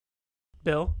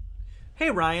Bill. Hey,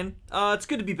 Ryan. It's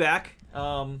good to be back.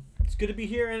 It's good to be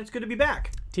here, and it's good to be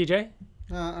back. TJ.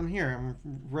 I'm here. I'm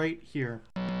right here.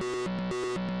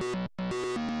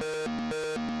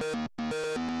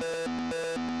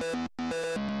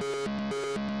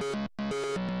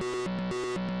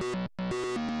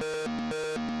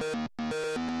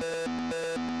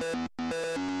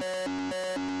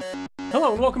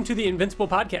 Hello and welcome to the Invincible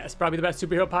podcast, probably the best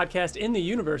superhero podcast in the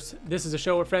universe. This is a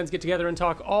show where friends get together and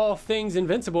talk all things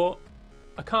Invincible,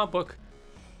 a comic book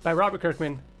by Robert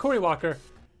Kirkman, Corey Walker,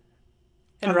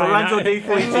 and Lorenzo De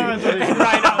Felici. and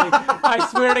Ryan Otley. I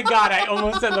swear to God, I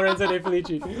almost said Lorenzo De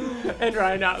Felici. And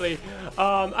Ryan Otley.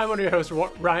 I'm one of your hosts,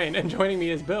 Ryan, and joining me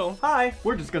is Bill. Hi.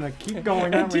 We're just gonna keep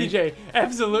going. And TJ.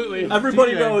 Absolutely.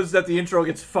 Everybody TJ. knows that the intro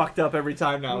gets fucked up every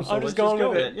time now, so I'm let's just going go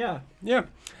with with it. Yeah.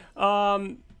 Yeah.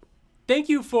 Thank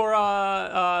you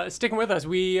for sticking with us.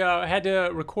 We had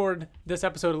to record this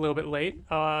episode a little bit late.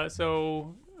 Thank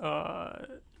you.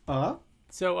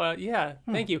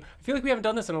 I feel like we haven't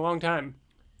done this in a long time.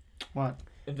 What?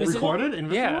 Invincible? Recorded?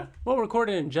 Invincible? Yeah. Well,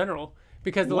 recorded in general.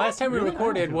 Because the last time we Really?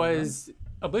 recorded I don't feel was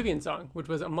Oblivion Song, which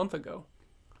was a month ago.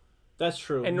 That's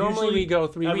true. And normally Usually we go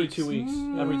 3 every weeks. 2 weeks.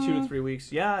 Every 2 to 3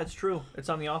 weeks. Yeah, it's true. It's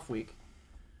on the off week.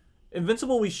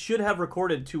 Invincible, we should have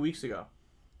recorded 2 weeks ago.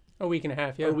 A week and a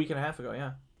half, yeah. Or a week and a half ago, yeah.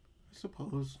 I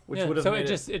suppose. Which Yeah, would have so made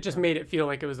it just made it feel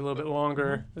like it was a little bit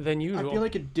longer than usual. I feel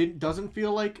like it doesn't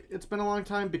feel like it's been a long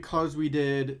time because we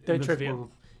did The Invincible. trivia.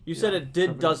 You said it did,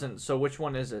 trivia. doesn't, so which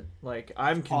one is it? Like,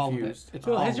 I'm All of it. confused. It's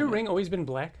Bill, all has your of it. ring always been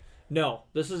black? No,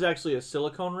 this is actually a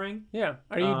silicone ring. Yeah.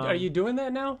 Are you doing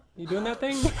that now? You doing that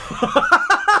thing?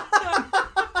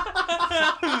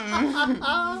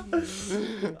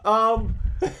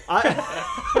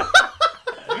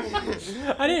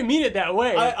 I didn't mean it that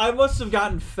way. I must have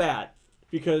gotten fat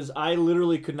because I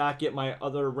literally could not get my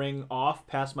other ring off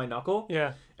past my knuckle.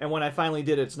 Yeah. And when I finally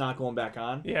did, it's not going back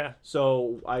on. Yeah.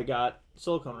 So I got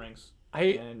silicone rings.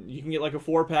 And you can get like a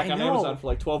 4-pack I on know. Amazon for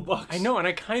like $12. I know, and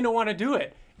I kind of want to do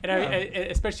it. And Yeah. I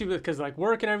especially because like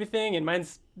work and everything, and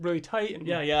mine's really tight. And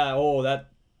Yeah.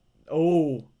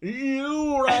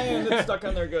 Ew, Ryan, it's stuck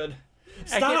on there good.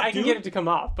 Stop, I can dude. get it to come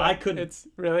off, but I couldn't. It's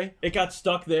really. It got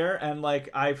stuck there, and like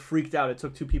I freaked out. It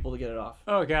took 2 people to get it off.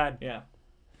 Oh God. Yeah.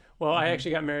 Well, I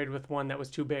actually got married with one that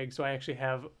was too big, so I actually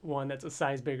have one that's a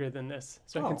size bigger than this,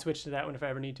 so I can Oh. switch to that one if I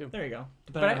ever need to. There you go.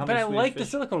 But I like the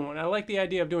silicone one. I like the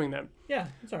idea of doing that. Yeah,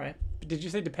 it's all right. Did you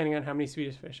say depending on how many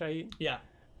Swedish fish I eat? Yeah.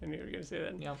 I knew you were gonna say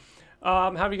that. Yeah.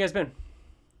 How have you guys been?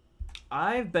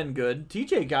 I've been good.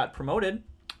 TJ got promoted.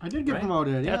 I did get Right?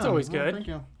 promoted. That's yeah. always Well, good. Thank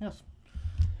you. Yes.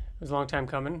 It was a long time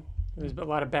coming. There's a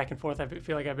lot of back and forth. I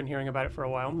feel like I've been hearing about it for a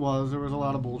while. There was a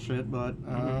lot of bullshit, but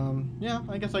yeah,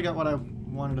 I guess I got what I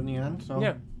wanted in the end. So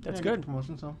Yeah, that's I got good. the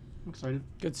promotion, so I'm excited.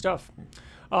 Good stuff.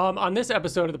 On this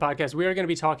episode of the podcast, we are going to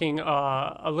be talking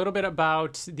a little bit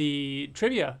about the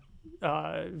trivia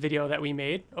video that we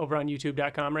made over on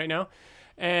youtube.com right now.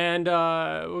 And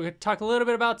we're going to talk a little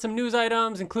bit about some news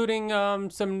items, including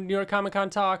some New York Comic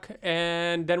Con talk.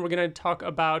 And then we're going to talk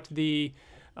about the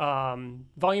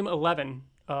volume 11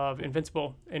 of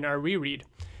Invincible in our reread.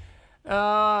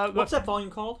 What's that volume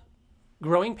called?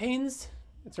 Growing Pains?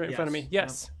 It's right in front of me.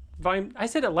 Yes. Volume. I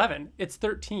said 11. It's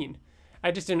 13.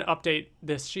 I just didn't update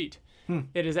this sheet.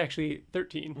 It is actually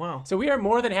 13. Wow. So we are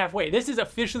more than halfway. This is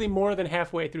officially more than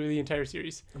halfway through the entire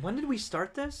series. When did we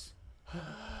start this?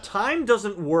 Time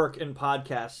doesn't work in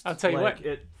podcasts. I'll tell you like what.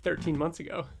 It, 13 months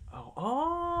ago. so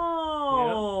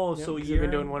Yep, a we've year,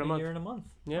 been doing one a month. year and a month.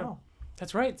 Yeah. Wow.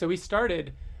 That's right. So we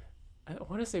started, I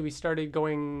want to say we started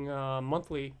going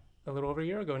monthly a little over a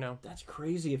year ago now. That's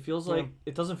crazy. It feels like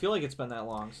it doesn't feel like it's been that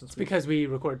long since. It's because we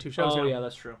record 2 shows now. Oh yeah,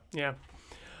 that's true. Yeah.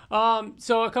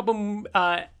 So a couple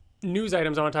news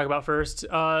items I want to talk about first.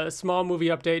 Small movie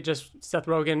update, just Seth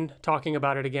Rogen talking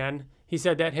about it again. He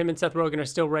said that him and Seth Rogen are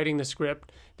still writing the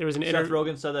script. There was an Seth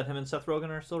Rogen said that him and Seth Rogen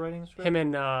are still writing the script? Him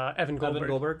and Evan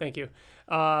Goldberg. Thank you.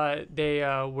 They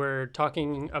were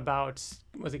talking about,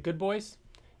 was it Good Boys?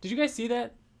 Did you guys see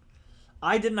that?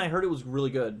 I didn't. I heard it was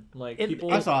really good. Like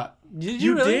people. I saw it. Did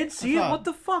You really? did see it? I saw it. What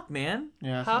the fuck, man?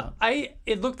 Yeah. I saw it.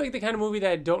 It looked like the kind of movie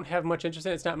that I don't have much interest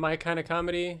in. It's not my kind of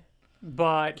comedy,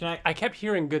 but I kept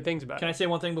hearing good things about Can I it. say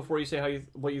one thing before you say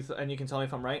and you can tell me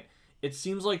if I'm right? It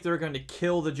seems like they're going to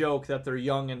kill the joke that they're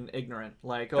young and ignorant.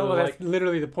 Like, Well, that's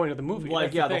literally the point of the movie. Like,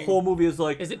 That's yeah, the the thing. whole movie is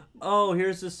like, Is it? oh,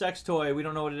 here's this sex toy. We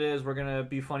don't know what it is. We're going to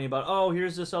be funny about, oh,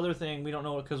 here's this other thing. We don't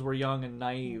know it because we're young and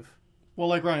naive. Well,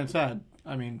 like Ryan said,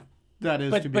 I mean, that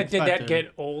is to be But did expected. that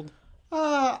get old?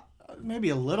 Maybe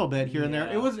a little bit here and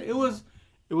there. It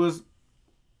was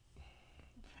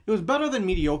better than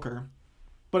mediocre,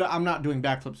 but I'm not doing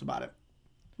backflips about it.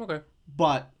 Okay.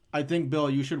 But I think, Bill,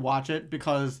 you should watch it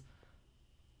because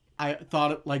I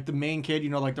thought, like, the main kid,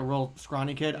 like the real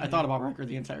scrawny kid, I thought about Riker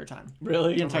the entire time.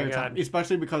 Really? The entire my time. God.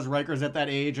 Especially because Riker's at that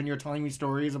age and you're telling me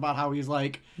stories about how he's,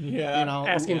 like,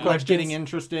 Asking like, questions. getting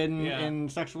interested in, Yeah. in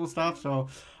sexual stuff. So,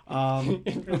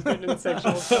 Interested in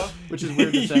sexual stuff. which is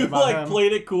weird to say You about him.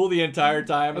 played it cool the entire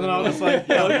time, And then I was like,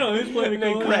 he's playing And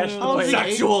then cool. crashed the plane.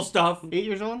 Sexual stuff. 8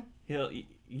 years old?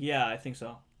 Yeah, I think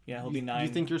so. Yeah, he'll be 9.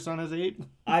 You think your son is 8?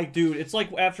 Dude, it's like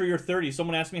after you're 30.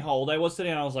 Someone asked me how old I was today,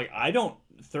 and I was like,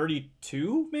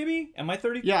 32 maybe? Am I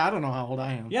 30? Yeah, I don't know how old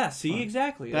I am. Yeah, see, But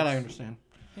exactly. That I understand.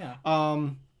 Yeah.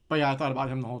 But yeah, I thought about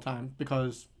him the whole time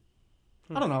because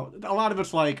I don't know. A lot of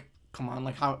it's like, come on,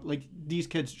 like how like these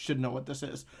kids should know what this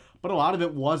is, but a lot of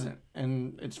it wasn't,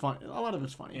 and it's fun. A lot of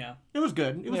it's funny. Yeah. It was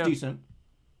good. It was Yeah. decent.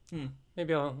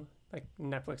 Maybe I'll like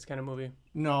Netflix kind of movie.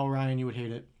 No, Ryan, you would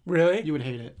hate it. Really? You would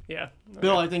hate it. Yeah.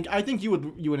 Bill, I think you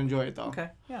would enjoy it though. Okay.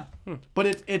 Yeah.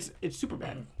 But it's super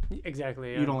bad.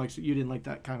 Exactly. Yeah. You didn't like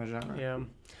that kind of genre.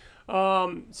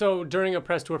 Yeah. So during a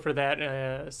press tour for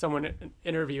that, someone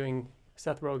interviewing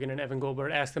Seth Rogen and Evan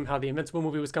Goldberg asked him how the Invincible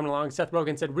movie was coming along. Seth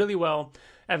Rogen said, really well.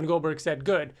 Evan Goldberg said,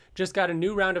 good. Just got a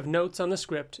new round of notes on the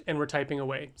script and we're typing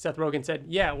away. Seth Rogen said,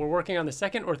 yeah, we're working on the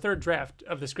second or third draft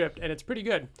of the script and it's pretty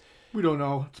good. We don't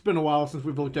know. It's been a while since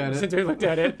we've looked at it. Since we looked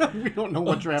at it. We don't know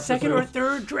what draft Second this or is.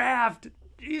 third draft.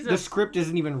 Jesus. The script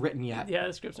isn't even written yet. Yeah,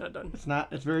 the script's not done. It's not.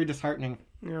 It's very disheartening.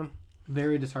 Yeah.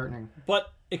 Very disheartening.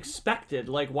 But expected.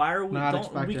 Like, why are we? Not We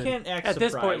expected. can't act At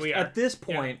this surprised. point, we are. At this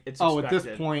point, it's Oh, expected. at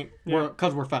this point, Yeah.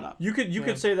 because we're fed up. You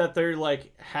could say that they're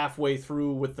like halfway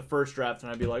through with the first draft,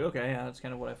 and I'd be like, okay, yeah, that's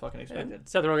kind of what I fucking expected. And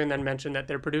Seth Rogen then mentioned that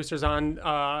they're producers on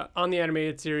the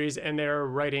animated series and they're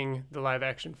writing the live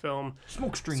action film.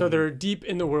 Smoke string. So they're deep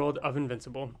in the world of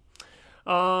Invincible.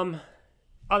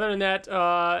 Other than that,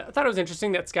 I thought it was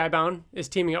interesting that Skybound is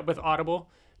teaming up with Audible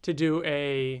to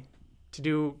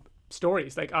do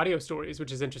stories, like audio stories,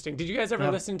 which is interesting. Did you guys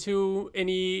ever listen to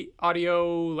any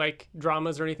audio like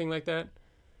dramas or anything like that?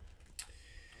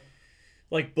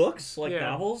 Like books, like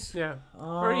Yeah. novels. Yeah.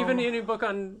 Or even any book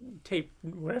on tape,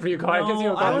 whatever you call it. I guess you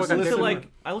No, call I it a book on listened tape. to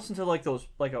I listened to like those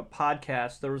like a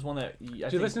podcast. There was one that I Did you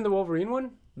think, listen to the Wolverine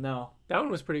one? No, That one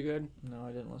was pretty good. no,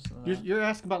 I didn't listen to that. You're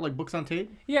asking about like books on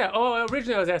tape? Yeah. Oh,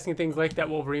 originally I was asking things like that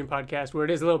Wolverine podcast where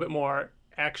it is a little bit more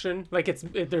action. Like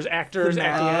there's actors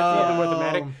acting it, a little bit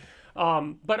more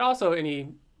thematic. But also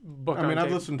any book I on mean, tape.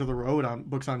 I've listened to The Road on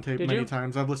books on tape Did many you?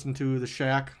 times. I've listened to The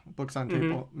Shack books on tape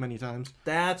Mhm. many times.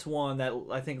 That's one that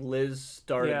I think Liz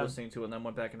started Yeah. listening to and then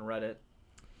went back and read it.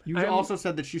 You I'm- also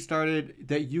said that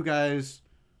you guys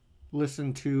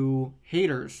listened to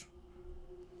Haters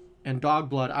and Dog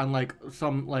Blood on like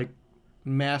some like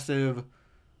massive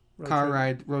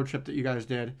road trip that you guys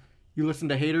did. You listened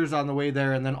to Haters on the way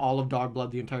there and then all of Dog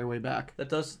Blood the entire way back.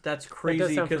 That's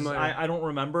crazy sound because familiar.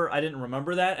 I didn't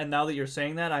remember that, and now that you're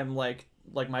saying that, I'm like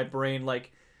my brain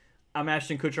like I'm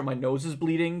Ashton Kutcher, my nose is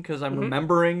bleeding because I'm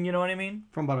remembering. You know what I mean?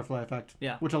 From Butterfly Effect.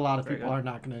 Yeah. Which a lot of Very people good. are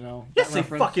not going to know. Yes, that they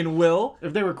reference. fucking will.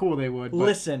 If they were cool, they would. But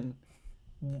Listen,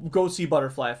 go see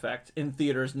Butterfly Effect in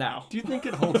theaters now. do you think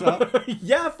it holds up?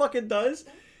 Yeah, it fucking does.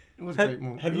 It was a great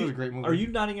movie. It was a great movie. Are you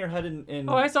nodding your head in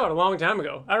Oh, I saw it a long time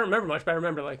ago. I don't remember much, but I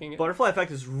remember liking it. Butterfly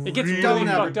Effect is It gets really Don't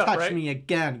ever fucked up, touch right? me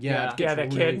again. Yeah, Yeah. it gets Yeah,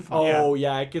 that really kid. fucked up. Oh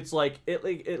yeah, it gets like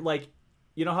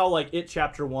you know how like It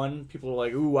Chapter 1 people are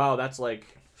like, ooh wow, that's like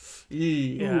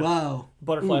Yeah. Ooh, wow.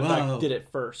 Butterfly Ooh, Effect wow. did it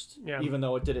first, Yeah. even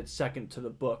though it did it second to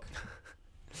the book.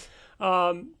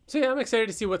 So yeah, I'm excited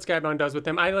to see what Skybound does with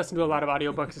them. I listen to a lot of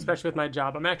audiobooks, especially with my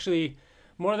job. I'm actually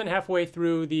more than halfway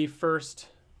through the first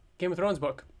Game of Thrones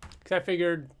book because I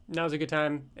figured now's a good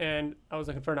time, and I was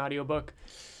looking for an audiobook.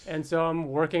 And so I'm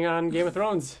working on Game of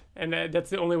Thrones, and that's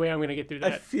the only way I'm going to get through I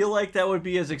that. feel like that would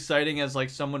be as exciting as like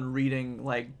someone reading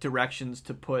like directions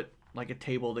to put like a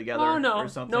table together Oh no, or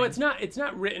something. no, it's not. It's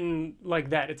not written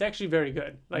like that. It's actually very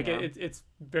good. Like Yeah. it's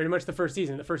very much the first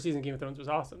season. The first season of Game of Thrones was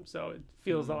awesome, so it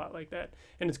feels a lot like that,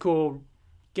 and it's cool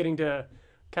getting to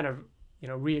kind of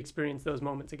re-experience those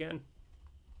moments again.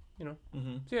 So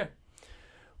yeah,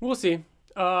 we'll see.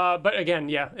 But again,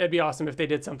 yeah, it'd be awesome if they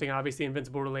did something obviously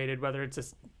Invincible related, whether it's a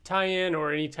tie-in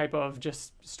or any type of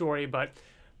just story, but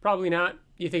probably not.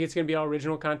 You think it's going to be all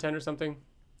original content or something?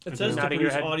 It says to Nodding your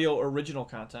produce head. audio original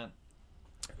content.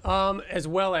 As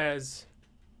well as.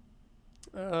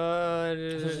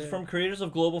 This is from creators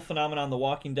of global phenomenon The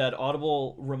Walking Dead.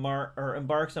 Audible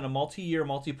embarks on a multi-year,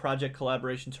 multi-project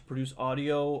collaboration to produce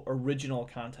audio original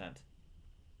content.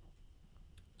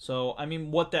 So, I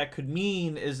mean, what that could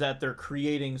mean is that they're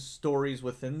creating stories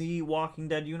within the Walking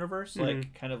Dead universe,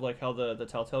 like kind of like how the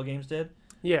Telltale games did,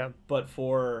 Yeah, but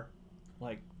for,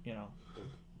 like,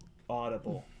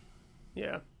 Audible.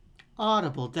 yeah.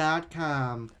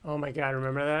 Audible.com. Oh my God,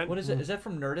 remember that? What is it? Is that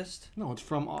from Nerdist? No, it's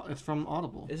from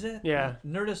Audible. Is it? Yeah.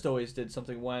 Nerdist always did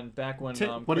something back when.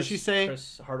 What did she say?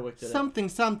 Chris Hardwick did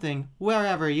something,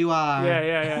 wherever you are.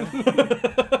 Yeah.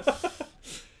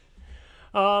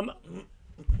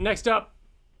 Next up,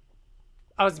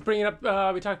 I was bringing up.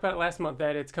 We talked about it last month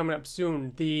that it's coming up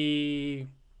soon. The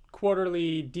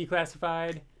quarterly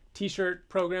declassified T-shirt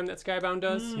program that Skybound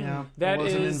does. Yeah, that it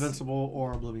was an is Invincible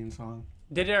or Oblivion song.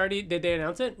 Did they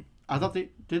announce it? I thought did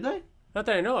they? Not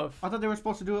that I know of. I thought they were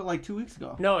supposed to do it like 2 weeks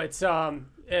ago. No, it's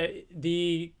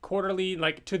the quarterly,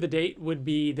 like to the date, would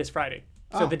be this Friday.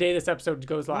 So the day this episode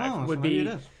goes live would be. It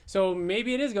is. So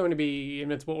maybe it is going to be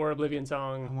Invincible or Oblivion I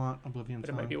song, want Oblivion but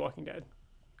song. it might be Walking Dead.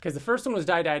 Because the first one was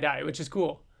Die Die Die, which is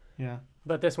cool. Yeah.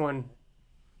 But this one,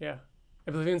 yeah,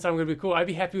 Oblivion song would be cool. I'd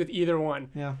be happy with either one.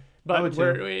 Yeah. But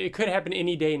it could happen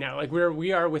any day now. Like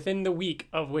we are within the week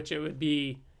of which it would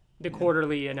be the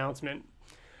quarterly announcement.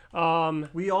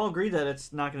 We all agree that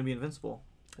it's not going to be Invincible.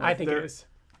 I think it is.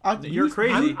 You're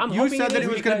crazy. I'm you hoping said that is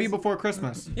it was going to be because- before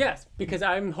Christmas. Yes, because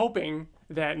I'm hoping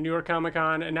that New York Comic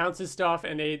Con announces stuff,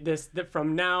 and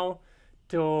from now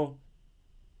till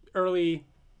early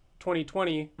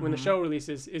 2020, when the show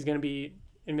releases, is going to be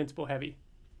Invincible heavy.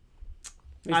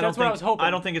 At least that's what I was hoping. I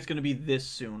don't think it's going to be this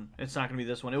soon. It's not going to be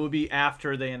this one. It would be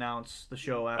after they announce the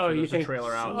show. After you there's think a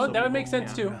trailer out. Oh, so that would we make won't-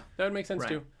 sense too. Yeah. That would make sense Right.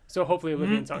 too. So hopefully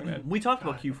Oblivion song then. We talked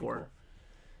about Q4.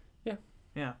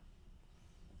 Yeah,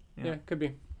 could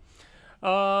be.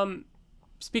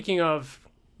 Speaking of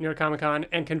New York Comic Con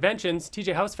and conventions,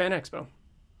 TJ House Fan Expo.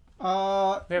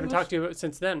 We haven't talked to you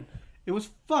since then. It was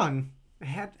fun.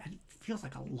 It feels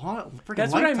like a long freaking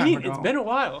That's what I lifetime mean. ago. It's been a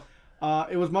while.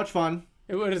 It was much fun.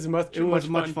 It was much. It was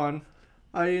much fun.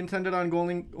 I intended on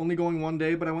only going one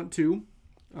day, but I went two.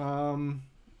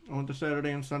 I went to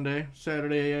Saturday and Sunday.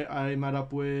 Saturday, I met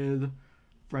up with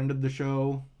friend of the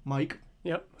show, Mike.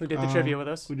 Yep, who did the trivia with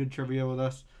us. Who did trivia with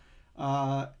us.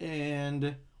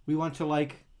 And we went to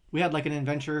we had an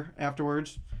adventure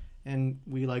afterwards, and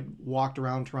we walked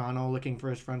around Toronto looking for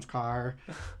his friend's car.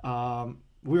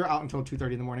 We were out until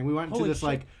 2:30 in the morning. We went to this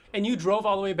shit. And you drove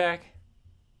all the way back?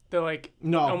 The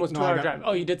almost 2 hour drive.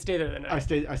 Oh, you did stay there the night. I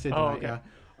stayed the night, okay.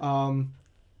 yeah.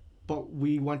 But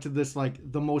we went to this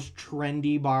the most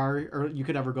trendy bar you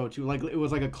could ever go to. It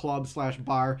was like a club /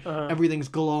 bar. Everything's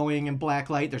glowing and black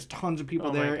light. There's tons of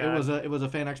people there. It was a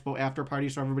fan expo after party,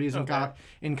 so everybody's in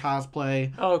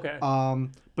cosplay. Oh, okay.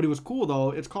 But it was cool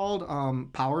though. It's called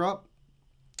Power Up,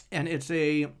 and it's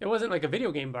a. It wasn't like a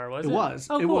video game bar, was it? It was.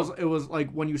 Oh, cool. It was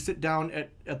like when you sit down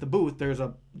at the booth. There's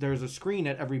a screen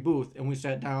at every booth, and we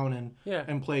sat down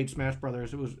and played Smash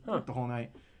Brothers. It was the whole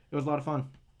night. It was a lot of fun.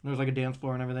 There was a dance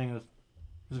floor and everything. It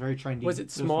was very trendy. Was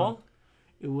it small?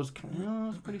 It was pretty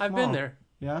small. I've been there.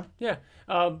 Yeah? Yeah.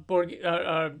 Board,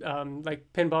 like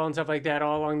pinball and stuff like that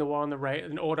all along the wall on the right,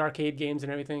 and old arcade games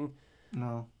and everything.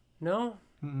 No. No?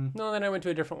 Mm-mm. No, then I went to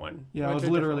a different one. Yeah, it was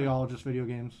literally all just video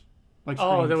games.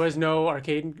 Oh, there was no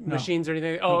arcade machines or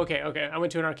anything? Oh, okay. I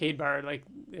went to an arcade bar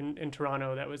in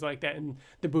Toronto that was like that, and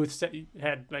the booth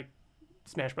had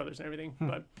Smash Brothers and everything.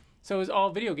 But so it was all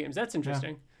video games. That's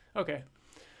interesting. Yeah. Okay.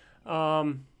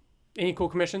 Any cool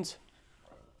commissions?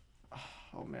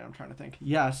 Oh man, I'm trying to think.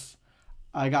 Yes,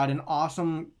 I got an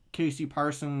awesome Casey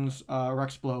Parsons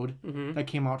Rexplode that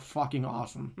came out fucking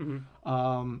awesome.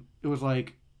 It was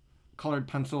colored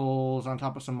pencils on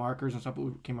top of some markers and stuff.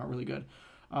 It came out really good.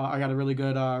 I got a really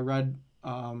good red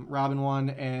Robin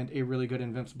one and a really good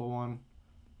Invincible one.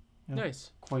 Yeah, nice.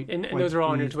 And those are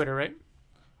all on your Twitter, right?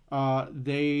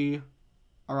 They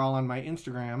are all on my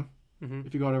Instagram.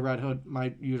 If you go to Red Hood, my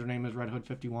username is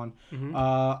RedHood51.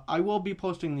 I will be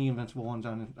posting the Invincible ones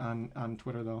on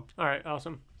Twitter though. All right,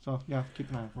 awesome. So yeah, keep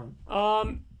an eye out for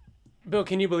it. Bill,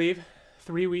 can you believe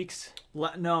 3 weeks?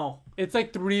 No. It's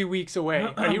 3 weeks away.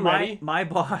 Are you ready? My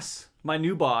boss, my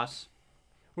new boss.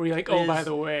 Were you by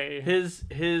the way,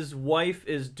 his wife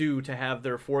is due to have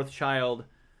their fourth child.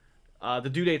 The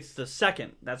due date's the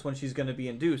 2nd. That's when she's going to be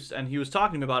induced. And he was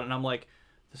talking to me about it, and I'm like,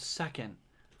 the 2nd.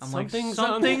 Something's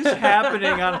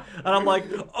happening. And I'm like,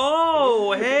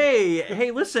 oh,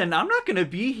 hey, listen, I'm not going to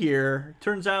be here.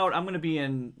 Turns out I'm going to be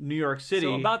in New York City.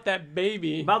 So about that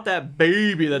baby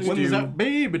that's due. When's that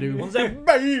baby due? When's that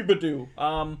baby due?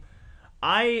 I'm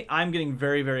getting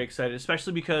very, very excited,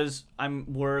 especially because I'm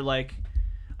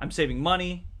saving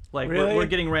money. Really? We're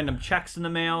getting random checks in the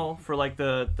mail for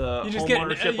the home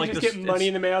ownership. You just get money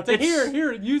in the mail. It's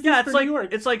here, use this for New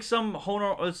York. It's like some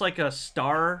it's like a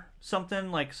star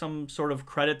something, some sort of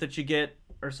credit that you get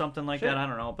or something like that. I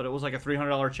don't know, but it was like a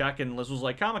 $300 check, and Liz was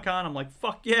like, Comic-Con. I'm like,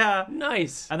 fuck yeah.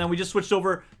 Nice. And then we just switched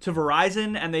over to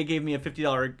Verizon, and they gave me a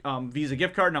 $50 Visa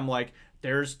gift card, and I'm like,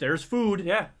 there's food.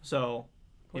 Yeah. So,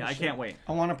 yeah, I can't wait.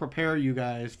 I want to prepare you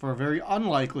guys for a very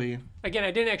unlikely. Again,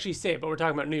 I didn't actually say it, but we're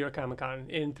talking about New York Comic Con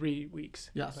in 3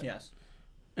 weeks. Yes. Yes.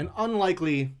 An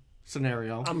unlikely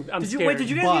scenario. I'm Did you scared. Did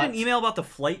you guys get an email about the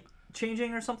flight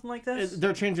changing or something like this?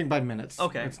 They're changing by minutes.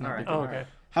 Okay. It's not All right. big. Oh, okay.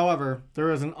 However,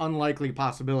 there is an unlikely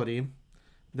possibility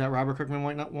that Robert Kirkman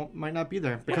might not be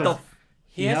there because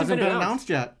he hasn't been announced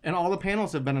yet, and all the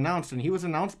panels have been announced, and he was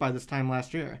announced by this time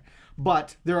last year.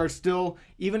 But there are still,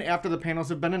 even after the panels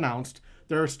have been announced,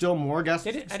 there are still more guests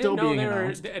still being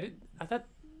announced. I thought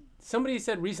somebody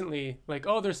said recently, like,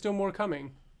 oh, there's still more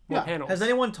coming. More panels. Has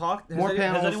anyone talked? More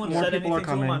panels, Has anyone more said people are anything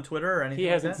to him coming. on Twitter or anything? He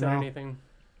hasn't like said that? anything.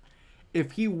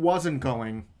 If he wasn't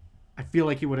going, I feel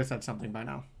like he would have said something by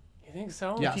now. You think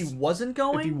so? Yes. If he wasn't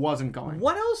going? If he wasn't going.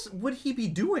 What else would he be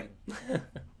doing?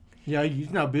 Yeah,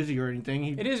 he's not busy or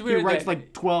anything. It is weird He writes that-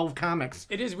 like 12 comics.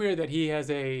 It is weird that he has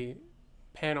a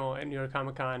panel at New York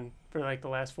Comic Con for like the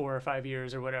last 4 or 5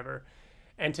 years or whatever,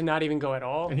 and to not even go at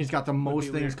all. And he's got the most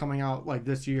be things weird. coming out like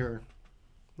this year,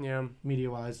 Yeah.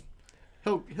 media-wise.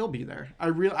 He'll be there. I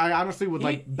honestly would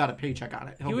bet a paycheck on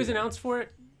it. He was announced for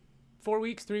it 3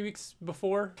 weeks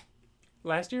before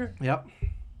last year. Yep.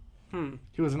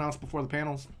 He was announced before the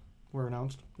panels were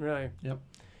announced. Really? Yep.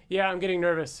 Yeah, I'm getting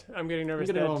nervous. I'm getting a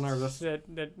little nervous.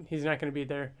 that he's not going to be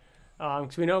there.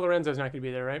 Because we know Lorenzo's not going to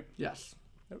be there, right? Yes.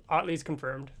 Otley's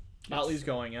confirmed. Otley's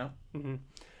going, yeah.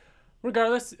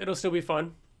 Regardless, it'll still be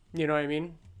fun. You know what I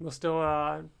mean? We'll still.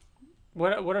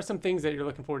 What are some things that you're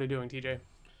looking forward to doing, TJ?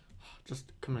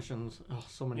 Just commissions. Oh,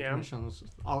 so many Yeah. commissions.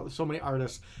 So many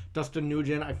artists. Dustin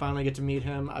Nugent. I finally get to meet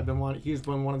him. He's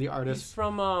been one of the He's artists.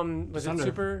 from was it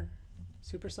Descender.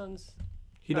 Super Sons?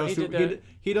 He No, does.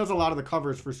 He does a lot of the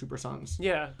covers for Super Sons.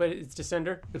 Yeah, but it's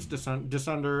Descender. It's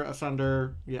Descender,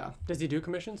 Ascender. Yeah. Does he do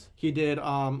commissions? He did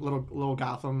little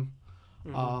Gotham.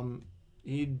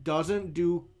 He doesn't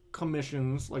do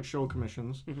commissions like show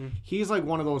commissions. He's like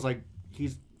one of those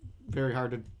he's very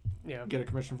hard to get a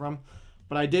commission from.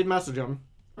 But I did message him,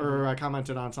 or I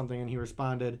commented on something, and he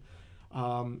responded.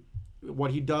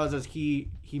 What he does is he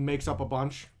makes up a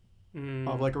bunch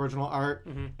of like original art,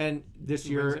 and this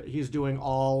year he's doing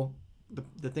all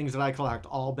the things that I collect,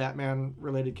 all Batman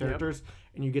related characters,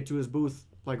 and you get to his booth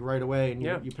like right away, and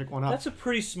you pick one up. That's a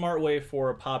pretty smart way for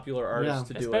a popular artist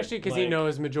to do it. Especially because he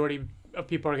knows majority of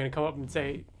people are going to come up and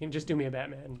say, just do me a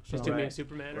Batman. Just do me a Right.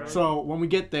 Superman. Right. So when we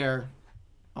get there,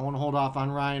 I want to hold off on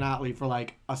Ryan Otley for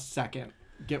like a second.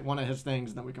 Get one of his things,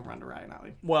 and then we can run to Ryan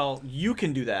Otley. Well, you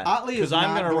can do that. Otley is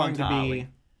I'm not gonna going to Otley. be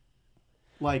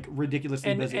like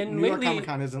ridiculously busy. and New York lately- Comic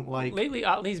Con isn't like Lately,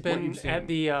 Otley's been you've seen. at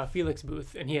the Felix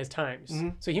booth, and he has times.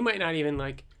 So he might not even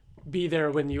like be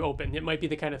there when you open. It might be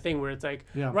the kind of thing where it's like,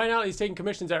 Ryan Otley's taking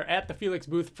commissions that are at the Felix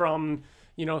booth from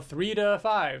 3 to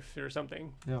 5 or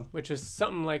something. Yeah. Which is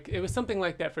something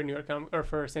like that for New York or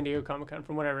for San Diego Comic Con,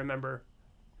 from what I remember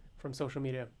from social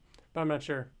media. But I'm not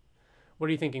sure. What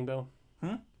are you thinking, Bill?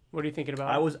 What are you thinking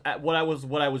about? What I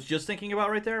was just thinking about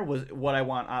right there was what I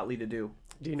want Otley to do.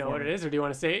 Do you know what it is, or do you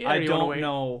want to say it yet, or I do you want to don't wait?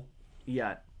 know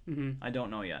yet. I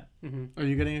don't know yet. Are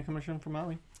you getting a commission from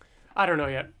Otley? I don't know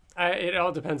yet. It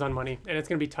all depends on money, and it's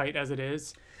going to be tight as it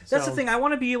is. That's So, the thing. I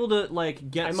want to be able to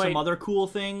get I some might- other cool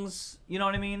things. You know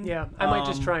what I mean? Yeah, I might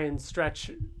just try and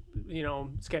stretch,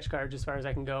 sketch cards as far as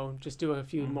I can go. Just do a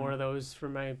few more of those for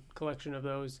my collection of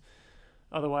those.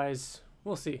 Otherwise,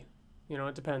 we'll see.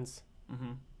 It depends.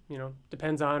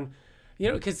 Depends on,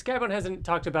 because Skybound hasn't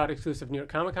talked about exclusive New York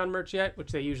Comic Con merch yet,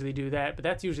 which they usually do that, but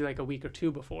that's usually like a week or two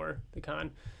before the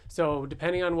con. So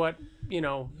depending on what,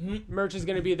 merch is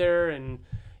going to be there and,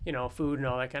 food and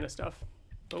all that kind of stuff.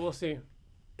 But we'll see.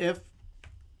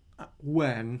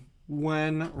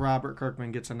 When Robert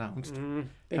Kirkman gets announced,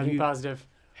 Thinking positive.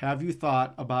 have you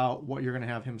thought about what you're going to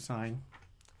have him sign?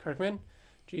 Kirkman?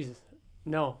 Jesus.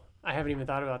 No, I haven't even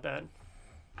thought about that.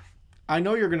 I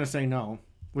know you're going to say no,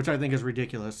 which I think is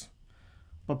ridiculous.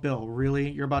 But Bill, really?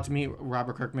 You're about to meet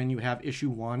Robert Kirkman. You have issue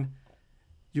 1.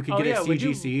 You can get it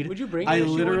CGC'd. Would you bring I issue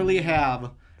 1? literally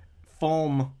have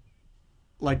foam,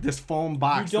 like this foam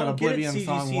box You that don't get it Oblivion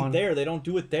Song CGC 1. there. They don't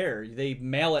do it there. They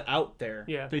mail it out there.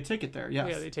 Yeah. They take it there, yes.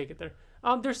 Yeah, they take it there.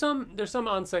 There's some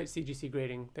on-site CGC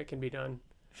grading that can be done.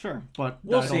 Sure, but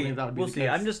We'll I don't see. think that would be We'll the see. case.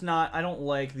 I'm just not. I don't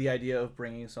like the idea of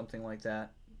bringing something like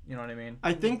that. You know what I mean?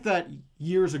 I think that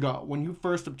years ago, when you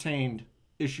first obtained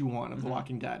issue 1 of The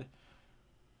Walking Dead,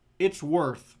 its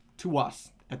worth to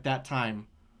us at that time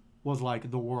was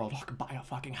like the world. I could buy a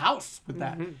fucking house with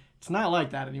that. It's not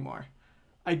like that anymore.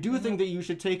 I do think that you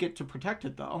should take it to protect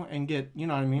it though, and get, you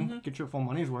know what I mean, get your full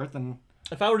money's worth. And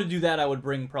if I were to do that, I would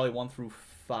bring probably 1 through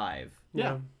 5.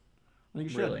 yeah. I think you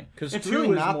should. Really, because it's 2 really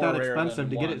is not more that rare expensive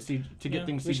than to get 1. it get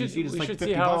things We should- CGC'd. It's we like should $50.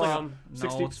 see how, No,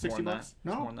 60 it's more than that. It's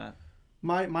No. more than that.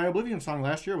 My Oblivion song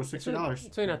last year was $60.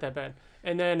 It's really not that bad.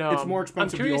 And then It's more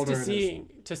expensive I'm the curious older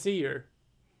to see your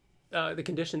the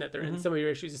condition that they're in. Some of your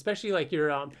issues, especially like your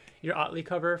Otley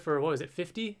cover for what was it,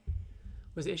 50?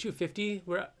 Was it issue 50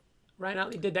 where Ryan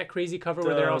Otley did that crazy cover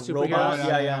where they're all superheroes?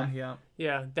 Robot, Yeah.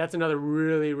 Yeah, that's another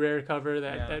really rare cover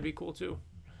Yeah. that'd be cool too.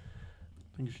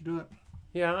 I think you should do it.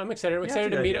 Yeah, I'm excited. I'm Yeah, excited that's a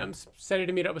to good meet. idea. I'm excited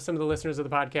to meet up with some of the listeners of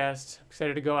the podcast.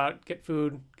 Excited to go out, get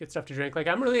food, get stuff to drink. Like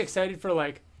I'm really excited for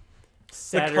like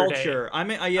Saturday. The culture. I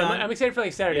mean, I'm excited for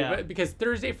like Saturday, Yeah. but because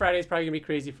Thursday, Friday is probably gonna be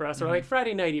crazy for us, or like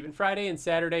Friday night, even Friday and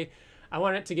Saturday. I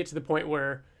want it to get to the point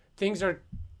where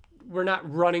we're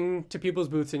not running to people's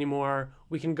booths anymore.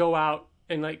 We can go out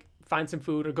and like find some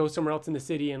food or go somewhere else in the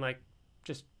city and like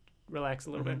just relax a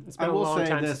little bit. It's been I a will long say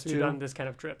time this, since we've too. done this kind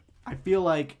of trip. I feel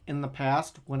like in the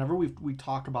past, whenever we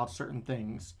talk about certain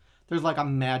things, there's like a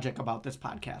magic about this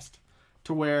podcast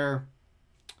to where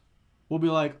we'll be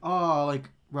like, oh, like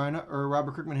Ryan or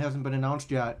Robert Kirkman hasn't been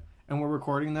announced yet, and we're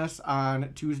recording this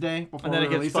on Tuesday before and then we it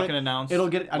gets release fucking announced. It'll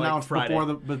get like, announced Friday.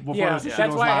 before Yeah, the show that's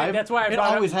goes why. live. That's why I it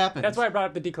brought always up, happens. That's why I brought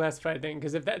up the declassified thing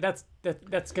because if that's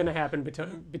gonna happen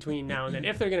between now and then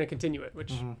if they're gonna continue it,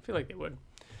 which I feel like they would.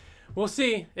 We'll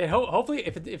see. Hopefully,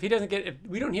 if he doesn't if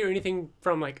we don't hear anything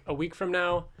from like a week from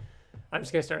now, I'm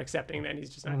just gonna start accepting that he's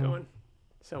just not going.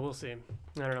 So we'll see. I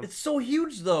don't know. It's so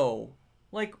huge though.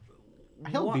 Like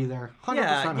He'll be there. 100%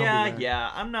 Yeah, he'll be there. yeah.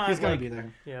 I'm not. He's gonna like, be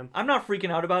there. Yeah. I'm not freaking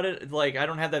out about it. Like I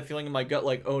don't have that feeling in my gut.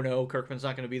 Like oh no, Kirkman's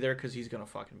not going to be there because he's going to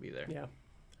fucking be there. Yeah.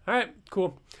 All right.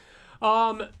 Cool.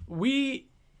 We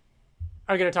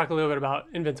are gonna talk a little bit about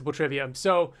Invincible trivia.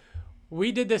 So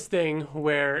we did this thing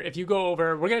where if you go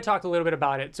over, we're going to talk a little bit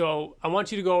about it. So I want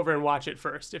you to go over and watch it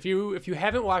first. If you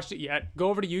haven't watched it yet, go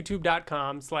over to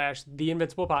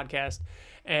youtube.com/theinvinciblepodcast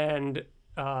and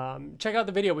check out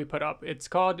the video we put up. It's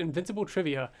called Invincible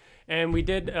Trivia. And we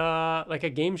did like a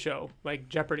game show, like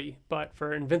Jeopardy, but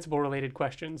for Invincible related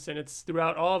questions. And it's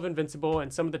throughout all of Invincible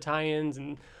and some of the tie-ins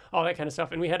and all that kind of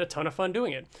stuff. And we had a ton of fun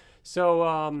doing it.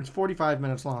 So It's 45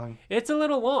 minutes long. it's a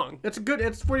little long. It's 45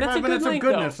 That's a good minutes of length,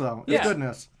 goodness, though. though. Yeah. It's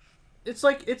goodness. It's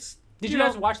like it's. Did you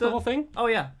guys watch the whole thing? Oh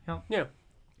yeah. Yeah.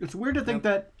 It's weird to think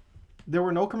that there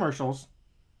were no commercials,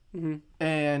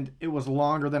 and it was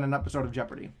longer than an episode of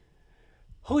Jeopardy.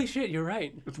 Holy shit, you're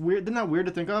right. It's weird. Isn't that weird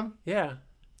to think of? Yeah.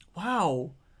 Wow.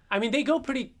 I mean, they go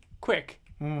pretty quick.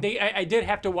 I did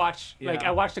have to watch, like, Yeah.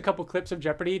 I watched a couple clips of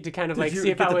Jeopardy to kind of, like, you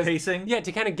see if get I the was... pacing? Yeah,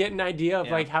 to kind of get an idea of,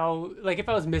 Yeah. like, how... Like, if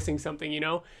I was missing something, you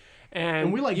know?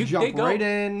 And we like they jump go- right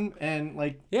in and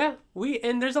like Yeah,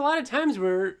 and there's a lot of times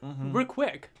where we're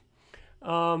quick.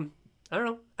 I don't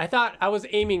know. I thought I was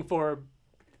aiming for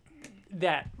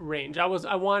that range. I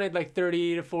wanted like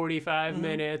 30 to 45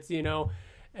 minutes, you know,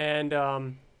 and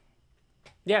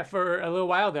yeah, for a little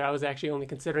while there, I was actually only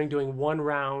considering doing one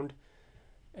round,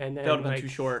 and then That would've been like, too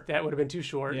short. That would have been too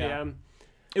short. Yeah. Yeah.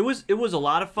 It was a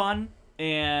lot of fun,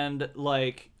 and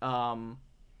like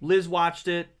Liz watched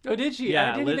it. Oh, did she?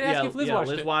 Yeah, I didn't even ask if Liz watched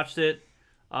Liz it. watched it. Did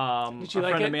she Our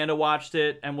like friend it? Amanda watched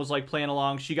it and was like playing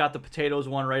along. She got the potatoes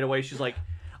one right away. She's like,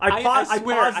 I swear, paused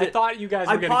I it. thought you guys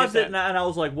were I gonna paused get it that. and I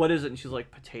was like, "What is it?" And she's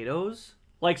like, "Potatoes."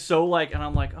 Like so, like, and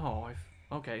I'm like, "Oh,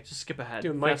 okay, just skip ahead."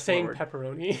 Dude, Mike Fast saying forward.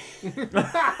 pepperoni.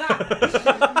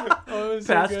 Oh, it was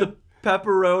so Pass good. the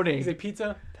pepperoni. Is it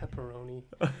pizza? Pepperoni.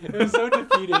 It was so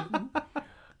defeated.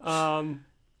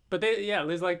 But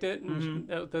Liz liked it. And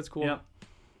that's cool. Yeah.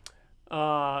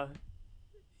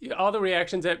 All the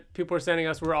reactions that people were sending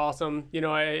us were awesome. You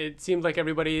know, it seemed like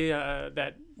everybody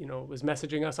that was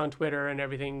messaging us on Twitter and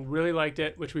everything really liked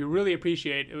it, which we really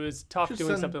appreciate. It was tough Just doing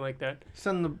send- something like that.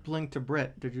 send the link to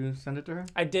Britt. Did you send it to her?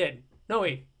 I did. No,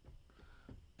 wait.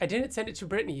 I didn't send it to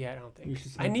Brittany yet, I don't think. You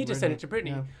should send I it to need to send Brittany. it to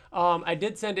Brittany. Yeah. I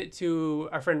did send it to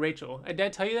our friend Rachel. Did I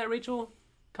tell you that Rachel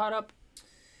caught up?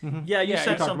 Yeah, you Yeah,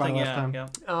 said you talked about something. it last Yeah,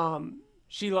 time. yeah.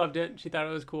 She loved it. She thought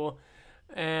it was cool.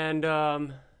 And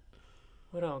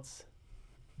what else?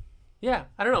 Yeah,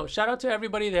 I don't know. Shout out to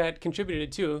everybody that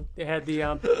contributed too. They had the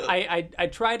I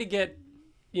tried to get,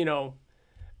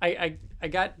 I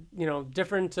got,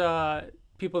 different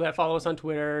people that follow us on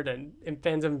Twitter and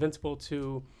fans of Invincible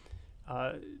to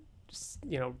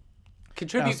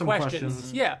contribute some questions.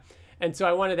 questions. Yeah. And so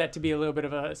I wanted that to be a little bit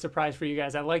of a surprise for you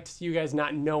guys. I liked you guys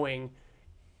not knowing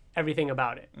everything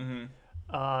about it.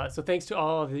 So thanks to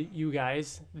all of you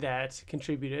guys that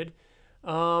contributed.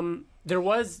 There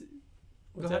was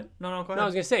What's Go ahead. that? No, go ahead. No, I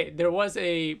was gonna say there was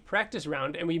a practice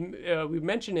round, and we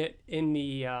mentioned it in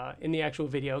the actual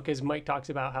video because Mike talks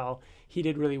about how he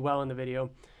did really well in the video,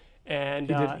 and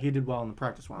he did well in the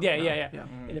practice round. yeah,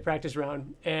 in the practice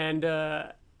round, and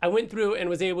I went through and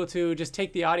was able to just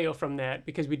take the audio from that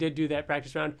because we did do that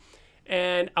practice round,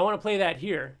 and I want to play that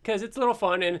here because it's a little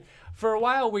fun. And for a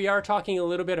while, we are talking a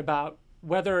little bit about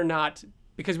whether or not,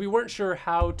 because we weren't sure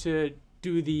how to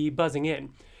do the buzzing in,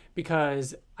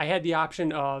 because I had the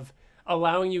option of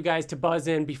allowing you guys to buzz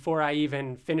in before I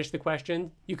even finished the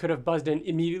question. You could have buzzed in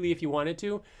immediately if you wanted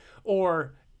to,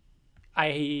 or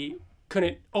I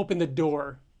couldn't open the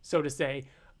door, so to say,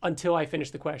 until I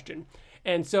finished the question.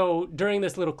 And so during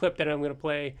this little clip that I'm going to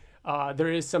play,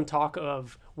 there is some talk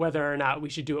of whether or not we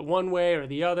should do it one way or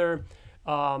the other.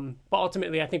 But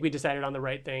ultimately, I think we decided on the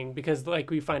right thing because, like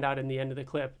we find out in the end of the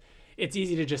clip, it's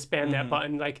easy to just spam that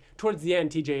button. Like towards the end,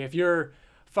 TJ, if you're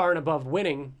far and above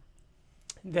winning,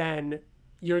 then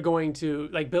you're going to,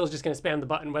 like, Bill's just going to spam the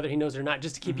button whether he knows it or not,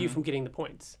 just to keep you from getting the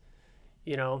points.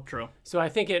 You know. True. So I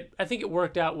think it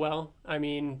worked out well. I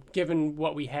mean, given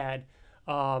what we had.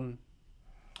 So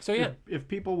yeah. If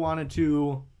people wanted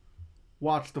to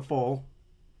watch the full,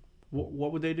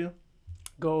 what would they do?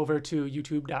 Go over to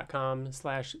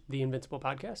youtube.com/The Invincible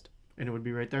Podcast. And it would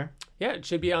be right there? Yeah, it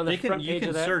should be on the front page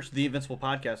of that. You can search The Invincible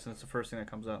Podcast, and it's the first thing that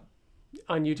comes up.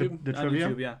 On YouTube? The On trivia?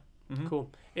 YouTube, yeah. Mm-hmm. Cool.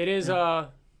 It is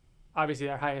obviously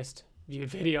our highest viewed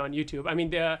video on YouTube. I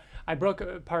mean, I broke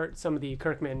apart some of the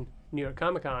Kirkman New York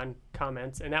Comic Con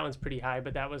comments, and that one's pretty high,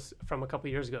 but that was from a couple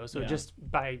years ago. So just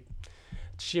by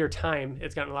sheer time,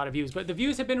 it's gotten a lot of views. But the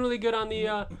views have been really good on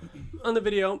the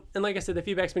video, and like I said, the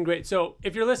feedback's been great. So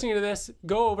if you're listening to this,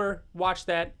 go over, watch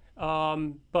that.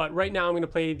 But right now, I'm going to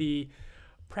play the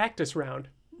practice round,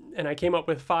 and I came up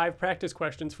with 5 practice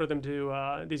questions for them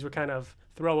to. These were kind of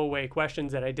throwaway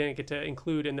questions that I didn't get to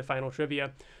include in the final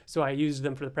trivia, so I used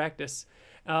them for the practice.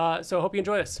 So I hope you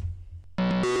enjoy this.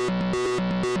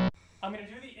 I'm going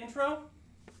to do the intro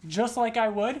just like I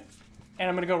would, and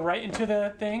I'm going to go right into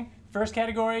the thing. First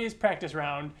category is practice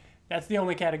round. That's the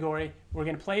only category. We're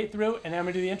going to play it through, and then I'm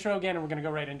going to do the intro again, and we're going to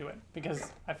go right into it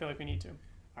because I feel like we need to.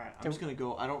 All right, I'm just going to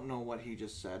go. I don't know what he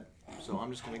just said, so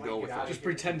I'm just going to go with it. Just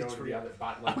pretend it's real.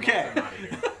 Okay.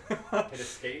 Hit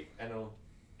escape, and it'll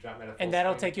drop me at a full And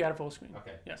that'll screen. take you out of full screen.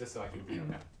 Okay, Yeah. just so I can do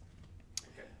that.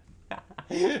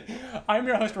 I'm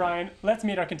your host, Ryan. Let's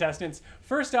meet our contestants.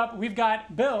 First up, we've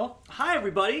got Bill, Hi,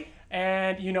 everybody.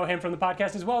 and you know him from the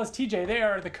podcast, as well as TJ. They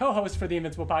are the co-hosts for the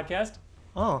Invincible Podcast.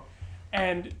 Oh.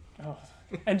 And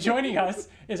joining us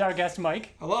is our guest,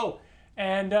 Mike. Hello.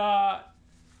 And I'm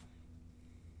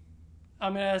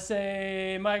going to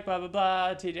say, Mike, blah, blah,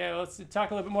 blah, TJ, let's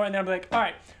talk a little bit more. And then I'm like, all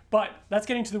right, but let's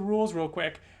get into the rules real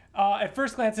quick. At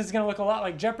first glance, this is going to look a lot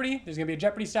like Jeopardy. There's going to be a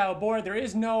Jeopardy-style board. There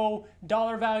is no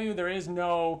dollar value. There is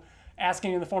no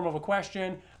asking in the form of a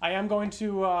question. I am going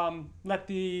to let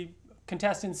the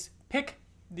contestants pick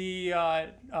the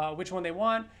which one they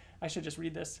want. I should just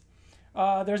read this.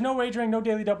 There's no wagering, no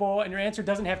daily double, and your answer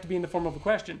doesn't have to be in the form of a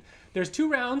question. There's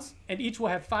 2 rounds, and each will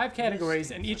have 5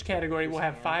 categories, and each category will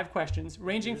have 5 questions,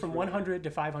 ranging from 100 to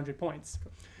 500 points.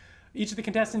 Each of the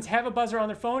contestants have a buzzer on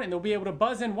their phone, and they'll be able to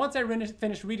buzz in once I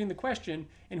finish reading the question,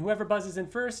 and whoever buzzes in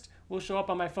first will show up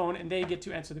on my phone, and they get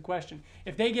to answer the question.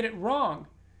 If they get it wrong,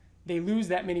 they lose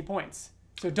that many points.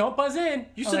 So don't buzz in.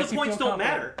 You said the points don't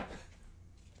matter.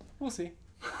 We'll see.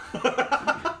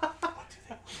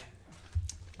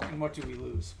 And what do we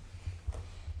lose?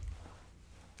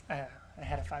 I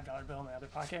had a $5 bill in my other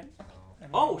pocket. And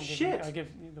Oh, I'll give shit. I'll give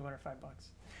the winner $5.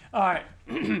 All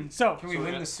right. So Can we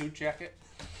win the suit jacket?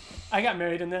 I got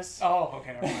married in this. Oh,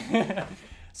 okay, never mind.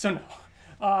 So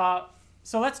no.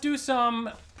 So let's do some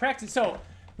practice. So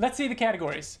let's see the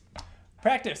categories.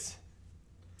 Practice.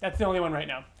 That's the only one right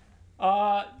now.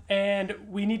 And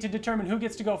we need to determine who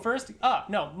gets to go first.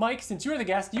 No, Mike, since you're the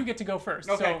guest, you get to go first.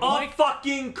 Okay. So, Mike,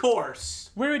 Fucking course.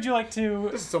 where would you like to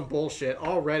This is some bullshit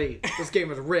already. This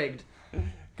game is rigged.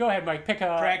 go ahead, Mike? Pick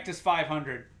a Practice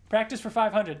 500. practice for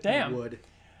 500. Damn. Wood.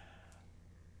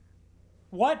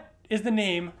 What is the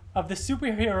name of the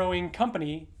superheroing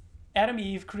company Adam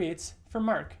Eve creates for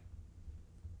Mark?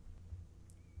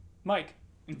 Mike,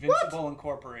 Invincible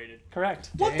Incorporated. correct.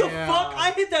 What the Damn. fuck?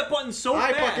 I hit that button so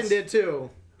I fast. fucking did too.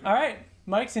 All right,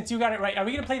 Mike, since you got it right, are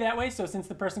we going to play that way? So since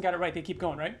the person got it right, they keep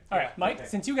going, right? All right, Yeah, Mike, okay.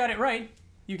 since you got it right,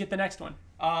 you get the next one.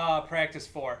 Practice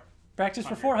 4. Practice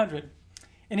for 400.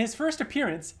 In his first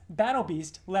appearance, Battle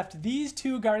Beast left these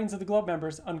 2 Guardians of the Globe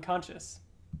members unconscious.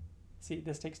 See,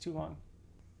 this takes too long.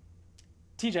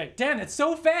 TJ, damn, it's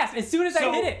so fast. As soon as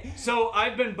I hit it. So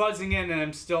I've been buzzing in and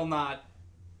I'm still not.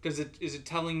 Is it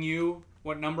telling you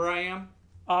what number I am?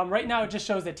 Right now, it just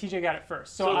shows that TJ got it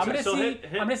first. So I'm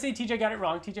gonna say TJ got it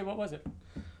wrong. TJ, what was it?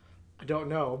 I don't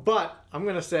know, but I'm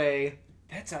gonna say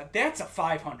That's a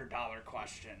 $500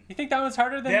 question. You think that was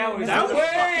harder than That was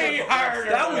way harder.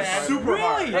 That was man. super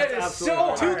hard. Really? That is absolutely so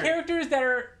hard. two hard. characters that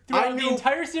are I throughout the knew-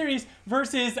 entire series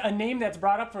versus a name that's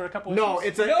brought up for a couple of no.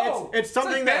 issues. It's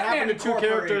something like that Batman happened to two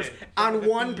characters Incorporated. on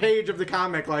one page of the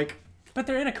comic. Like But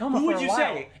they're in a coma Who for would a you while.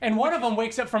 say? And one of them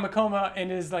wakes up from a coma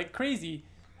and is like crazy.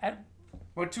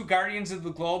 When 2 Guardians of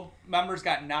the Globe members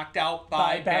got knocked out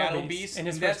by Battle Beast, in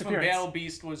his and that's first when appearance. Battle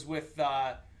Beast was with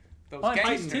those On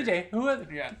gangsters. TJ, who was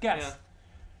Yeah. guess?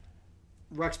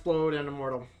 Rexplode and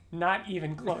Immortal. Not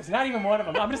even close. Not even one of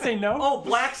them. I'm gonna say no. Oh,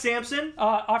 Black Samson.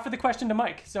 Offer the question to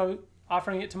Mike. So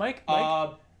offering it to Mike.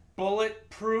 Mike?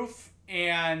 Bulletproof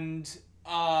and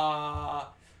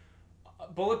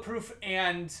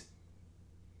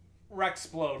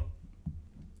Rexplode.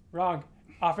 Wrong.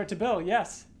 Offer it to Bill.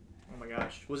 Yes. Oh my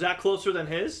gosh. Was that closer than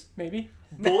his? Maybe.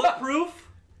 Bulletproof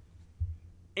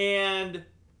and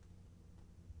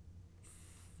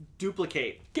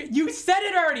Duplicate. You said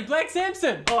it already. Black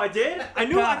Samson. Oh, I did? I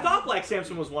knew. I God. thought Black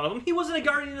Samson was one of them. He wasn't a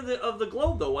Guardian of the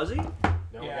Globe, though, was he? No,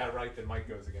 we Yeah. got it right. Then Mike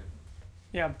goes again.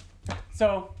 Yeah.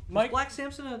 So Mike, Black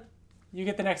Samson a you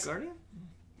get the next. Guardian?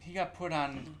 He got put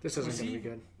on. This isn't was gonna he- be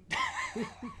good.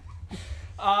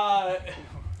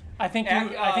 I think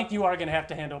Ac- you are gonna have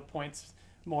to handle points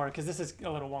more because this is a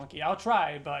little wonky. I'll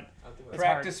try, but I'll do it. it's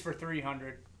Practice for 300.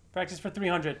 hard. Practice for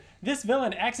 300. This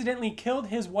villain accidentally killed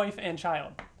his wife and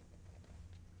child.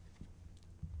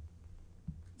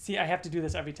 See, I have to do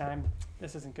this every time.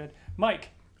 This isn't good. Mike,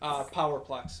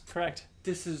 Powerplex. correct.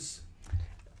 This is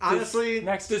Honestly,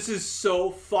 Next this is so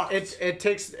fucked. it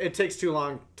takes too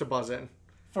long to buzz in.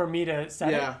 for me to set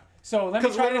Yeah. it. So let me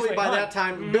Because try this literally way. by Hold that on.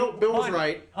 time, Bill was Hold on.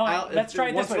 right. Hold on. Let's It's try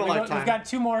it this once way. in a We've lifetime. got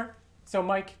 2 more. So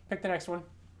Mike, pick the next one.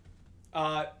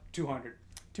 200.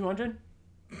 200.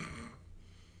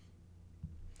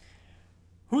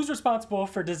 Who's responsible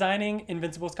for designing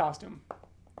Invincible's costume?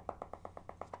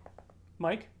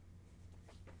 Mike?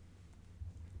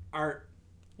 Art.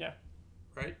 Yeah.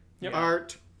 Right? Yep.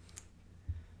 Art.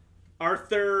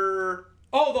 Arthur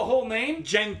Oh, the whole name?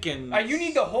 Jenkins. You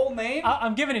need the whole name?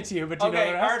 I'm giving it to you, but do you know Okay,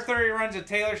 the rest? Arthur, he runs a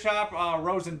tailor shop.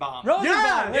 Rosenbaum. Rosenbaum.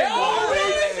 Yeah! There you go.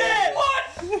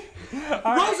 Holy shit! What?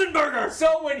 Rosenberger.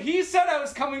 So when he said I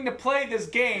was coming to play this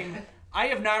game, I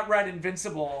have not read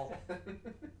Invincible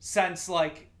since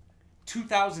like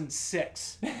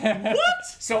 2006. What?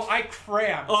 So I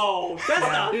crammed. Oh, that's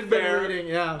not He's been fair. reading,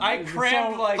 yeah. I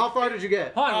crammed So, like How far did you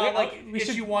get? Hold on, like we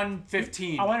issue should.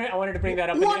 115. I wanted to bring that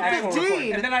up in the actual 115?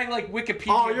 report. And then I like Wikipedia.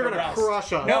 Oh, you're the gonna rest.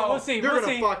 crush us. No, We'll see. You're We'll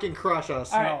gonna see. fucking crush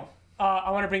us. All right.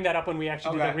 I want to bring that up when we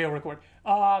actually do Okay. the real record.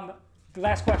 The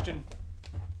last question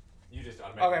You just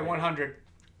automatically. Okay, 100.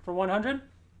 for 100.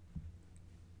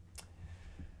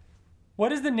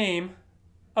 What is the name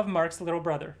of Mark's little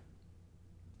brother?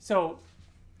 So,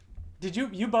 did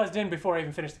you buzzed in before I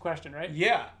even finished the question, right?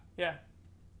 Yeah. Yeah.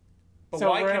 But So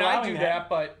why we're can I allowing do that. that,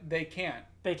 but they can't?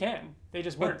 They can. They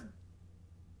just But- weren't.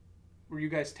 Were you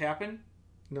guys tapping?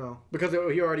 No, because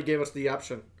he already gave us the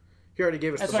option. He already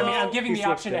gave us That's the what I mean. So- I'm giving he the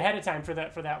option switched it. ahead of time for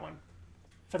that one.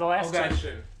 For the last Okay. two.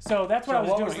 Question. So that's what I was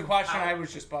what doing. was the question? I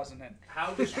was just buzzing in.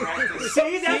 How distracting.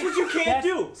 See, that's what you can't That's-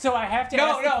 do. So I have to No,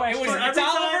 ask the no, it question. was For it's every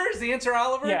time- Oliver. Is the answer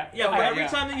Oliver? Yeah. Yeah, for Okay, every yeah.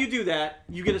 time that you do that,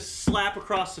 you get a slap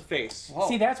across the face. Whoa.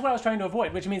 See, that's what I was trying to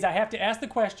avoid, which means I have to ask the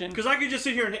question. Because I could just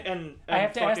sit here and I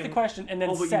have to ask the fucking- question and then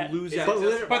Oh, but set. you lose Yeah, that. just-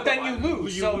 literally- But then you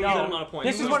lose. You so lose no. that amount of points.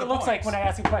 This You is lose what the it looks like points. when I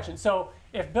ask a question. So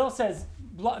if Bill says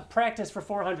practice for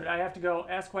 400, I have to go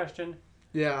ask question,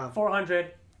 Yeah.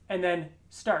 400, and then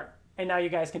start. And now you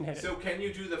guys can hit it. So can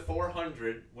you do the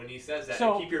 400 when he says that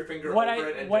So and keep your finger what over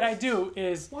it and I just... do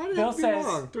is Why did Bill it be says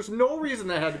wrong? There's no reason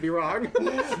that had to be wrong.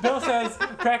 Bill says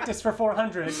practice for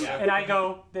 400, Yeah. and I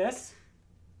go this,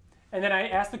 and then I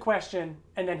ask the question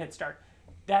and then hit start.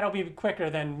 That'll be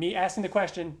quicker than me asking the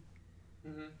question.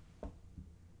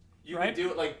 You Right? could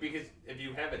do it like, because if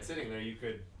you have it sitting there, you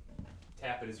could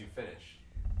tap it as you finish.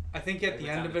 I think at Like the it's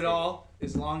end on of the it table. all,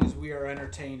 as long as we are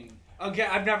entertaining. Okay,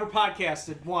 I've never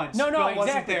podcasted once. No, Bill exactly.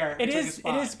 wasn't there. It Took a is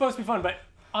spot. supposed to be fun, but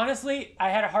honestly, I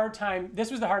had a hard time.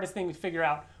 This was the hardest thing to figure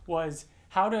out was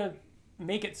how to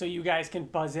make it so you guys can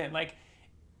buzz in. Like,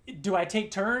 do I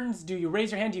take turns? Do you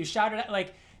raise your hand? Do you shout it out?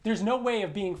 Like, there's no way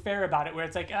of being fair about it where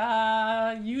it's like,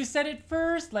 you said it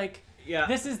first. Like, Yeah.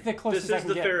 this is the closest This I is do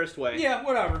the get. fairest way. Yeah,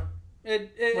 whatever. do you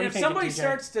If think, somebody TJ?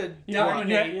 starts to Yeah,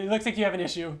 dominate, it looks like you have an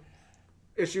issue.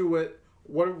 Issue with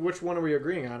which one are we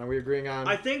agreeing on? Are we agreeing on?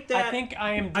 I think that I think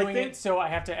I am doing think- it, so I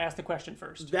have to ask the question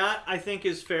first. that I think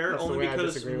is fair That's the only way I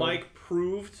because disagree with Mike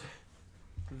proved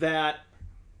that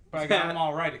But I got them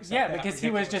all right except Yeah, that because he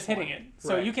was ridiculous just hitting one. it.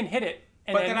 So Right. you can hit it.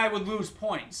 And But then I would lose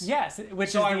points. Yes, which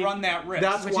So is I run that risk.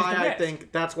 That's Which is why the I risk.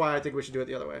 think. That's why I think we should do it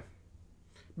the other way.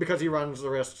 Because he runs the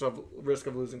risk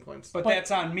of losing points. But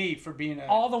that's on me for being a...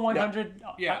 all the 100.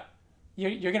 Yeah.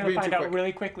 You're going to Being find too out quick.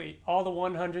 really quickly. All the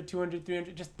 100, 200,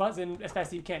 300. Just buzz in as fast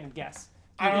as you can and guess.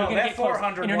 I don't You're know, gonna that get close,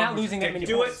 400 and you're not one was losing that many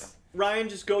Do points. it, Ryan.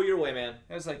 Just go your way, man.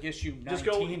 That was like issue 19 Just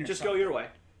go. or Just something. go your way.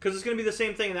 Because it's gonna be the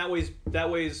same thing, and that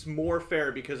way's more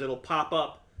fair because it'll pop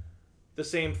up the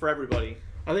same for everybody.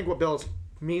 I think what Bill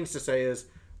means to say is,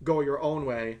 go your own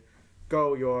way.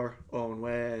 Go your own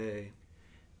way.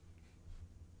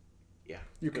 Yeah.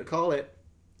 You could call it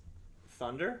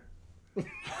Thunder.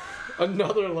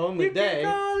 Another Lonely Day.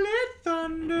 Call it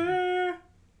thunder.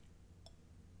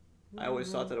 I always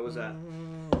thought that it was that.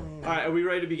 All right, are we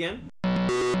ready to begin?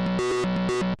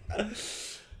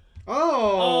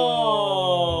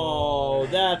 Oh,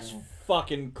 that's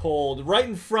fucking cold. Right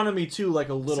in front of me too, like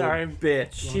a little Sorry.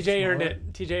 bitch. TJ earned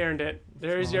it. TJ earned it.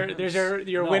 There's your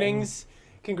No. winnings.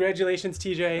 Congratulations,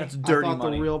 TJ. That's I dirty thought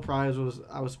money. the real prize was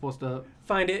I was supposed to.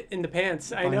 Find it in the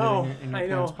pants. I Find it know. in your I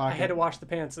know. pants I pocket. had to wash the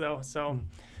pants though, so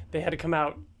they had to come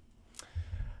out.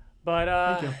 But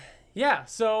Thank you. yeah.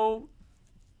 So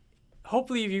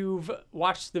hopefully you've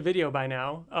watched the video by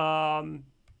now.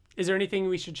 Is there anything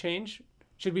we should change?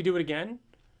 Should we do it again?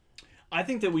 I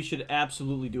think that we should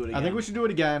absolutely do it again. I think we should do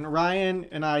it again. Ryan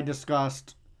and I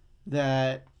discussed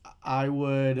that I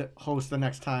would host the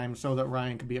next time so that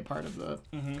Ryan could be a part of the.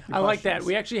 I like that. questions.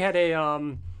 We actually had a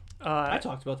I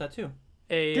talked about that too.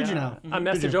 Did you know? a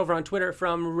message Did you? over on Twitter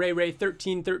from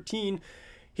RayRay1313.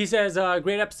 He says,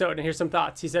 great episode, and here's some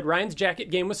thoughts. He said, Ryan's jacket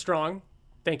game was strong.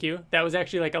 Thank you. That was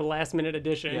actually like a last-minute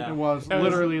addition. Yeah. It was That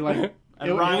was- literally like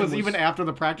it Ryan was was- even after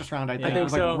the practice round. I think, I it think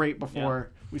was like so. right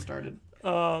before we started.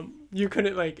 You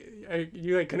couldn't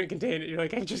couldn't contain it. You're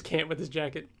like, I just can't with this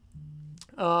jacket.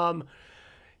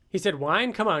 He said,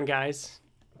 wine? Come on, guys.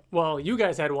 Well, you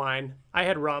guys had wine. I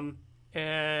had rum.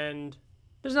 And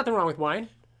there's nothing wrong with wine.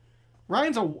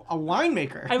 Ryan's a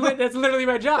winemaker. That's literally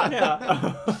my job.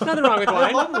 Yeah. Nothing wrong with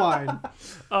I wine. love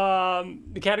wine.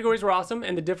 The categories were awesome,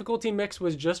 and the difficulty mix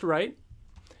was just right.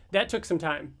 That took some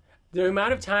time. The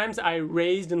amount of times I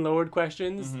raised and lowered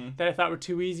questions that I thought were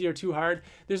too easy or too hard,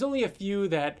 there's only a few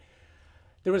that...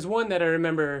 There was one that I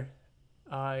remember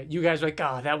you guys were like,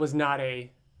 oh, that was not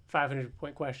a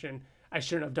 500-point question. I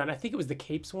shouldn't have done. I think it was the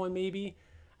Capes one, maybe.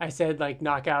 I said, like,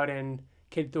 Knockout and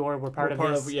Kid Thor were part of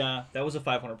this. Yeah, that was a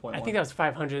 500-point I one. think that was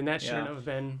 500, and that shouldn't Yeah. have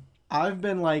been... I've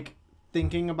been like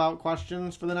thinking about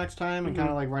questions for the next time and kind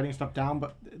of like writing stuff down.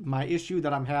 But my issue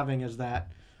that I'm having is that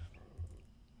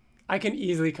I can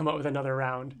easily come up with another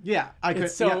round. yeah, I could.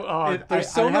 It's so- yeah, there's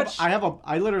so much-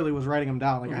 I literally was writing them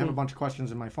down. Like I have a bunch of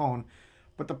questions in my phone,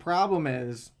 but the problem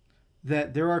is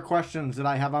that there are questions that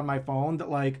I have on my phone that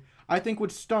like I think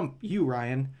would stump you,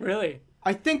 Ryan. Really?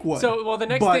 I think would. So, well, the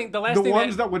next But thing- the last the thing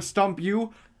ones that- that would stump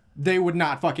you, they would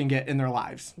not fucking get in their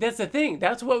lives. That's the thing.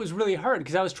 That's what was really hard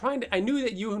because I was trying to. I knew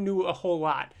that you knew a whole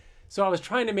lot, so I was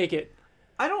trying to make it.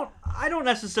 I don't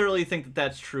necessarily think that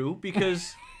that's true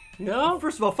because No.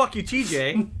 first of all, fuck you,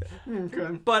 TJ.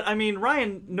 Okay. But I mean,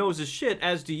 Ryan knows his shit,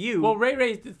 as do you. Well,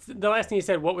 Ray, the last thing he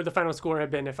said, what would the final score have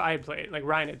been if I had played, like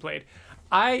Ryan had played?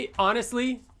 I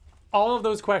honestly, all of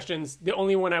those questions, the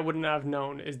only one I wouldn't have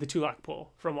known is the two-lock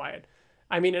pull from Wyatt.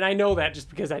 I mean, and I know that just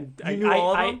because I knew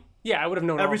all of them? Yeah, I would have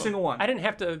known Every all of them. single one? I didn't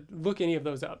have to look any of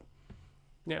those up.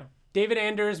 Yeah. David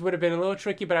Anders would have been a little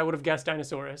tricky, but I would have guessed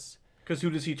Dinosaurus. Because who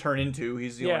does he turn into?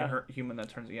 He's the Yeah. only human that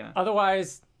turns. Yeah.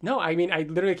 Otherwise, no. I mean, I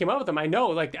literally came up with them. I know,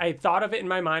 like, I thought of it in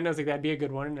my mind. I was like, that'd be a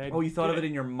good one. And I Oh, you thought did of it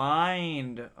in your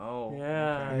mind. Oh.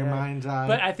 Yeah. Your yeah. mind's eye.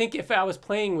 But I think if I was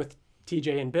playing with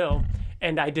TJ and Bill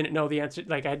and I didn't know the answer,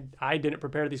 like I didn't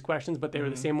prepare these questions, but they were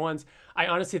the same ones, I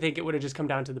honestly think it would have just come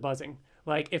down to the buzzing.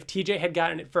 Like if TJ had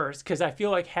gotten it first, because I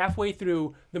feel like halfway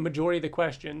through the majority of the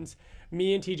questions,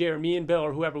 me and TJ or me and Bill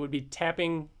or whoever would be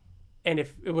tapping, and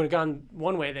if it would have gone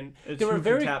one way, then It's there were who can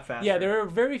very tap faster. yeah, there were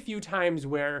very few times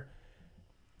where,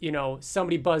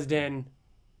 somebody buzzed in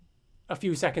a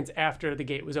few seconds after the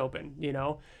gate was open,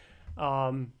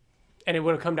 and it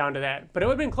would have come down to that. But it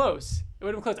would have been close. It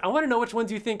would have been close. I want to know which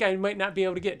ones you think I might not be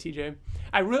able to get, TJ.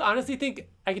 I really honestly think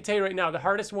I can tell you right now, the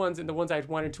hardest ones and the ones I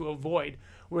wanted to avoid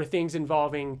were things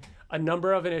involving a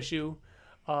number of an issue,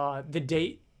 the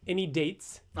date, any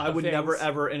dates. I of would things. never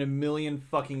ever in a million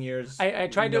fucking years. I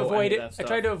tried to know avoid any it. of that I stuff.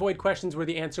 tried to avoid questions where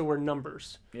the answer were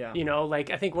numbers. Yeah. Like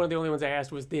I think one of the only ones I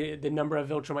asked was the number of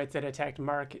Viltrumites that attacked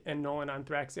Mark and Nolan on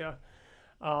Thraxia.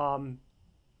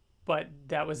 But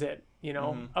that was it.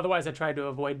 Otherwise I tried to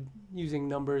avoid using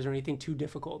numbers or anything too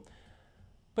difficult.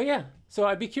 But yeah, so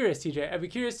I'd be curious, TJ. I'd be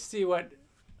curious to see what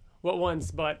what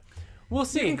ones, but we'll You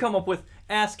see. can come up with.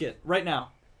 Ask it right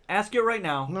now. Ask it right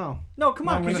now. No, come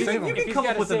No, on. I'm gonna 'Cause save you him. can If come he's up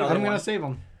gotta with save another him. I'm one. gonna save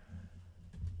them.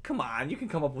 Come on, you can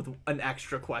come up with an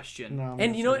extra question. No, I'm And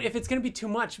gonna you know what? save If it's gonna be too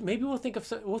much, maybe we'll think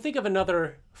of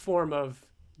another form of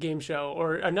game show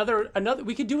or another.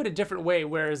 We could do it a different way.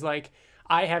 Whereas like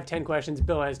I have 10 questions,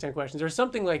 Bill has 10 questions, or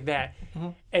something like that,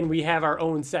 and we have our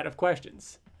own set of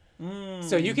questions.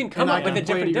 So you can come And I up with can a play to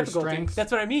different your difficulty. strengths.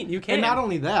 That's what I mean. You can. And not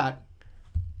only that,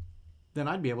 then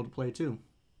I'd be able to play too.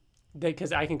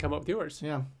 Because I can come up with yours.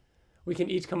 Yeah. We can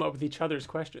each come up with each other's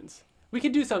questions. We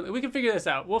can do something. We can figure this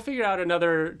out. We'll figure out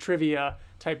another trivia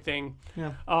type thing.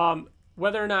 Yeah.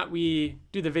 Whether or not we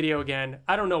do the video again,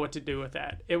 I don't know what to do with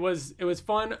that. It was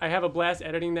fun. I have a blast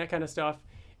editing that kind of stuff.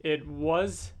 It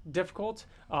was difficult.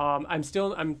 I'm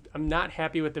not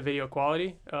happy with the video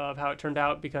quality of how it turned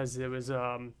out because it was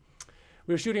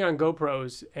we were shooting on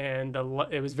GoPros and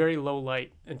it was very low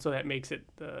light, and so that makes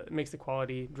the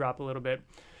quality drop a little bit.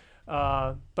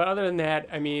 But other than that,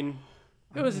 I mean,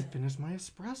 it was. Finish my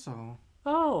espresso.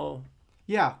 Oh.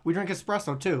 Yeah, we drink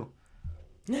espresso too.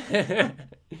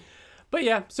 But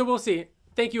yeah, so we'll see.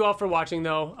 Thank you all for watching,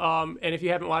 though. And if you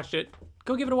haven't watched it,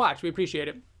 go give it a watch. We appreciate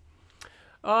it.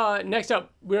 Next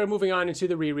up, we're moving on into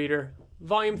the rereader,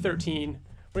 Volume 13.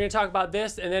 We're going to talk about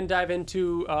this and then dive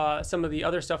into some of the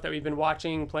other stuff that we've been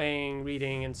watching, playing,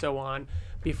 reading, and so on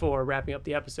before wrapping up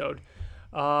the episode.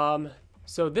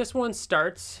 So this one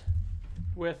starts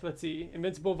with, let's see,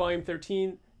 Invincible Volume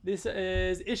 13. This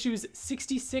is issues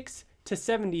 66 to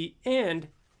 70 and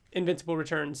Invincible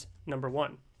Returns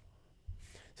 #1.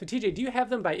 So TJ, do you have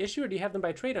them by issue or do you have them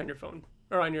by trade on your phone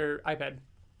or on your iPad?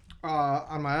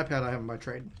 On my iPad, I have them by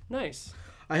trade. Nice.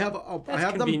 I have them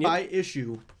convenient. by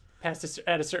issue. At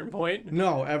a certain point.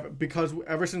 No, because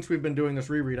ever since we've been doing this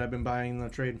reread, I've been buying the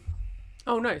trade.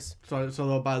 Oh, nice.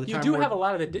 So by the You time do have a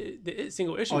lot of the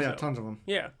single issues. Oh yeah, though. tons of them.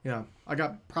 Yeah. Yeah, I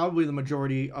got probably the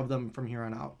majority of them from here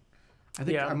on out. I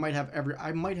think Yeah. I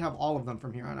might have all of them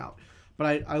from here on out.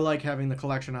 But I like having the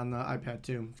collection on the iPad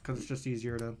too because it's just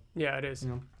easier to. Yeah, it is. You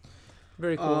know.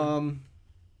 Very cool.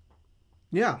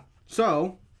 Yeah.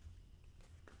 So.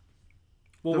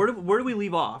 Well, where do we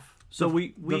leave off? So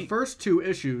the first 2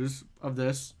 issues of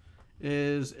this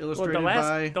is illustrated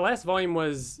by. The last volume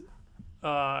was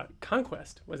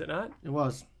Conquest, was it not? It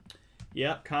was.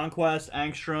 Yeah, Conquest,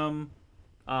 Angstrom,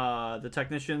 the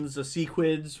technicians, the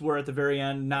Sequids were at the very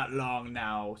end. Not long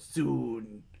now,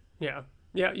 soon. Yeah.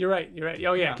 Yeah, you're right.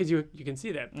 Oh yeah, Yeah. because you can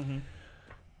see that. Mm-hmm.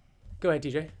 Go ahead,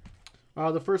 TJ.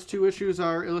 The first 2 issues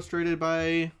are illustrated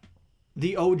by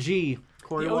the OG,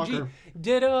 Cory The OG Walker.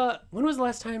 did when was the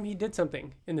last time he did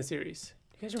something in the series?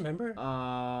 Do you guys remember?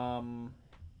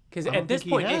 Because I don't at this think he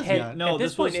point has it had yet. No, at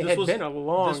this this point was- it this had was- been a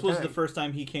long This was time. the first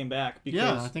time he came back because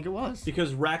Yeah, I think it was.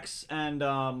 because Rex and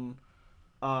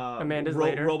Amanda's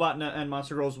later. Robot and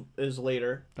Monster Girls is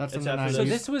later. That's in It's the after 90s. So this.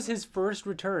 this was his first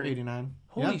return. 89.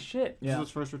 Holy yeah. shit. This Yeah. was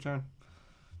his first return.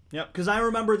 Yep, because I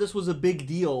remember this was a big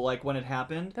deal, like when it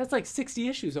happened. That's like 60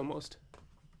 issues almost.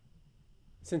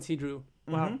 Since he drew.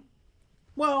 Wow. Mhm.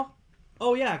 Well,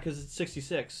 oh yeah, because it's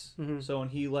 66. Mhm. So when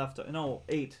he left, no,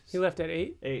 8. He left at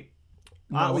 8. 8.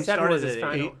 No, Otley seven started was his at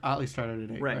final. 8. Otley started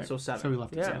at 8. Right, so 7. So we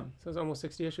left Yeah. at 7. So it's almost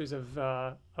 60 issues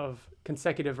of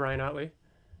consecutive Ryan Otley.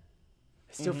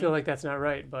 I still feel like that's not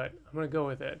right, but I'm gonna go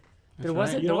with it. There right.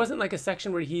 wasn't You there know- wasn't like a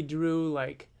section where he drew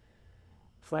like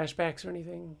flashbacks or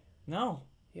anything. No.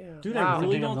 Yeah. Dude, I wow.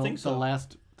 really Thinking of don't think so.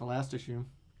 The last issue.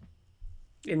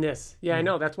 In this. Yeah, I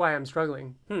know. That's why I'm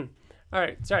struggling. All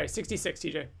right. Sorry. 66,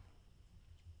 TJ.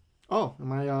 Oh,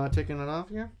 am I taking it off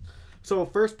here? So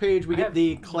first page, we I get have-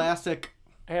 the classic.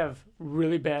 I have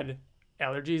really bad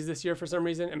allergies this year for some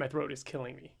reason, and my throat is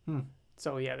killing me.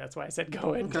 So yeah, that's why I said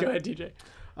go ahead. Okay. Go ahead,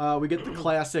 TJ. We get the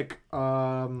classic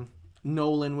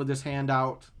Nolan with his hand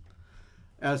out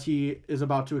as he is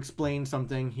about to explain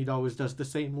something. He always does the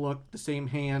same look, the same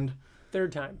hand.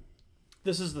 Third time.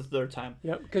 This is the 3rd time.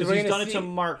 Yep. Because we're he's gonna done it see to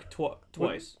Mark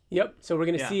twice. Yep. So we're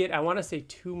gonna Yeah. see it. I want to say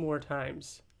 2 more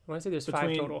times. I want to say there's 5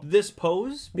 Between total. this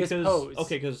pose, This because pose.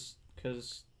 okay,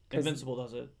 because Invincible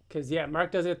does it. Because yeah,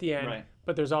 Mark does it at the end. Right.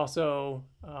 But there's also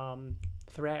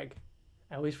Thrag.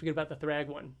 I always forget about the Thrag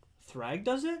one. Thrag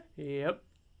does it? Yep.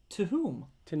 To whom?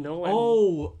 To Nolan.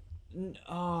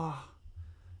 Oh,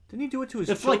 didn't he do it to his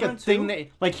It's like children a thing too? that,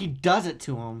 like he does it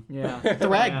to him. Yeah.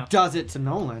 Thrag Yeah. does it to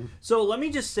Nolan. So let me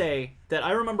just say that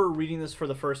I remember reading this for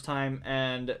the first time,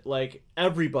 and like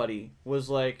everybody was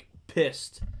like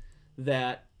pissed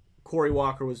that Cory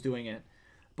Walker was doing it.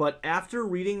 But after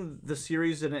reading the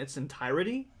series in its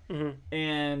entirety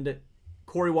and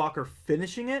Cory Walker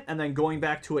finishing it and then going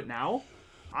back to it now,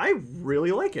 I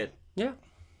really like it. Yeah.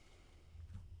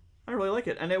 I really like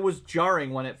it, and it was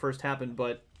jarring when it first happened,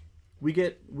 but we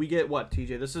get what,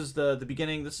 TJ? This is the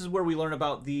beginning. This is where we learn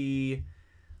about the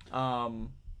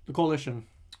Coalition.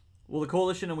 Well, the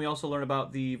coalition, and we also learn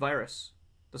about the virus.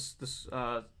 This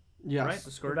Yes. right?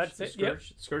 The scourge. That's The it, yep.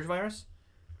 scourge virus.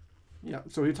 Yeah.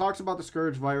 So he talks about the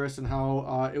scourge virus and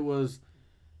how it was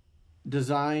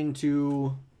designed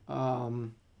to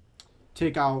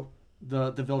take out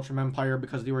the Viltrum Empire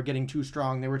because they were getting too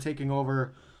strong. They were taking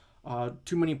over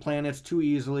too many planets too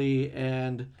easily,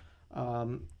 and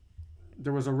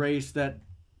there was a race that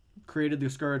created the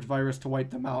scourge virus to wipe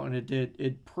them out, and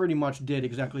it pretty much did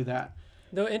exactly that.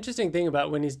 The interesting thing about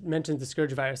when he mentions the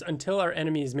scourge virus, until our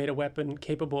enemies made a weapon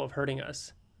capable of hurting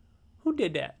us, who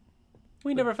did that?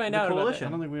 We never find out coalition. I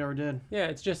about don't think we ever did.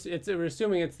 that. Yeah, we're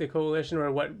assuming it's the coalition or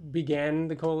what began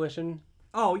the coalition.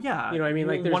 Oh yeah. You know what I mean?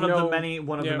 Like, there's one of no- the many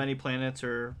yeah. planets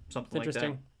or something like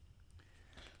Interesting.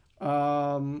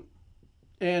 that.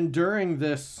 And during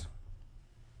this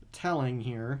telling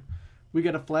here, we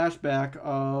get a flashback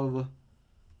of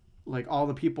like all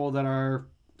the people that are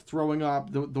throwing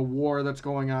up, the war that's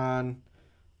going on,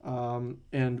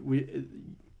 and we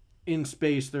in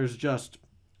space there's just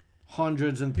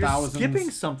hundreds and You're thousands skipping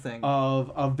something.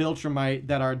 of Viltrumite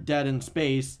that are dead in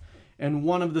space. And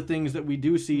one of the things that we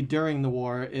do see during the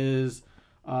war is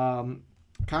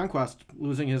Conquest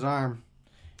losing his arm.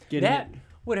 That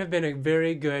would have been a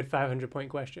very good 500-point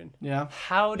question. Yeah.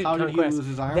 How did How did Conquest? he lose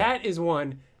his arm? That is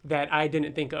one that I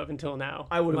didn't think of until now.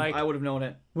 I would have known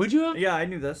it. Would you have? Yeah, I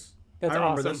knew this. That's I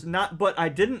remember awesome. this. But I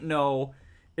didn't know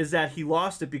is that he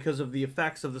lost it because of the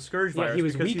effects of the scourge Yeah, virus. he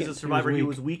was because weakened. he's a survivor. He weak.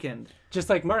 was weakened. Just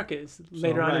like Mark is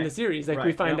later on in right. the series. Like we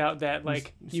Right, find yep. out that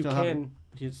like you Still can. haven't-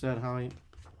 He said how he.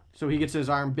 So he gets his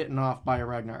arm bitten off by a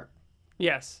Ragnar.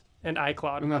 Yes, and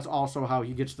iCloud. And that's also how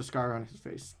he gets the scar on his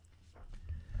face.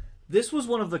 This was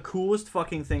one of the coolest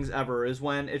fucking things ever. Is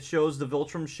when it shows the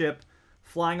Viltrum ship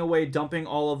flying away, dumping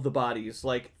all of the bodies,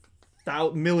 like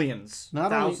millions, Not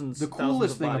thousands. only the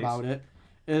coolest thing bodies. about it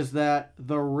is that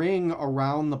the ring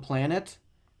around the planet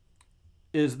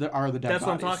are the dead That's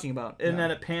what I'm bodies. talking about. And Yeah.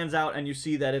 then it pans out, and you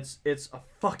see that it's a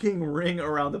fucking ring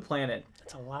around the planet.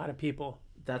 That's a lot of people.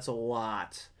 That's a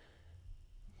lot.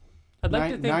 I'd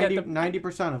like to think that the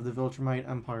 90% of the Viltrumite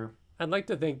Empire. I'd like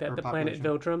to think that Or the planet population.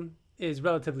 Viltrum is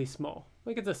relatively small.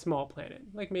 Like it's a small planet,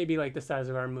 like maybe like the size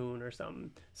of our moon or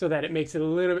something, so that it makes it a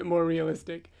little bit more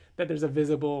realistic that there's a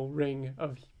visible ring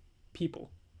of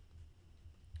people.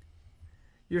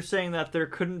 You're saying that there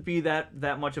couldn't be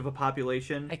that much of a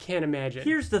population. I can't imagine.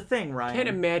 Here's the thing, I Ryan. can't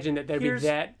imagine that there'd be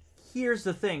that. Here's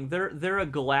the thing. They're a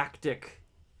galactic,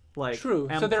 like, True.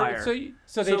 empire.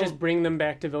 So they just bring them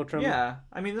back to Viltrum. Yeah,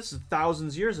 I mean, this is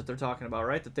thousands of years that they're talking about,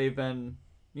 right? That they've been,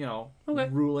 Okay.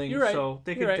 ruling. You're right. So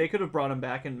they You're right. they could have brought them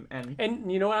back and And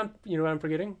you know what I'm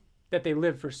forgetting? That they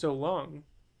lived for so long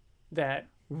that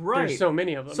right. there's so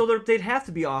many of them. So they'd have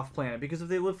to be off planet because if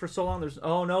they lived for so long,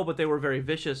 but they were very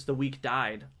vicious. The weak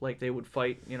died. Like they would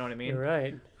fight. You know what I mean? You're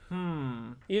right.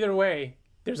 Either way,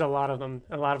 there's a lot of them.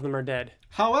 A lot of them are dead.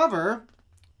 However,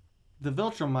 the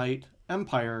Viltrumite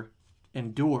Empire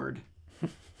endured.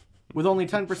 With only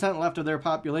 10% left of their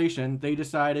population, they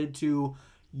decided to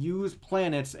use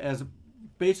planets as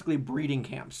basically breeding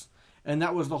camps. And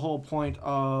that was the whole point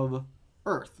of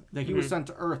Earth. That he was sent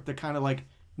to Earth to kind of like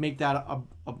make that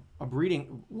a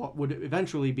breeding, what would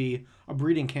eventually be a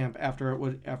breeding camp after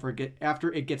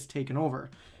it gets taken over.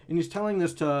 And he's telling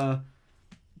this to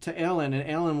Alan, and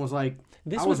Alan was like,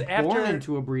 This I was was born after-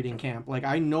 into a breeding camp. Like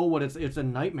I know what it's a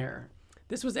nightmare.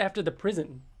 This was after the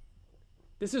prison.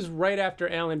 This is right after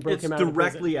Alan broke It's him out of prison.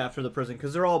 directly after the prison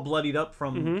because they're all bloodied up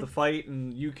from the fight,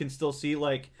 and you can still see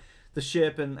like the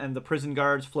ship and the prison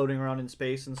guards floating around in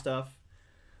space and stuff.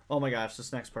 Oh my gosh,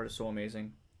 this next part is so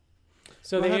amazing.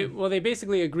 So Go they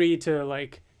basically agree to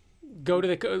like go to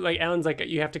the Alan's like,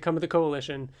 you have to come to the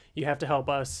coalition. You have to help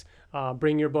us.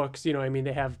 Bring your books. You know, I mean,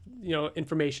 they have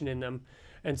information in them,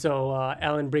 and so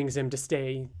Alan brings him to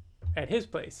stay at his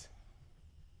place.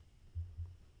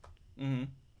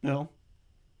 No.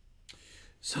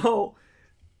 So,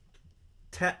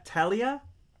 Talia,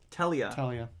 Tell ya.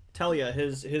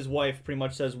 his wife, pretty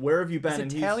much says, "Where have you been?" Is it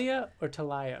And he's- Talia or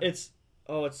Talia? It's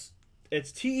Telia.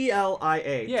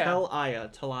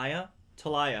 Yeah.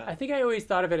 Talia. I think I always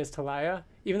thought of it as Talia,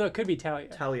 even though it could be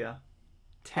Talia.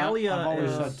 Talia I've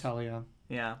always is said Talia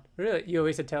yeah. Really? You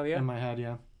always said Talia? in my head,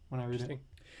 yeah, when I read it. Interesting.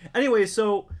 Anyway,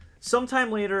 so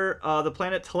sometime later, the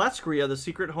planet Telescria, the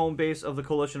secret home base of the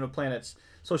Coalition of Planets.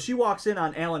 So she walks in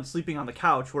on Alan sleeping on the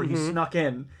couch where he snuck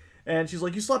in, And she's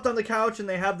like, "You slept on the couch," and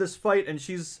they have this fight, and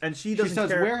she doesn't She says,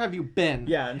 care. "Where have you been?"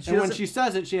 Yeah, and when she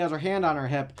says it, she has her hand on her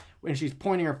hip and she's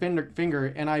pointing her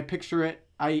finger, and I picture it.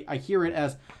 I hear it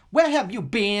as, "Where have you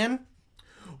been,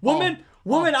 woman?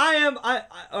 Where's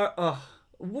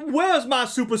my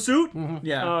super suit?"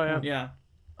 Yeah, Oh, yeah. yeah.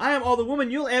 I am all the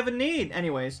woman you'll ever need.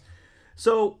 Anyways,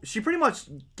 so she pretty much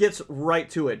gets right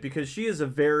to it because she is a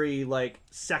very like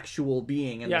sexual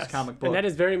being in this comic book, and that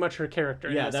is very much her character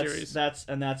in the series. That's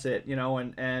it, you know,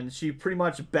 and she pretty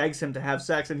much begs him to have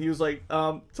sex, and he was like,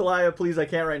 "Talia, please, I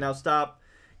can't right now. Stop.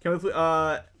 Can we?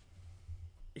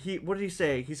 What did he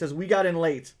say? He says we got in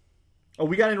late. Oh,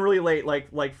 we got in really late, like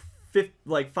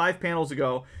 5 panels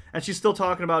ago, and she's still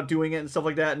talking about doing it and stuff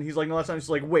like that. And he's like, no, that's not. She's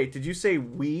like, wait, did you say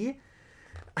we?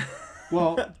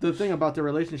 Well, the thing about the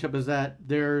relationship is that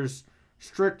there's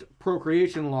strict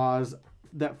procreation laws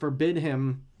that forbid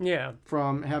him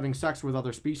from having sex with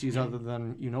other species other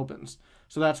than Unopans.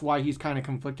 So that's why he's kind of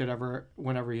conflicted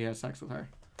whenever he has sex with her.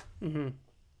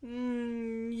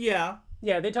 Yeah.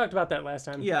 Yeah, they talked about that last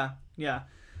time. Yeah.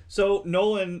 So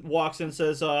Nolan walks in and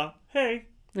says, hey.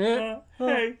 Hey,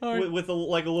 with a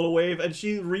little wave, and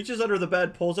she reaches under the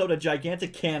bed, pulls out a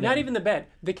gigantic cannon. Not even the bed,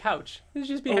 the couch. It's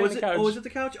just behind the couch. Oh, is it the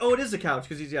couch? Oh, it is the couch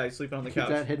because he's sleeping on the couch.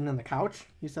 Keep that hidden in the couch,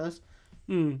 he says.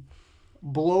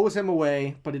 Blows him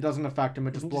away, but it doesn't affect him.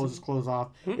 It just blows his clothes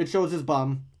off. It shows his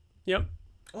bum. Yep.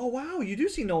 Oh wow, you do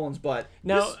see Nolan's butt.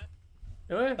 Now,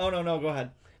 Oh no, go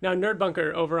ahead. Now Nerd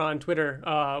Bunker over on Twitter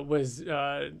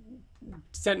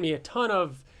sent me a ton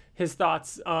of his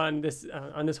thoughts on this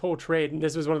whole trade, and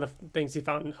this was one of the things he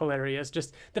found hilarious.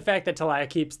 Just the fact that Talia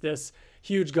keeps this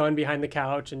huge gun behind the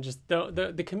couch, and just the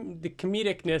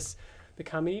comedicness,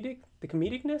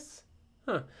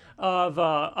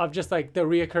 of just like the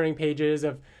reoccurring pages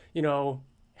of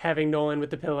having Nolan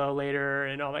with the pillow later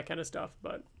and all that kind of stuff.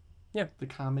 But yeah, the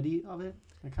comedy of it,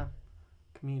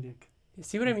 comedic. You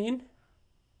see what I mean?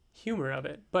 Humor of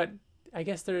it, but I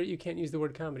guess you can't use the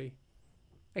word comedy.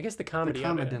 I guess the comedy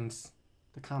of it.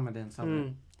 The comedians of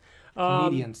it.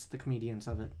 The comedians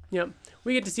of it. Yep.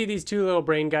 We get to see these two little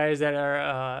brain guys that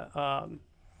are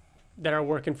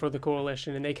working for the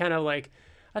coalition, and they kind of I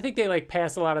think they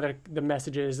pass a lot of the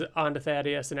messages onto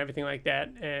Thaddeus and everything like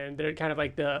that, and they're kind of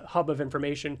like the hub of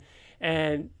information.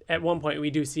 And at one point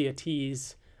we do see a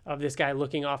tease of this guy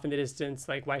looking off in the distance,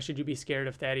 like, why should you be scared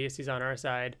of Thaddeus? He's on our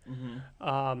side.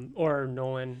 Or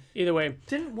Nolan. Either way.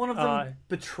 Didn't one of them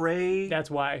betray?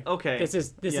 That's why. Okay. This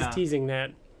is teasing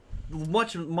that.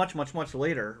 Much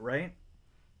later, right?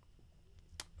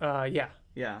 Yeah.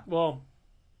 Yeah. Well,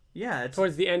 yeah, it's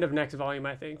towards the end of next volume,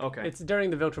 I think. Okay. It's during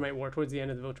the Viltrumite War, towards the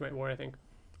end of the Viltrumite War, I think.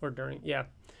 Or during, yeah.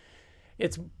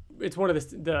 It's one of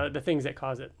the things that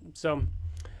cause it. So,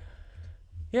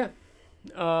 yeah.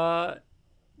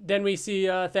 Then we see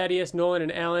Thaddeus, Nolan,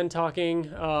 and Alan talking.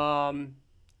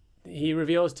 He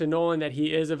reveals to Nolan that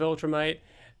he is a Viltrumite.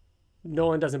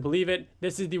 Nolan doesn't believe it.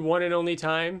 This is the one and only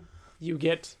time you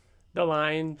get the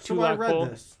line. So I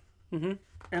read this, and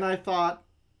I thought,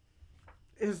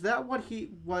 is that what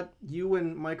you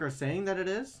and Mike are saying that it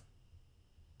is?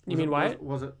 You mean Wyatt?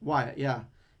 Was it Wyatt? Yeah.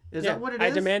 Is that what it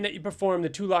is? I demand that you perform the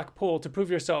two-lock pull to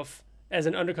prove yourself as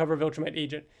an undercover Viltrumite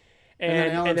agent.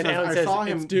 And then Alan says, I saw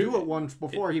him do it once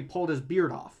before. He pulled his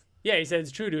beard off. Yeah, he said,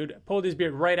 it's true, dude. Pulled his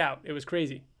beard right out. It was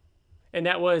crazy. And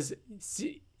that was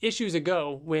issues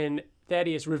ago when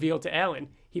Thaddeus revealed to Alan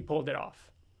he pulled it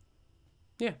off.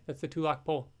 Yeah, that's the two-lock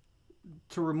pull.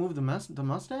 To remove the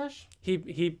mustache? The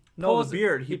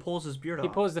beard. He pulls his beard off. He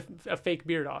pulls a fake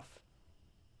beard off.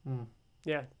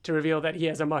 Yeah, to reveal that he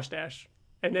has a mustache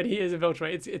and that he is a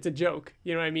Viltrumite. It's a joke.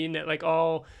 You know what I mean? That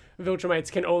all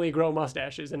Viltrumites can only grow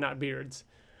mustaches and not beards.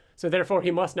 So therefore,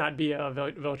 he must not be a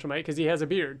Viltrumite because he has a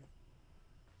beard.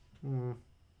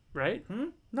 Right?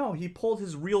 No, he pulled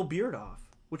his real beard off,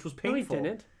 which was painful. No, he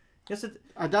didn't. Yes,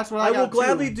 that's what I will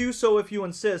gladly do so if you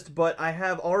insist, but I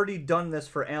have already done this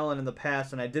for Alan in the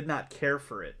past, and I did not care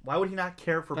for it. Why would he not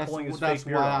care for pulling his fake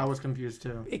beard off? That's why I was confused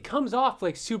too. It comes off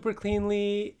super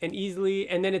cleanly and easily,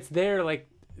 and then it's there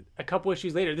a couple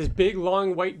issues later. This big,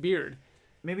 long, white beard.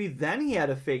 Maybe then he had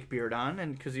a fake beard on,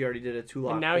 and because he already did a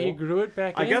two-lock. And now he grew it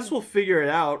back in? I guess we'll figure it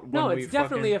out. No, it's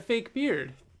definitely a fake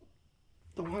beard.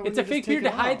 It's a fake beard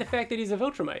to hide the fact that he's a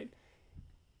Viltrumite.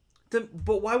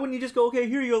 But why wouldn't you just go, okay,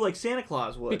 here you go, like Santa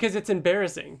Claus would? Because it's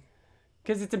embarrassing.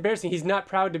 He's not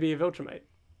proud to be a Viltrumite.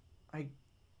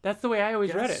 That's the way I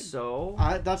always read it. So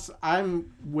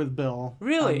I'm with Bill.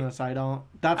 Really? On this. I don't.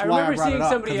 That's I why remember I brought seeing it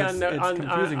up, somebody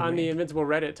it's on the Invincible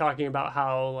Reddit talking about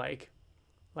how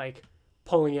like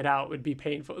pulling it out would be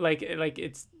painful. Like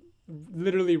it's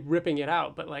literally ripping it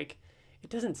out, but it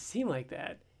doesn't seem like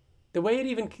that. The way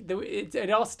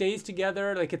it all stays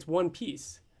together like it's one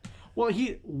piece. Well,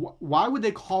 why would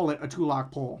they call it a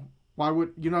two-lock pole? Why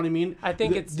would, you know what I mean? I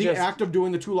think it's the act of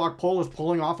doing the two-lock pole is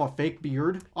pulling off a fake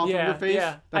beard off of your face.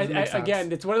 Yeah, Doesn't make sense.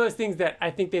 Again, it's one of those things that I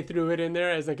think they threw it in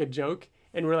there as like a joke,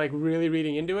 and we're like really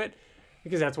reading into it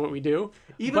because that's what we do.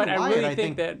 Even but Wyatt, I really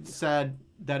think that said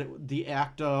that the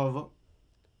act of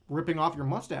ripping off your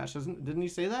mustache, didn't he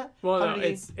say that? Well,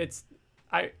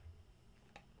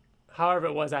 however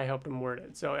it was, I helped him word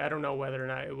it, so I don't know whether or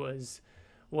not it was.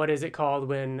 What is it called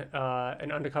when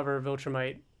an undercover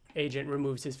Viltrumite agent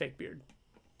removes his fake beard?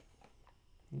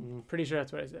 Pretty sure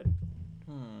that's what I said.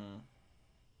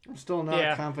 I'm still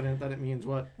not confident that it means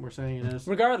what we're saying it is.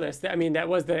 Regardless, I mean, that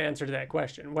was the answer to that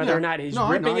question. Whether or not he's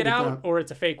ripping it out or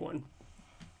it's a fake one.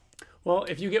 Well,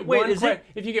 if you get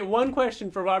one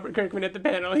question for Robert Kirkman at the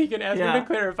panel, he can ask him to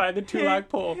clarify the two-lock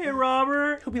pole. Hey,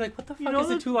 Robert. He'll be like, what the fuck is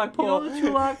a two-lock pole? You know the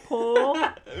two-lock pole?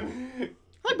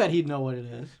 I bet he'd know what it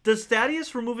is. Does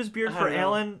Thaddeus remove his beard for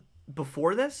Alan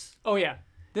before this? Oh, yeah.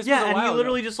 This yeah, was a and while he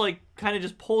literally ago. just like kind of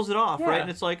just pulls it off, right? And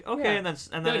it's like, okay, and then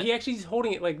no, he actually is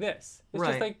holding it like this. It's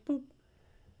just like boop.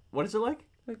 What is it like?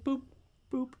 Like boop,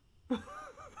 boop.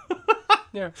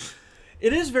 Yeah.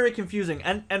 It is very confusing,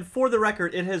 and for the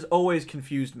record, it has always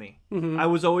confused me. Mm-hmm. I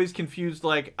was always confused,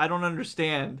 like, I don't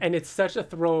understand. And it's such a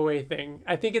throwaway thing.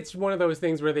 I think it's one of those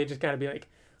things where they just gotta be like,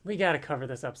 we gotta cover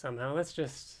this up somehow. Let's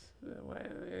just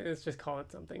call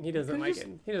it something. He doesn't like it.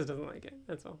 He just doesn't like it.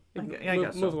 That's all. I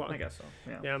guess move so. along. I guess so.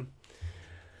 Yeah.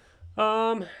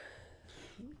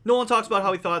 Nolan talks about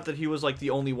how he thought that he was like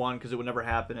the only one because it would never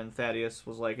happen, and Thaddeus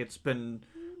was like, it's been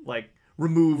like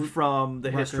removed from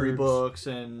the history books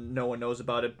and no one knows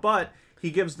about it, but he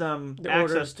gives them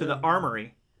access to the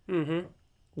armory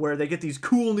where they get these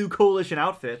cool new coalition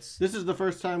outfits. This is the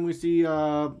first time we see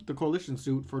the coalition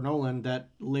suit for Nolan that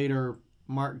later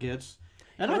Mark gets,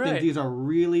 and I think these are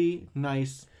really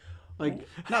nice, like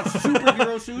not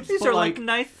superhero suits. These are like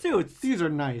nice suits. These are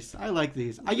nice. I like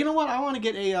these. You know what? I want to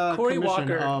get a Corey commission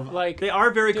Walker, of like they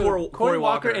are very Corey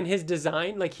Walker and his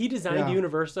design, like he designed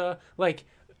Universa, like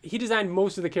he designed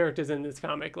most of the characters in this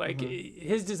comic. Like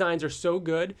his designs are so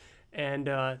good, and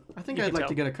I think I'd like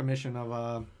to get a commission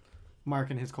of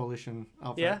Mark and his coalition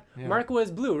outfit. Yeah, Mark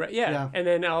was blue, right? Yeah, and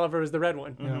then Oliver was the red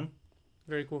one. Yeah,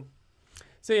 very cool.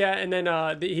 So yeah, and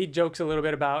then he jokes a little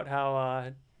bit about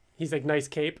how he's like nice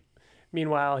cape.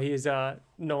 Meanwhile, he's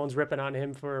Nolan's ripping on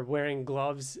him for wearing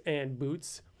gloves and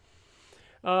boots.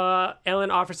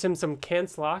 Ellen offers him some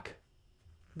Canslock.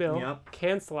 Bill,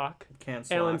 Canslock.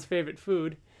 Alan's favorite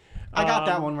food. I got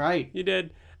that one right. You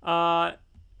did.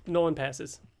 Nolan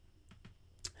passes.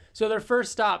 So their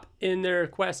first stop in their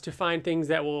quest to find things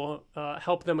that will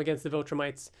help them against the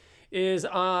Viltrumites is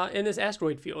in this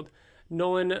asteroid field.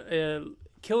 Nolan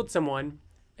killed someone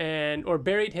or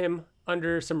buried him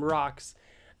under some rocks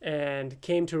and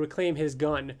came to reclaim his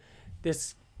gun.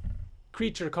 This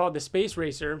creature called the Space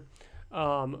Racer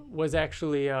was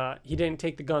actually, he didn't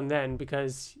take the gun then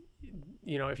because,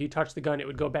 you know, if you touch the gun, it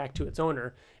would go back to its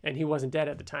owner, and he wasn't dead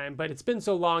at the time. But it's been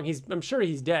so long, I'm sure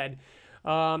he's dead.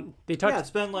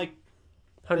 It's been like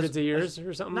hundreds of years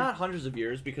or something. Not hundreds of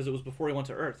years, because it was before he went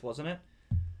to Earth, wasn't it?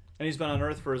 And he's been on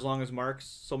Earth for as long as Mark's,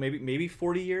 so maybe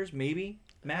 40 years, maybe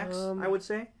max, I would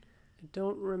say. I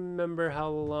don't remember how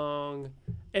long.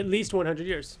 At least 100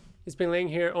 years. It's been laying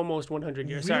here almost 100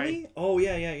 years. Really? Sorry. Oh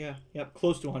yeah. Yep,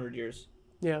 close to 100 years.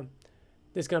 Yeah.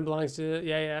 This gun belongs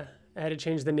to I had to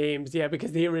change the names. Yeah,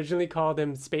 because they originally called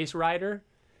him Space Rider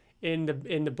in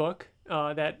the book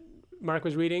that Mark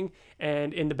was reading,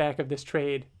 and in the back of this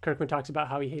trade, Kirkman talks about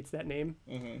how he hates that name.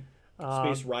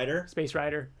 Space Rider. Space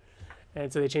Rider,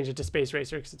 and so they changed it to Space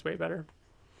Racer because it's way better.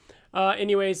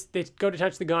 Anyways, they go to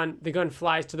touch the gun. The gun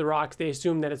flies to the rocks. They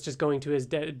assume that it's just going to his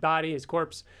dead body, his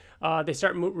corpse. They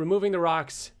start removing the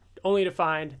rocks, only to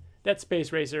find that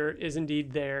Space Racer is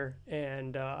indeed there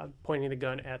and pointing the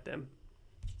gun at them.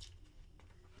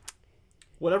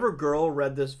 Whatever girl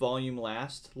read this volume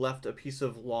last left a piece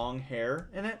of long hair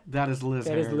in it. That is Liz's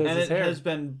hair. And it has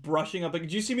been brushing up. Like,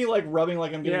 do you see me like rubbing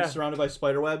like I'm getting surrounded by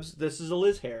spider webs? This is a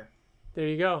Liz hair. There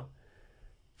you go.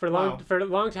 For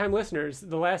long-time listeners,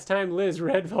 the last time Liz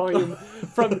read volume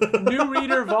from New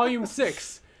Reader Volume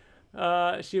 6,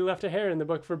 she left a hair in the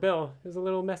book for Bill. There's a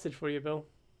little message for you, Bill.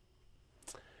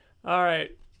 All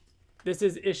right. This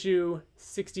is issue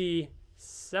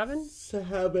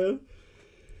 67?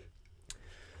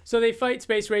 So they fight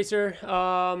Space Racer,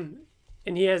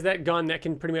 and he has that gun that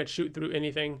can pretty much shoot through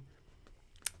anything.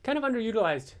 Kind of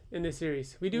underutilized in this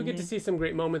series. We do get to see some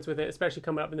great moments with it, especially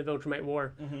coming up in the Viltrumite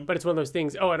War. But it's one of those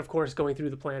things. Oh, and of course, going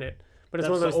through the planet. But it's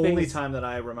one of those things. That's the only time that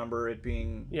I remember it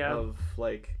being of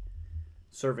like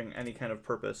serving any kind of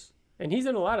purpose. And he's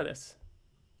in a lot of this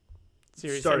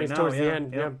series. Starting it's now, towards the yeah,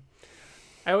 end. yeah. Yeah.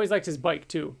 I always liked his bike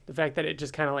too. The fact that it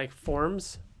just kind of like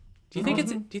forms. Do you think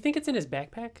it's in his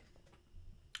backpack?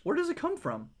 Where does it come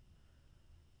from?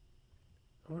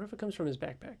 I wonder if it comes from his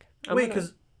backpack. Wait,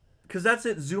 because that's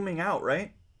it zooming out,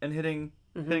 right? And hitting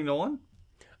Nolan?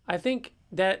 I think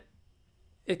that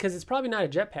because it's probably not a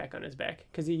jetpack on his back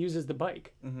because he uses the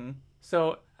bike. Mm-hmm.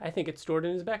 So I think it's stored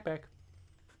in his backpack.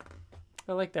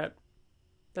 I like that.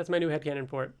 That's my new headcanon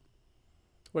for it.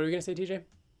 What are we going to say, TJ?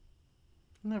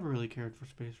 Never really cared for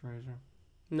Space Racer.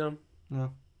 No.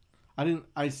 I didn't.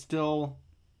 I still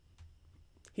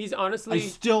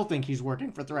think he's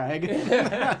working for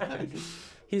Thrag.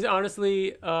 He's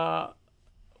honestly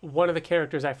one of the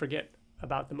characters I forget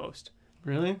about the most.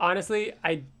 Really? Honestly,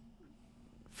 I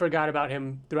forgot about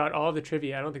him throughout all of the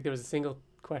trivia. I don't think there was a single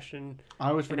question. I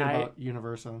always forget about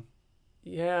Universa.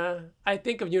 Yeah, I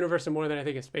think of Universa more than I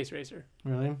think of Space Racer.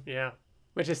 Really? Yeah,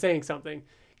 which is saying something.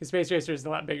 Because Space Racer is a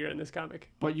lot bigger in this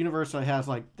comic. But Universa has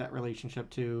like that relationship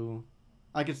too.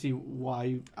 I can see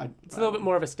why. It's a little bit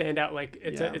more of a standout. Like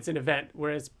it's an event,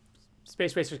 whereas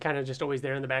Space Racer is kind of just always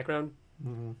there in the background.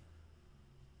 Mm-hmm.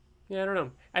 Yeah, I don't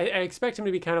know. I expect him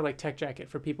to be kind of like Tech Jacket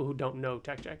for people who don't know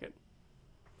Tech Jacket.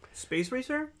 Space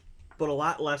Racer, but a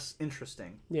lot less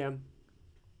interesting. Yeah.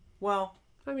 Well,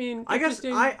 I mean, I guess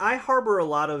I harbor a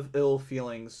lot of ill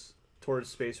feelings towards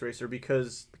Space Racer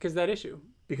because of that issue.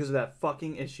 Because of that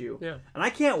fucking issue. Yeah. And I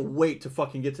can't wait to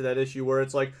fucking get to that issue where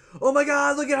it's like, oh my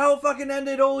god, look at how it fucking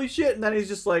ended, holy shit. And then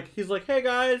he's like, hey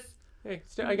guys. Hey,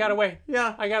 I got away.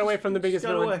 Yeah. I got away from the biggest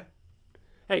villain. Away.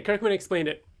 Hey, Kirkman explained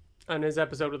it on his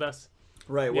episode with us.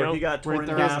 Right, where he got torn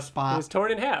in half. He was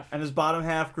torn in half. And his bottom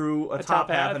half grew a top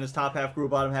half, and his top half grew a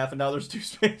bottom half, and now there's 2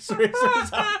 Space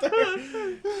Racers out there.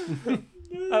 I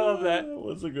love that. That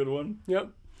was a good one.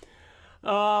 Yep.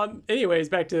 Anyways,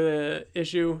 back to the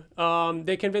issue.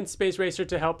 They convince Space Racer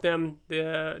to help them.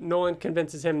 Nolan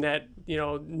convinces him that,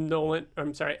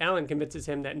 Alan convinces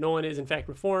him that Nolan is in fact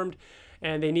reformed,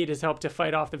 and they need his help to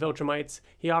fight off the Viltrumites.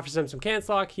 He offers them some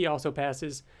Canslock. He also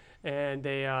passes, and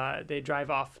they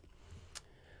drive off.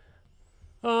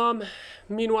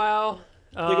 Meanwhile,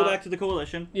 they go back to the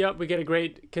Coalition. Yep, we get a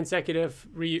great consecutive,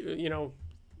 not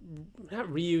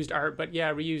reused art, but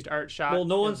reused art shot. Well,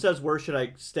 Nolan says, "Where should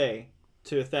I stay?"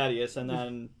 to Thaddeus, and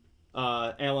then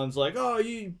Alan's like, "Oh,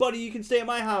 buddy, you can stay at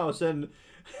my house," and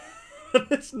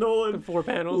it's Nolan, the 4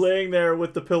 panels, laying there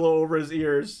with the pillow over his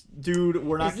ears. Dude,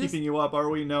 we're not keeping you up, are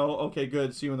we? No. Okay,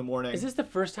 good. See you in the morning. Is this the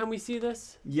first time we see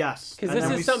this? Yes, because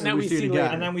this is something that we see later.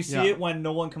 And then we see it when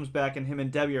Nolan comes back, and him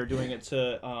and Debbie are doing it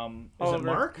to is it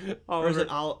Mark? Oliver. Or is it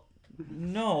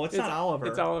No, it's not Oliver.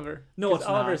 It's Oliver. No, it's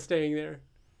Oliver's not. staying there.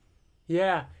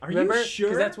 Yeah. Remember? You sure?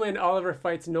 Because that's when Oliver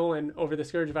fights Nolan over the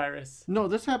Scourge virus. No,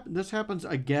 this happens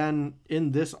again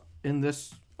in this.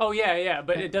 Oh yeah,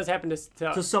 but it does happen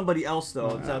to somebody else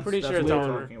though. I'm pretty sure it's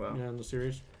Oliver. Talking about. Yeah, in the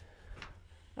series.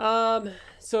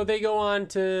 So they go on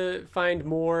to find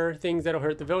more things that'll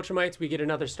hurt the Viltrumites. We get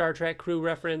another Star Trek crew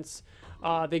reference.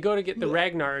 They go to get the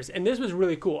Ragnars, and this was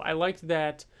really cool. I liked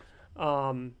that.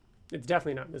 It's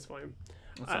definitely not in this volume.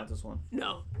 It's not this one.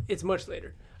 No, it's much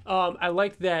later. I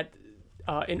liked that.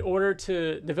 In order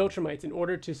to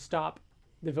stop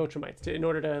the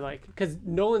Viltrumites, because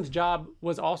Nolan's job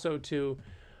was also to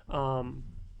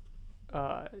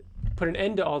put an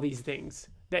end to all these things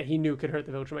that he knew could hurt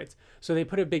the Viltrumites. So they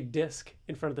put a big disc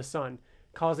in front of the sun,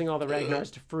 causing all the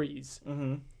Ragnars to freeze.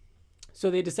 Mm-hmm. So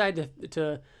they decide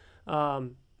to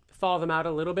thaw them out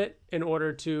a little bit in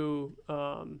order to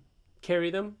carry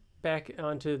them back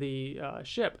onto the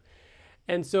ship.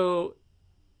 And so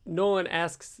Nolan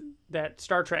asks that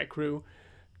Star Trek crew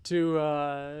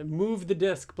to move the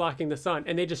disc blocking the sun,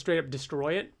 and they just straight up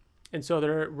destroy it. And so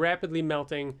they're rapidly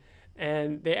melting,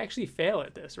 and they actually fail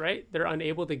at this, right? They're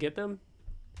unable to get them.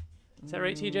 Is that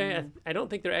right, TJ? I don't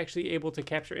think they're actually able to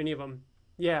capture any of them.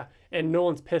 Yeah, and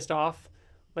Nolan's pissed off.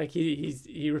 Like,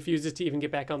 he refuses to even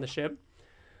get back on the ship.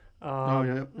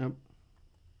 Yep.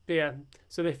 But yeah,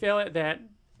 so they fail at that.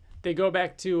 They go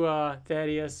back to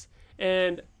Thaddeus.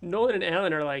 And Nolan and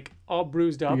Alan are like all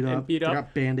bruised up and beat up. They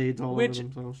got Band-Aids all over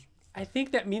themselves. I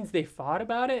think that means they fought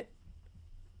about it.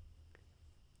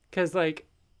 Because like...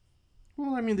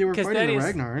 Well, I mean, they were fighting Thaddeus,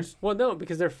 the Ragnars. Well, no,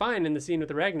 because they're fine in the scene with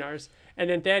the Ragnars. And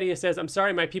then Thaddeus says, "I'm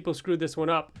sorry, my people screwed this one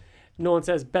up." Nolan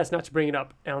says, "Best not to bring it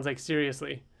up." Alan's like,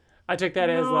 "Seriously?" I took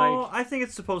that as like... I think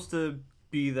it's supposed to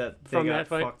be that they got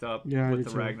fucked up with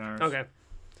the Ragnars. Okay.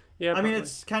 Yeah, I mean,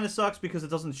 it's kind of sucks because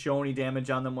it doesn't show any damage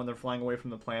on them when they're flying away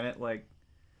from the planet. Like,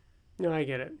 no, I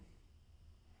get it.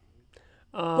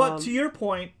 But to your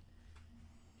point,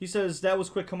 He says, that was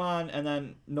quick, come on. And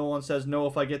then Nolan says, no,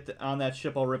 if I get on that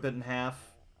ship, I'll rip it in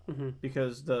half.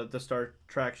 Because the Star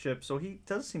Trek ship. So he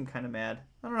does seem kind of mad.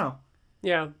 I don't know.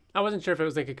 Yeah, I wasn't sure if it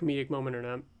was like a comedic moment or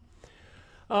not.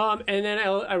 And then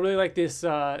I really like this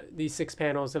these 6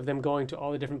 panels of them going to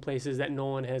all the different places that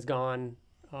Nolan has gone.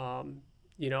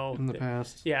 You know, In the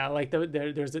past. Yeah, like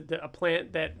there's a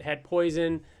plant that had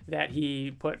poison that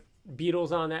he put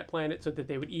beetles on that planet so that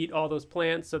they would eat all those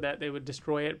plants so that they would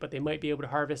destroy it, but they might be able to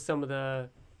harvest some of the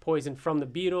poison from the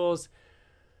beetles.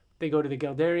 They go to the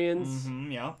Geldarians,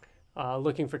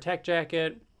 looking for Tech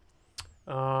Jacket.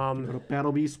 Go to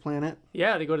Battle Beast planet.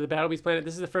 Yeah, they go to the Battle Beast planet.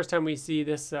 This is the first time we see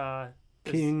this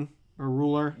King or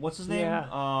ruler. What's his name?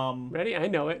 Yeah. Ready? I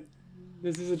know it.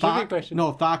 This is a trivia question.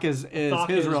 No, Thok is Thok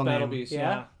his is real Battle name. Beast,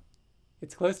 Yeah.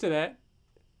 It's close to that.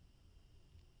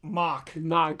 Mock.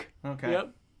 Mog. Okay.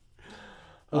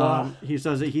 Yep. He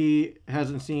says that he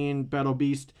hasn't seen Battle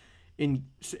Beast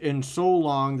in so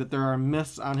long that there are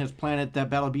myths on his planet that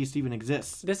Battle Beast even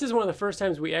exists. This is one of the first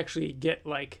times we actually get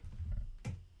like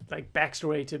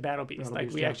backstory to Battle Beast.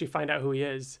 We actually find out who he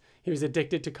is. He was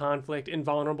addicted to conflict,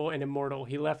 invulnerable, and immortal.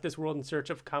 He left this world in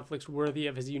search of conflicts worthy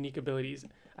of his unique abilities.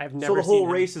 I've never. So the whole seen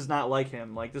race is not like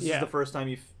him. Like this Yeah. is the first time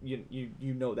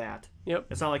you know that. Yep.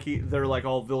 It's not like they're like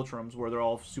all Viltrums where they're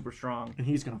all super strong. And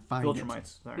he's gonna find it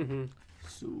Viltrumites. Sorry.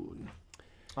 soon.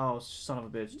 Oh, son of a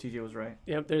bitch! TJ was right.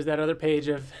 Yep. There's that other page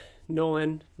of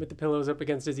Nolan with the pillows up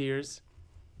against his ears,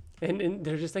 and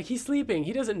they're just like, he's sleeping.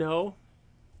 He doesn't know.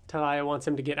 Talia wants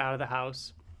him to get out of the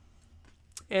house,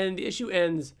 and the issue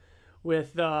ends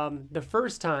with the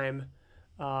first time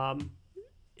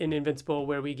in Invincible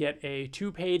where we get a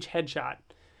 2-page headshot,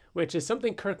 which is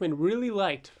something Kirkman really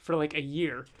liked for like a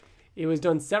year. It was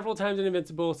done several times in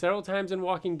Invincible, several times in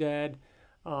Walking Dead,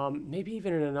 maybe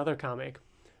even in another comic.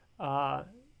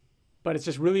 But it's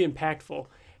just really impactful.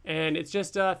 And it's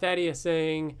just Thaddeus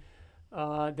saying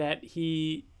that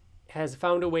he has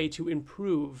found a way to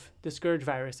improve the Scourge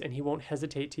virus and he won't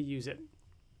hesitate to use it.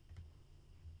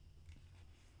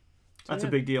 That's a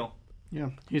big deal. Yeah,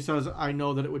 he says, I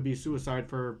know that it would be suicide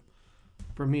for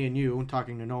me and you,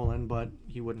 talking to Nolan, but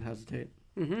he wouldn't hesitate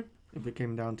if it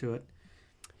came down to it.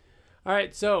 All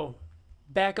right, so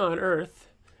back on Earth.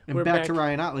 And we're back to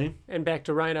Ryan Otley. And back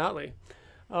to Ryan Otley.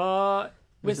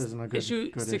 This isn't a good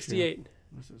issue 68. Issue.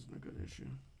 This isn't a good issue.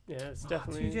 Yeah, it's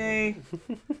definitely. TJ.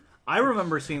 I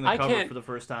remember seeing the I cover can't- for the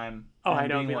first time. Oh, and I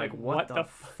know, being be like, like, what the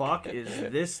fuck is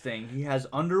this thing? He has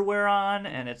underwear on,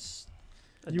 and it's.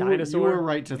 A You dinosaur. were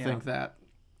right to Yeah. think that.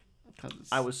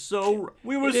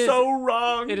 We were It is- so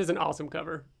wrong. It is an awesome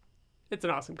cover. It's an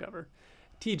awesome cover.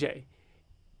 TJ,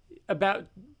 about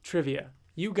trivia,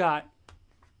 you got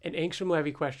an Angstrom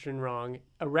Levy question wrong,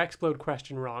 a Rexplode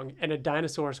question wrong, and a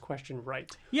Dinosaurs question right.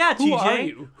 Yeah, Who TJ. are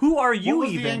you? Who are you What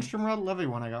was even? the Angstrom Levy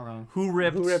one I got wrong? Who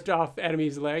ripped? Who ripped off Adam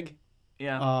Eve's leg?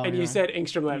 Yeah. Oh, And yeah. you said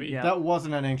Angstrom Levy. Yeah. That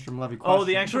wasn't an Angstrom Levy question. Oh,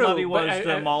 the Angstrom True, Levy but was I-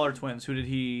 the Mahler twins. Who did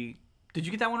he? Did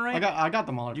you get that one right? I got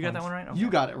the Mahler You got twins. that one right? Okay. You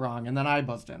got it wrong, and then I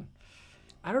buzzed in.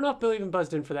 I don't know if Bill even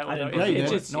buzzed in for that one. I didn't though. buzz in. It Yeah, you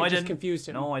just, did. No, it I just didn't. confused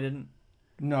him. No, I didn't.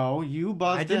 No, you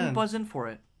buzzed I didn't in. buzz in for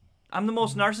it. I'm the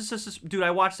most narcissistic dude.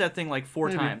 I watched that thing like 4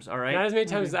 Maybe. times. All Not right. as many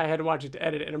times as I had to watch it to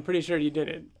edit it, and I'm pretty sure you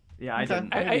didn't. Yeah, I Okay.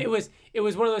 didn't. It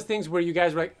was one of those things where you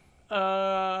guys were like,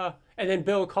 and then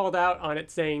Bill called out on it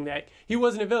saying that he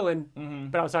wasn't a villain,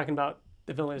 but I was talking about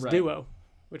the villainous Right. duo,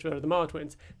 which were the Mahler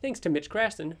twins. Thanks to Mitch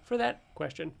Craston for that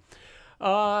question.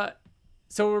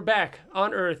 So we're back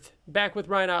on Earth, back with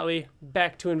Ryan Otley,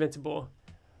 back to Invincible,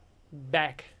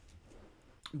 back.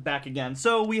 Back again.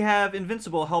 So we have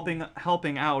Invincible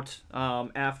helping out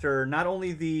after not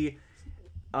only the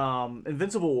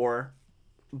Invincible War,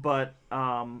 but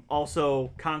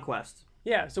also Conquest.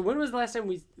 Yeah. So when was the last time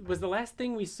the last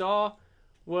thing we saw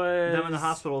was Them in the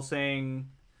hospital saying,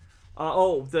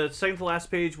 the second to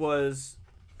last page was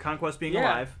Conquest being Yeah.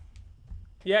 alive.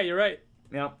 Yeah, you're right.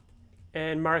 Yep.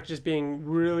 And Mark just being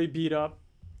really beat up.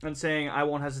 And saying, I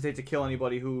won't hesitate to kill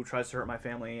anybody who tries to hurt my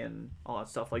family and all that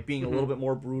stuff. Like being a little bit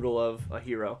more brutal of a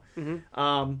hero.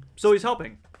 So he's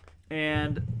helping.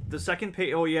 And the second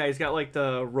page, he's got like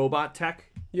the robot tech.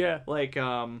 Yeah. Like,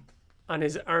 On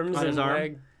his arms on and his arm.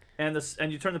 leg.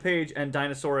 And you turn the page and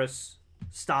Dinosaurus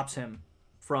stops him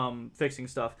from fixing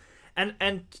stuff.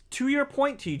 And to your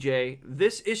point, TJ,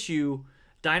 this issue,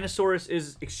 Dinosaurus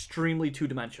is extremely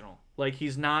two-dimensional. Like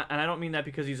he's not, and I don't mean that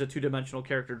because he's a two-dimensional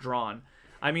character drawn.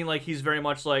 I mean like he's very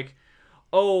much like,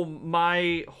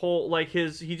 my whole like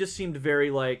he just seemed very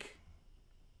like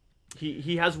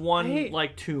he has one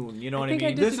like tune, you know what I mean?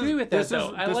 I disagree with that this is-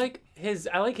 though. I like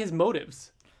his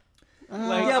motives.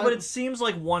 Yeah, but it seems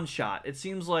like one shot. It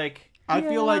seems like I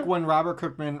feel like when Robert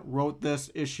Kirkman wrote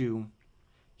this issue,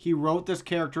 he wrote this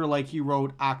character like he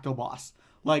wrote Octoboss.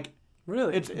 Like,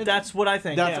 Really? That's what I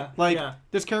think.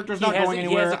 This character's He not has going a-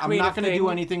 he has anywhere. a I'm not creative going to do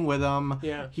thing. anything with him.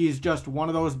 Yeah. He's just one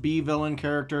of those B villain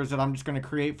characters that I'm just going to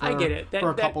create for, I get it. for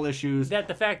a couple issues. That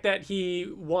the fact that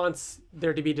he wants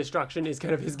there to be destruction is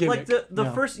kind of his gimmick. Like the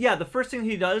Yeah. first thing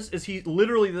he does is he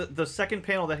literally the second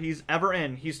panel that he's ever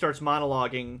in, he starts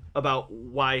monologuing about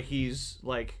why he's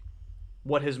like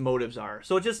what his motives are.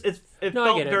 So it No, I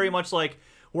felt get it. very much like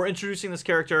we're introducing this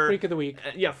character. Freak of the week.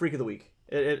 Yeah, freak of the week.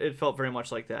 It felt very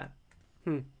much like that.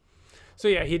 So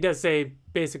yeah, he does say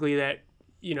basically that,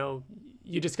 you know,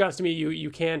 you disgust me.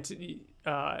 You can't.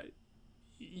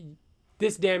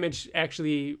 This damage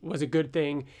actually was a good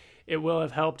thing. It will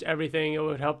have helped everything. It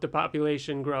would help the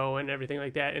population grow and everything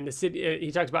like that. And the city.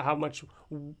 He talks about how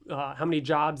many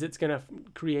jobs it's gonna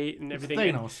create and everything.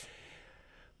 And Thanos.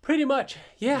 pretty much,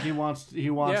 yeah. He wants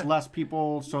Yeah. less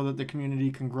people so that the community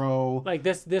can grow. Like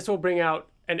this will bring out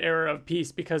an era of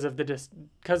peace because of the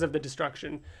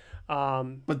destruction.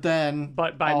 But then,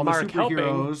 But by all Mark the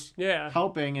superheroes yeah.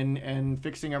 helping and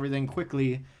fixing everything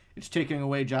quickly, it's taking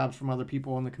away jobs from other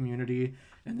people in the community,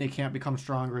 and they can't become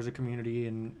stronger as a community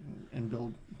and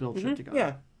build shit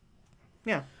together.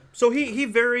 Yeah. So he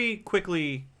very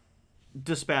quickly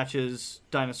dispatches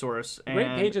Dinosaurus. And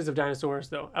Great pages of Dinosaurus,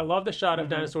 though. I love the shot of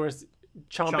Dinosaurus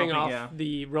chomping off yeah.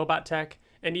 the robot tech,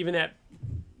 and even that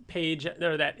page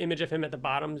or that image of him at the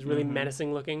bottom is really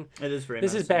menacing looking. It is very.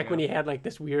 This is menacing, back when yeah. he had like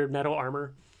this weird metal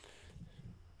armor,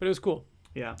 but it was cool.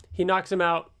 Yeah. He knocks him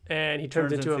out, and he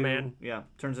turns into a man. Yeah,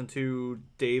 turns into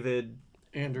David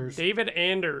Anders. David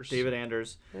Anders.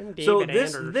 And David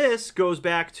this Anders. this goes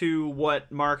back to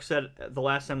what Mark said the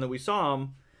last time that we saw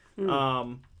him.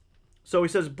 So he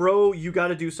says, "Bro, you got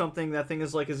to do something. That thing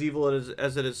is like as evil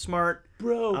as it is smart,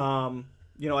 Bro.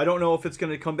 You know, I don't know if it's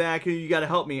gonna come back. You got to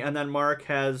help me." And then Mark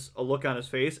has a look on his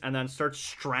face, and then starts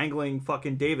strangling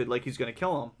fucking David like he's gonna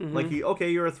kill him. Like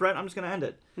okay, you're a threat. I'm just gonna end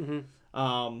it. And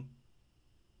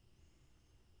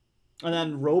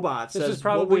then Robot This is says, "What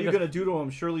probably were you the- gonna do to him?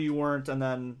 Surely you weren't." And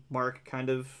then Mark kind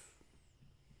of,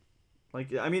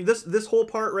 like, I mean, this whole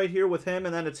part right here with him,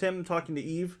 and then it's him talking to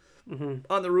Eve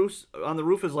on the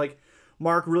roof is like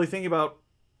Mark really thinking about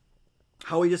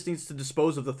how he just needs to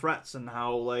dispose of the threats and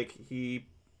how like he,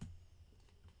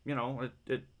 you know,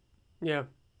 it yeah.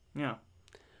 yeah.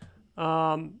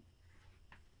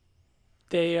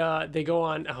 They go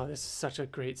on. Oh, this is such a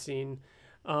great scene.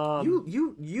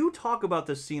 You talk about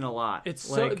this scene a lot. It's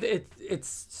like, so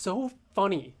it's so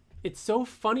funny. It's so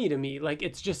funny to me. Like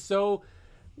it's just so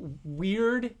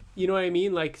weird. You know what I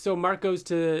mean? Like so Mark goes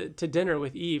to dinner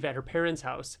with Eve at her parents'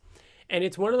 house, and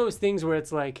it's one of those things where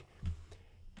it's like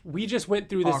we just went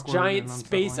through this Awkward giant and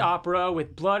space unsettling. opera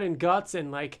with blood and guts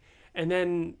and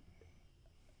then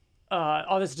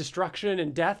all this destruction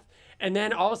and death, and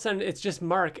then all of a sudden it's just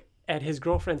Mark at his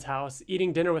girlfriend's house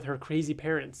eating dinner with her crazy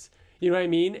parents. You know what I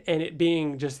mean? And it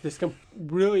being just this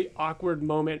really awkward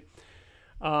moment.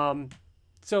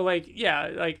 So like,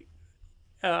 yeah, like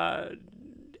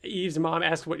Eve's mom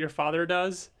asks what your father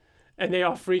does, and they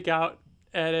all freak out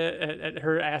at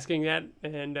her asking that.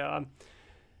 And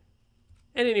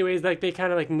anyways, like they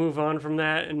kind of like move on from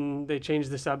that and they change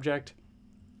the subject.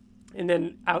 And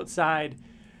then outside,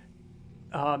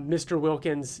 Mr.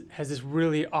 Wilkins has this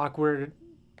really awkward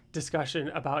discussion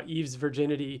about Eve's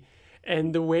virginity,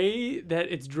 and the way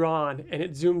that it's drawn and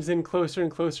it zooms in closer and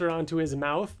closer onto his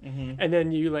mouth, and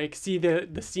then you like see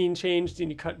the scene changed and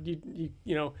you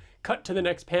cut to the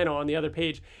next panel on the other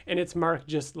page, and it's Mark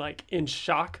just like in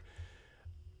shock.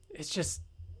 It's just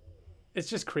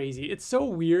crazy. It's so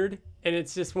weird, and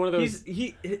it's just one of those.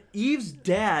 Eve's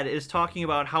dad is talking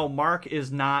about how Mark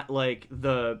is not like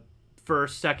the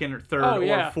first, second, or third,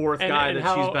 or fourth guy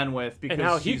that she's been with, because and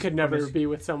how he she's could never be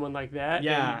with someone like that.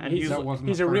 Yeah, and he's that wasn't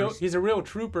he's the a real first. he's a real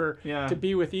trooper to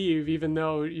be with Eve, even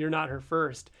though you're not her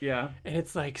first. Yeah. And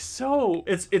it's like so.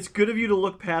 It's good of you to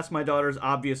look past my daughter's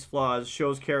obvious flaws.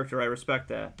 Shows character. I respect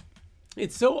that.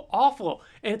 It's so awful,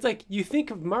 and it's like you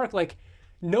think of Mark like.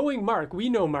 Knowing Mark, we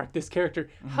know Mark, this character.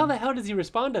 How the hell does he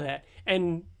respond to that?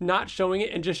 And not showing it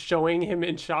and just showing him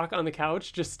in shock on the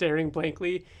couch, just staring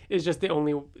blankly, is just the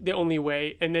only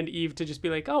way. And then Eve to just be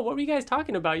like, "Oh, what were you guys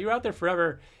talking about? You were out there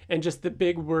forever." And just the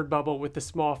big word bubble with the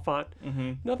small font.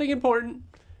 Nothing important.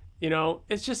 You know,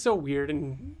 it's just so weird,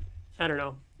 and I don't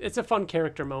know. It's a fun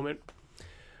character moment.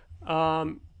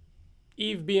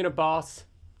 Eve being a boss,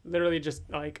 literally just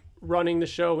like running the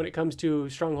show when it comes to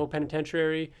Stronghold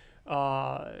Penitentiary.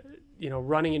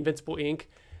 Running Invincible Inc.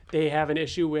 They have an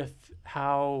issue with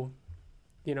how,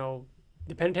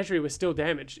 the penitentiary was still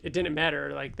damaged. It didn't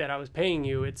matter like that I was paying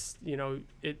you. It's,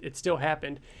 it still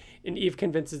happened. And Eve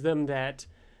convinces them that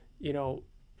you know,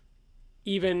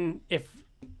 even if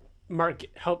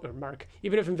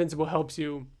even if Invincible helps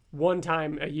you one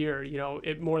time a year, you know,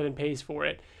 it more than pays for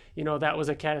it. You know, that was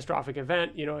a catastrophic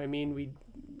event. You know what I mean? We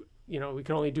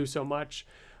can only do so much,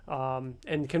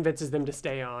 and convinces them to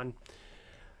stay on.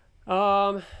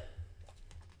 I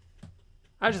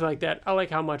just like that. I like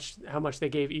how much they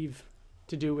gave Eve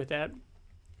to do with that.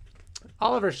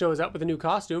 Oliver shows up with a new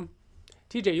costume.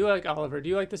 TJ, you like Oliver. Do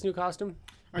you like this new costume?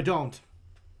 I don't.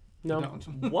 No. I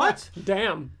don't. What?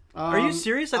 Damn. Are you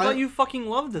serious? I thought you fucking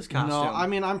loved this costume. No, I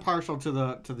mean I'm partial to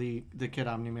the Kid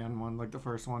Omni-Man one, like the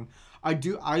first one. I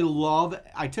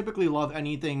typically love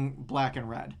anything black and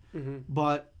red. Mm-hmm.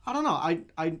 But I don't know.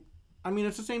 I mean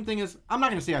it's the same thing as, I'm not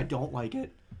gonna say I don't like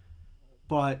it,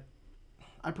 but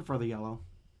I prefer the yellow.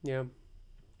 Yeah.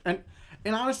 And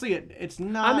honestly, it's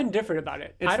not. I'm indifferent about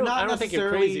it. It's I not don't think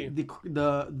you're necessarily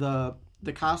crazy.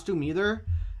 the costume either.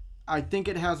 I think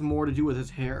it has more to do with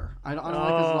his hair. I don't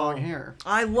like his long hair.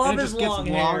 I love And it his just long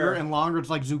gets hair. longer and longer. It's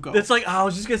like Zuko. It's like, I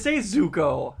was just gonna say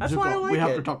Zuko. That's Zuko. why I like we have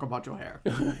it. to talk about your hair.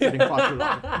 Getting far too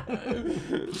long.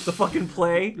 The fucking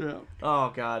play. Yeah.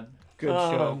 Oh god, good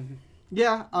show.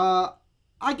 Yeah.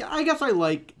 I guess I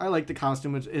like the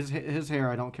costume. It's his hair.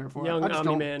 I don't care for. Young I just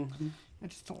Omni-Man. I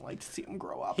just don't like to see him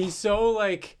grow up. He's so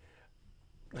like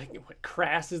what,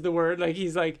 crass is the word. Like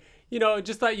he's like, you know,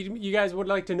 just thought you guys would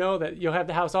like to know that you'll have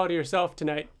the house all to yourself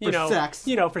tonight. You For know, sex.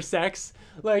 You know, for sex.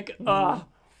 Like, yeah.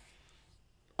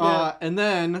 And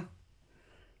then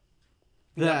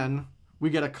we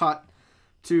get a cut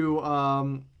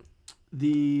to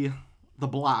the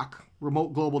block,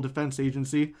 Remote Global Defense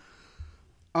Agency,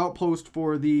 outpost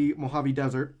for the Mojave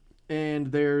Desert, and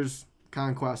there's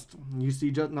Conquest. You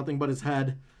see just nothing but his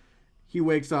head. He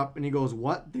wakes up and he goes,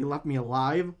 "What? They left me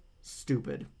alive?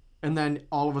 Stupid." And then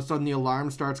all of a sudden the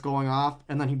alarm starts going off,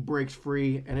 and then he breaks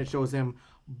free, and it shows him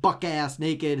buck-ass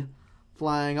naked,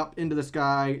 flying up into the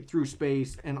sky, through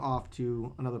space, and off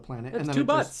to another planet. That's and then two it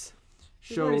butts.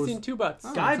 just We've already shows seen two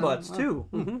butts. Guy butts too.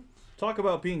 Mm-hmm. Talk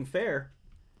about being fair.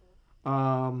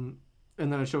 and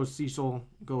then it shows Cecil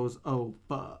goes, "Oh,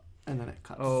 fuck," and then it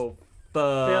cuts. Oh,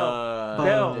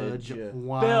 fudge.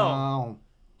 Wow.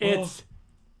 It's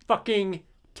fucking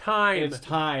time. It's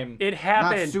time. It Not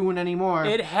happened. soon anymore.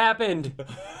 It happened.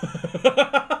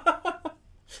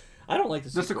 I don't like the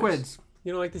Sequids.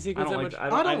 You don't like the I sequence don't that like.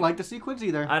 much? I don't like the sequids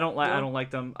either. I don't like. Yeah. I don't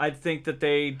like them. I think that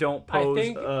they don't pose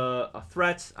think- a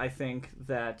threat. I think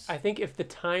that. I think if the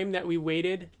time that we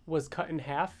waited was cut in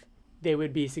half, they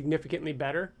would be significantly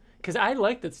better. Because I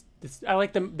like this. I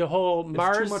like the whole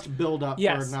Mars. It's too much build up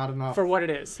Yes, for not enough. for what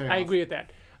it is. I payoff. agree with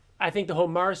that. I think the whole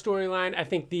Mars storyline. I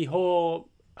think the whole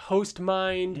host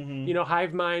mind, Mm-hmm.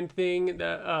 hive mind thing.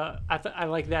 I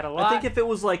like that a lot. I think if it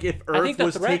was like if I think Earth the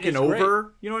was threat taken is great.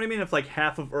 over, you know what I mean? If like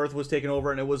half of Earth was taken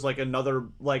over and it was like another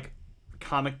like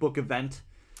comic book event.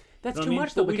 that's you know too what I mean?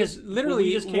 much though, But we because just- literally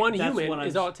we just can't- one that's human what I'm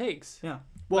is all it takes. Yeah.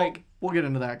 Well, like- we'll get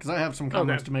into that because I have some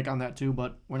comments Okay. to make on that too,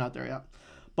 but we're not there yet.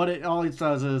 But all it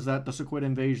says is that the Sequid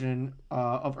invasion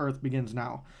of Earth begins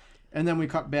now, and then we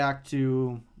cut back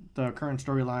to the current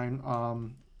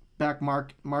storyline. Back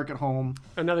Mark at home.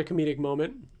 Another comedic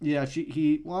moment. Yeah,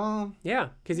 well, Yeah,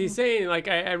 because he's saying, like,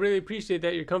 I really appreciate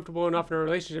that you're comfortable enough in a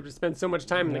relationship to spend so much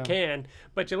time in the can,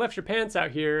 but you left your pants out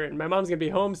here, and my mom's going to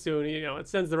be home soon. You know, it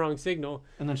sends the wrong signal.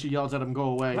 and then she yells at him, "Go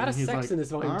away!" A lot and of he's sex like, in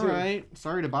this volume, "All too." right,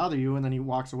 sorry to bother you," and then he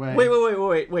walks away.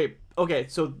 Wait. Okay,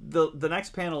 so the next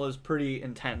panel is pretty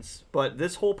intense, but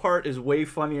this whole part is way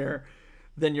funnier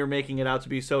than you're making it out to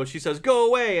be. So she says, "Go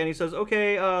away," and he says,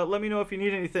 "Okay, let me know if you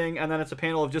need anything." And then it's a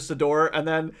panel of just the door, and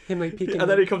then Him, like, peeking and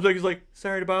then in. he comes back. He's like,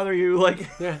 "Sorry to bother you." Like,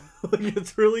 Yeah. like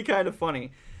it's really kind of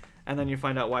funny. And then you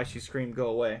find out why she screamed, "Go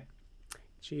away."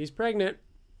 She's pregnant.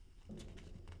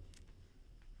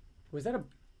 Was that a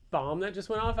bomb that just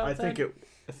went off outside?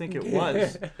 I think it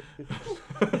was.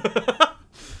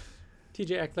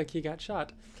 TJ acted like he got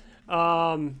shot.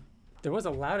 There was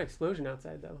a loud explosion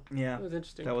outside, though. Yeah, That was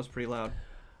interesting. that was pretty loud.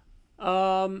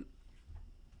 I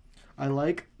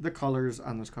like the colors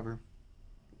on this cover,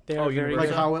 They are very like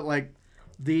good. how it like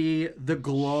the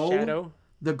glow. Shadow.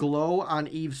 The glow on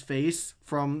Eve's face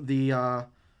from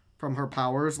her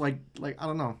powers, like I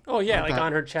don't know. Oh yeah, like that.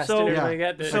 on her chest So- and everything Yeah.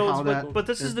 like that. Like So, how that- but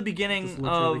this is it the beginning just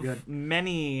looks really of good.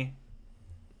 many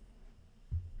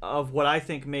of what I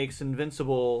think makes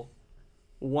Invincible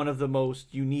one of the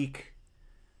most unique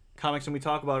comics, and we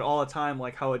talk about it all the time,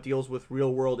 like how it deals with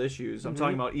real world issues. I'm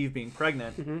talking about Eve being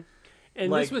pregnant.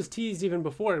 And like- this was teased even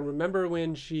before. Remember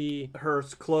when she Her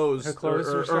clothes, Her clothes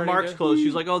were or starting Mark's to- clothes.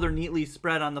 She's like, oh, they're neatly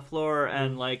spread on the floor,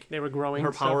 and like they were growing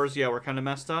her stuff? powers, were kind of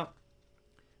messed up.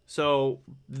 So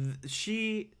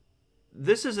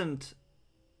this isn't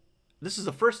this is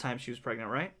the first time she was pregnant,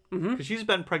 right? Because she's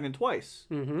been pregnant twice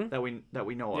that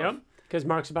we know of. Yep. Because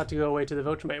Mark's about to go away to the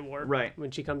Viltrumite War. Right.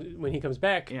 When he comes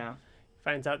back, Yeah.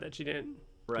 finds out that she didn't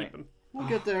keep him. We'll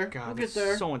get there. God, we'll this get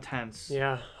there. is so intense.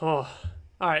 Yeah. Oh.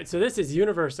 All right. So this is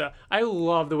Universa. I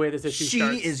love the way this issue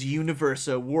starts. She is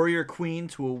Universa, warrior queen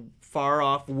to a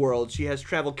far-off world. She has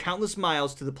traveled countless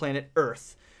miles to the planet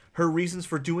Earth. Her reasons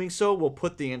for doing so will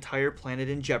put the entire planet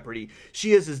in jeopardy.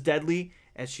 She is as deadly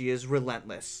as she is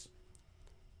relentless.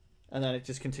 And then it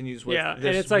just continues with this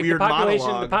and it's like weird the population.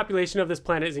 monologue. The population of this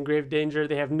planet is in grave danger.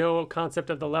 They have no concept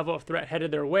of the level of threat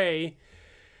headed their way,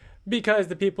 because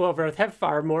the people of Earth have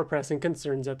far more pressing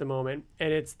concerns at the moment.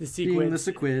 And it's the Being the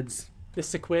sequids. sequids. The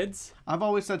sequids. I've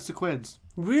always said sequids.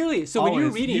 Really? So when you're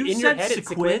Always. reading You in your said head, it's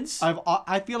sequids? sequids.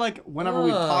 I feel like whenever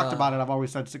we've talked about it, I've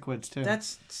always said sequids too.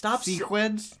 Stop.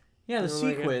 sequids. Yeah, the I don't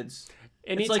like it. sequids.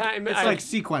 Anytime It's like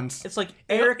sequence. It's like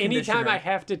air anytime conditioner. I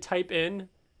have to type in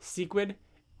sequid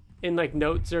in like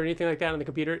notes or anything like that on the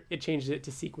computer, it changes it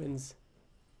to sequins.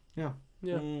 Yeah.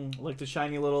 Yeah. Like the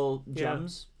shiny little Yeah.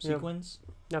 gems, Yeah. sequins.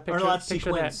 Now Or picture, no, that's picture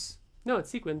sequence. that. No, it's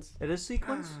sequins. It is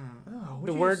sequence? Oh, what'd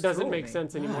The you word just doesn't throw make me?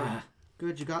 sense anymore.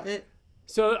 Good, you got it.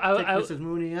 So Take I Mrs.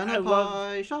 Mooney and I a love-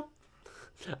 pie shop.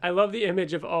 love the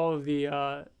image of all of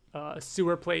the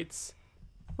sewer plates.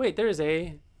 Wait, that is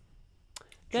a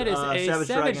Savage Savage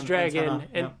Dragon Dragon antenna,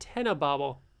 antenna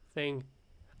bobble thing.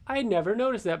 I never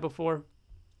noticed that before.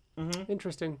 Mhm.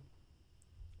 Interesting.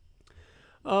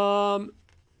 So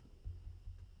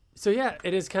yeah,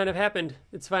 it has kind of happened.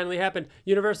 It's finally happened.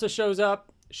 Universa shows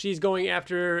up. She's going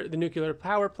after the nuclear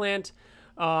power plant.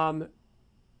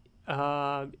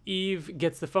 Eve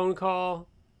gets the phone call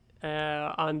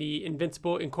on the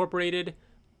Invincible Incorporated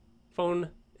phone,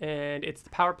 and it's the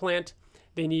power plant.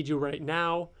 They need you right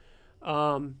now.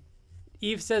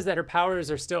 Eve says that her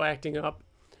powers are still acting up,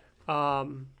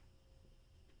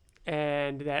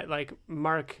 and that like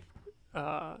Mark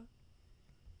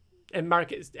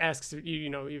asks you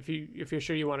know if you're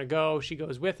sure you want to go. She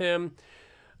goes with him.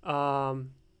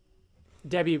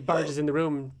 Debbie barges in the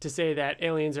room to say that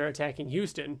aliens are attacking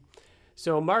Houston.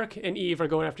 So Mark and Eve are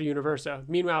going after Universa.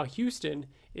 Meanwhile, Houston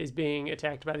is being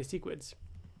attacked by the sequids.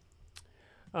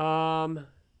 I'm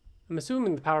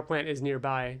assuming the power plant is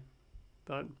nearby,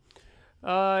 but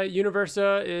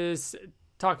Universa is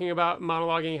talking about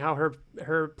monologuing how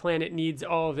her planet needs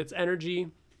all of its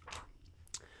energy.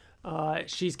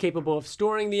 She's capable of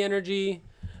storing the energy.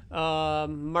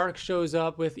 Mark shows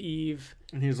up with Eve.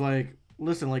 And he's like,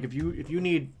 listen, like if you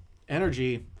need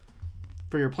energy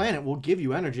for your planet, we'll give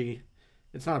you energy.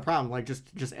 It's not a problem. Like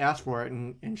just ask for it.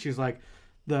 And she's like,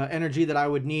 the energy that I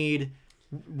would need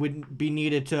would be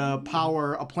needed to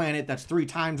power a planet that's 3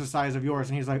 times the size of yours.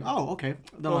 And he's like, oh, okay,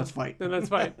 then let's fight. Then let's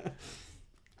fight.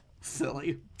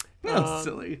 Silly. That's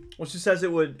silly. Well, she says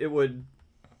it would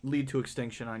lead to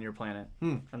extinction on your planet.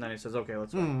 And then he says, okay,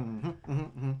 let's fight.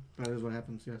 That is what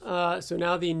happens, yes. So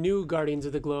now the new Guardians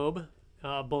of the Globe,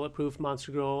 Bulletproof,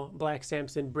 Monster Girl, Black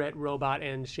Samson, Brett, Robot,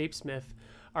 and Shapesmith,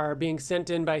 are being sent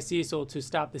in by Cecil to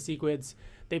stop the sequids.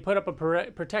 They put up a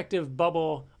protective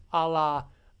bubble a la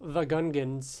the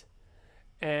Gungans.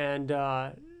 And,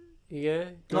 yeah.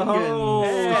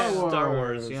 Gungans. Star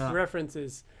Wars, yeah.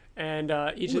 References. And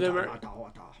each of them are...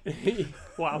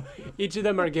 wow. Each of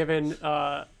them are given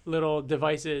little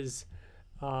devices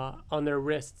on their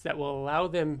wrists that will allow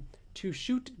them to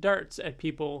shoot darts at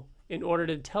people in order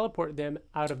to teleport them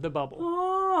out of the bubble.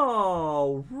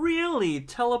 Oh, really?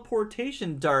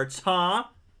 Teleportation darts, huh?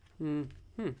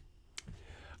 Because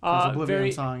Oblivion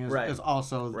Very... song is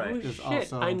also Right. is shit,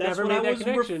 also. I That's never what made I that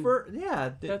was connection.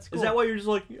 Yeah. That's Is cool. that why you're just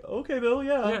like, okay, Bill,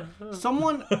 yeah? Yeah.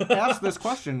 Someone asked this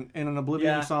question in an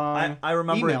Oblivion Yeah, song. I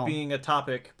remember email. it being a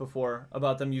topic before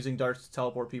about them using darts to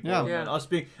teleport people. Yeah. And Yeah. us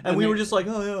being, and And we they- were just like,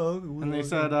 oh yeah. And they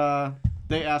said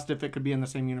they asked if it could be in the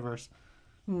same universe.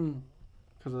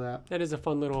 Because of that That is a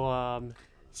fun little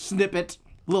snippet,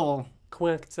 little.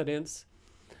 coincidence.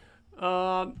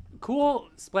 Cool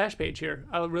splash page here.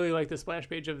 I really like the splash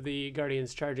page of the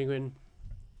Guardians charging in.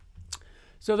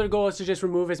 So their goal is to just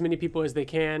remove as many people as they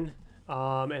can,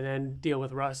 and then deal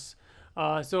with Russ.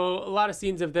 So a lot of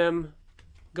scenes of them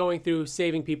going through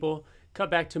saving people. Cut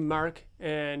back to Mark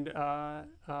and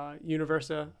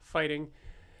Universa fighting,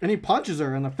 And he punches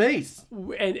her in the face.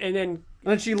 and then And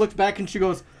then she looks back and she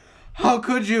goes, "How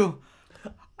could you?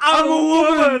 I'm a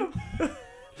woman."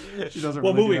 She doesn't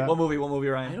What really movie? do that. What movie,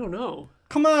 I Ryan? don't know.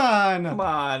 Come on. Come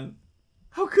on.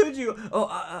 How could you? Oh,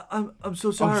 I'm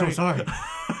so sorry. I'm so sorry.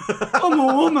 I'm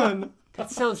a woman. That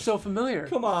sounds so familiar.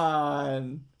 Come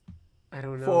on. I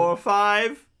don't know. 4 or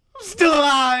 5. Still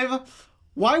alive.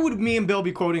 Why would me and Bill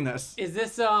be quoting this? Is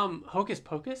this Hocus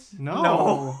Pocus?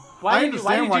 No. Why I did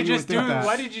understand why why did you you would just think do that.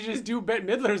 Why did you just do Bette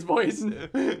Midler's voice?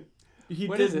 He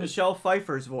What did is it? Michelle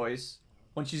Pfeiffer's voice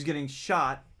when she's getting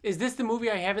shot. Is this the movie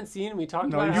I haven't seen? We talked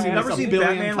No, about. you've how I seen haven't Never a seen billion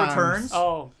Batman times. Returns?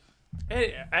 Oh,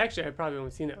 actually, I've probably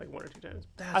only seen that like 1 or 2 times.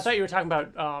 I thought you were talking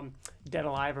about Dead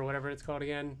Alive or whatever it's called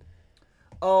again.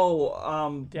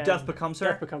 Oh, Death Becomes Her.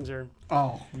 Death Becomes Her.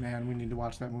 Oh man, we need to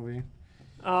watch that movie.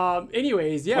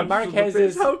 Anyways, yeah, Mark Punches in has the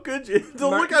face. this, How could you? The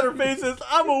look on her face is,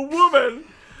 I'm a woman.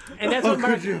 and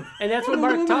that's what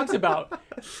Mark talks about.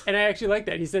 And I actually like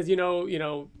that. He says, you don't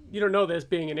know this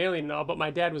being an alien and all, but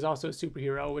my dad was also a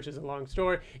superhero, which is a long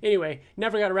story. Anyway,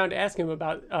 never got around to asking him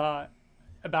about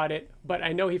it, but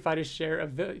I know he fought his share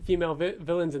of female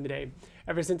villains in the day.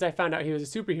 Ever since I found out he was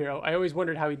a superhero, I always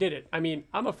wondered how he did it. I mean,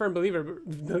 I'm a firm believer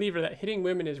that hitting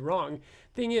women is wrong.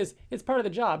 Thing is, it's part of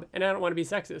the job, and I don't want to be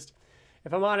sexist.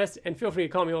 If I'm honest, and feel free to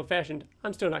call me old-fashioned,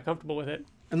 I'm still not comfortable with it.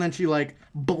 And then she like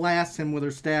blasts him with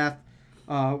her staff,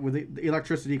 with the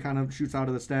electricity kind of shoots out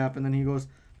of the staff, and then he goes,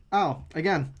 "Oh,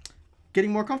 again,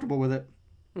 getting more comfortable with it."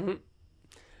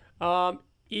 Mm-hmm.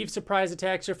 Eve surprise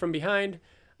attacks her from behind.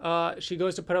 She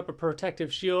goes to put up a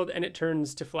protective shield, and it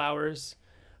turns to flowers.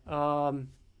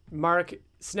 Mark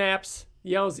snaps,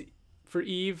 yells for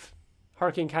Eve,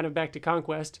 harking kind of back to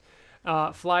Conquest,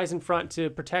 flies in front to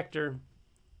protect her.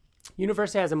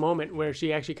 Universe has a moment where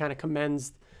she actually kind of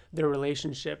commends their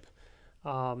relationship,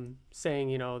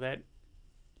 saying, that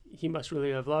he must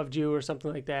really have loved you or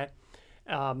something like that.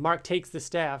 Mark takes the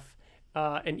staff,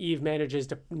 and Eve manages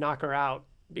to knock her out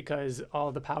because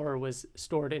all the power was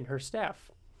stored in her staff.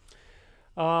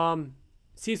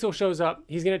 Cecil shows up.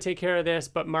 He's going to take care of this,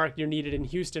 but Mark, you're needed in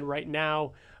Houston right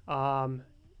now.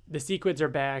 The Sequids are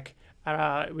back.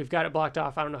 We've got it blocked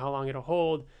off. I don't know how long it'll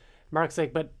hold. Mark's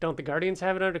like, but don't the Guardians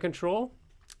have it under control?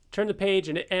 Turn the page,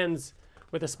 and it ends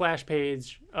with a splash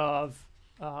page of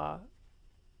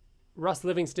Russ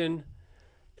Livingston,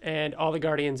 and all the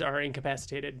Guardians are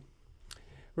incapacitated.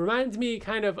 Reminds me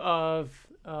kind of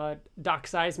Doc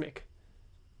Seismic.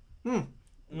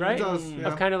 Right? It does, yeah.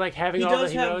 Of kind of like having He all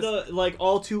does the have heroes. the, like,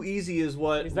 all too easy is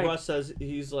what He's like- Russ says.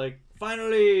 He's like,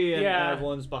 finally! And Yeah.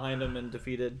 everyone's behind him and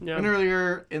defeated. Yeah. And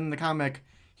earlier in the comic,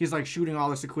 he's like shooting all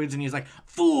the Sequids, and he's like,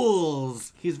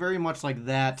 "Fools!" He's very much like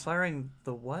that. Firing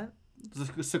the what? The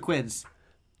Sequids.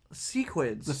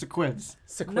 Sequids. The Sequids.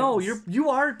 Sequence. No, you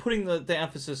are putting the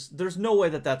emphasis. There's no way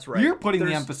that's right. You're putting the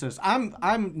There's- emphasis. I'm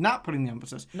not putting the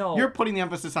emphasis. No. You're putting the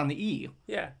emphasis on the E.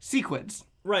 Yeah. Sequids.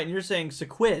 Right, and you're saying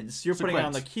sequids. You're putting it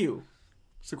on the Sequids. Q.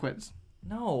 Sequids.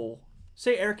 No.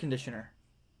 Say air conditioner.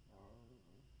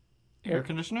 Air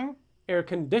conditioner? Air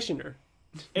conditioner.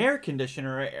 Air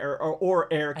conditioner or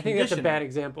air conditioner. I think that's a bad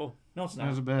example. No, it's That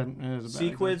is not. a bad.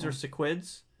 Sequids or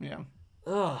sequids? Yeah.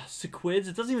 Ugh, sequids.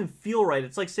 It doesn't even feel right.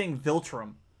 It's like saying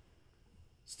Viltrum.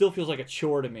 Still feels like a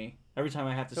chore to me every time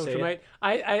I have to say Viltrumite. it.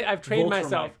 I've trained Viltrumite.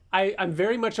 myself. I'm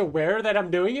very much aware that I'm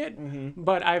doing it,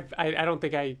 but I don't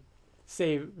think I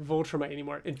say Viltrumite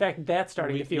anymore. In fact, that's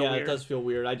starting to feel yeah, weird. it does feel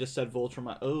weird. I just said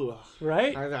Viltrumite. Ugh.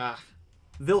 Right?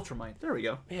 Viltrumite. There we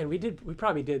go. Man, we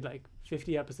probably did like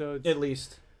 50 episodes. At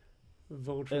least.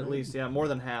 Viltrumite. At least, yeah. More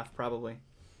than half, probably.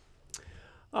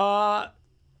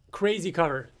 Crazy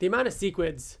cover. The amount of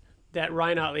sequids that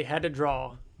Ryan Otley had to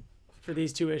draw for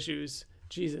these 2 issues.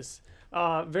 Jesus.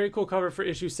 Very cool cover for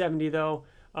issue 70, though.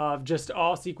 Just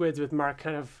all sequids with Mark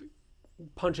kind of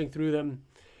punching through them.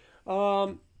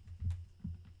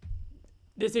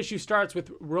 This issue starts with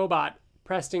Robot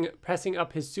pressing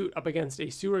up his suit up against a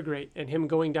sewer grate and him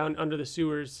going down under the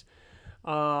sewers.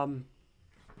 Mark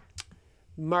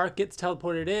gets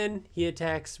teleported in. He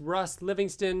attacks Russ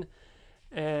Livingston.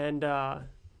 And,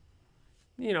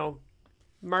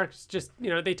 Mark's just,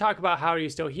 they talk about how are you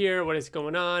still here? What is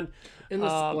going on? In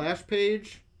the splash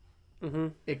page,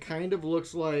 it kind of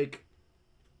looks like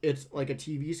it's like a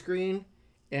TV screen,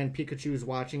 and Pikachu's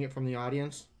watching it from the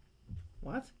audience.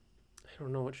 What? I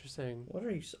don't know what you're saying. What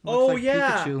are you saying? Looks Oh, like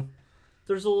yeah. Pikachu.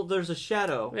 There's a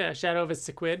shadow. Yeah, Shadow of a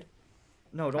Sequid.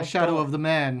 No, don't. A shadow don't. of the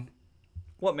man.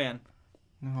 What man?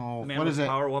 No, The man what with is it?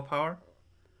 power? What power?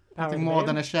 Power of Nothing the more Man?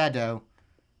 than a shadow.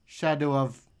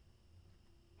 Shadow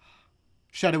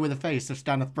with a face of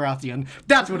Staneth Baratheon.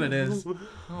 That's what it is.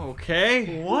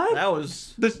 Okay. What? That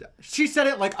was. She said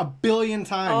it like a billion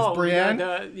times, Brienne.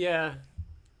 Yeah.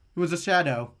 It was a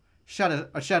shadow.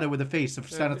 A shadow with a face of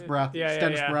Stannis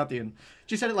yeah. Baratheon.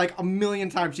 She said it like a million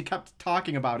times. She kept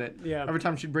talking about it. Yeah. Every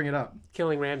time she'd bring it up.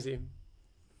 Killing Ramsay.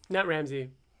 Not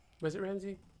Ramsay. Was it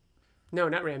Ramsay? No,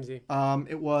 not Ramsay.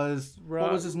 It was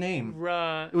what was his name?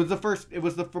 It was the first. It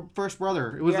was the first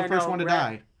brother. It was the first one to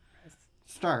die.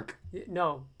 Stark.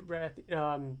 No,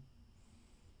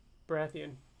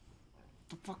 Baratheon.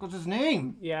 The fuck was his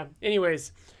name? Yeah.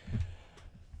 Anyways,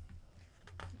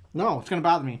 No, it's gonna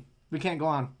bother me. We can't go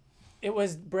on. it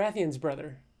was Baratheon's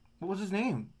brother. What was his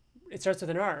name? It starts with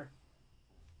an R.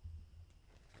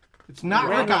 It's not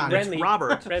Rickon. It's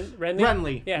Robert. Renly?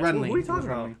 Renly. Yeah. Renly. Who are you talking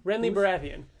was about? Renly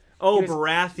Baratheon. Oh, He was-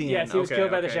 Baratheon. Yes, he was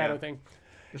killed by the okay, shadow yeah. thing.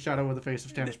 The shadow with the face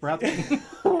of Stannis Baratheon.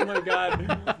 Oh my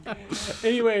god.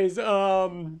 Anyways,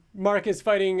 Mark is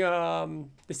fighting the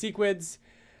Sequids.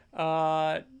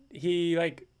 He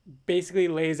like basically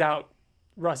lays out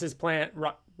Russ's plan.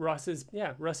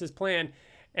 Russ's plan,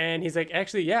 and he's like,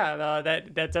 actually, yeah,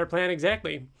 that's our plan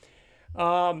exactly.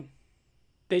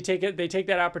 They take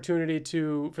that opportunity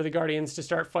for the Guardians to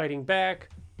start fighting back.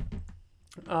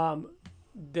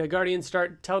 The Guardians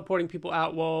start teleporting people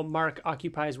out while Mark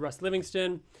occupies Russ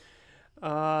Livingston.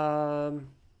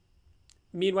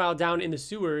 Meanwhile, down in the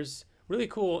sewers, really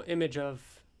cool image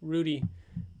of Rudy,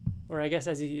 or I guess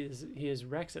as he is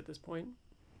Rex at this point.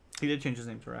 He did change his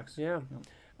name to Rex. Yeah.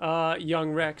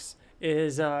 Young Rex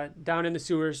is down in the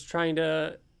sewers trying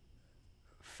to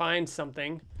find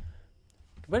something.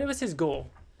 What was his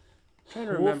goal? I'm trying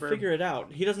to remember. We'll figure it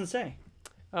out. He doesn't say.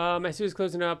 My suit is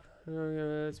closing up.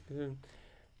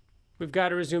 We've got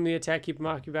to resume the attack, keep them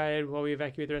occupied while we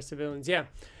evacuate the rest of the villains. Yeah.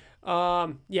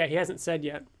 Yeah, he hasn't said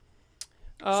yet.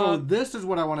 So this is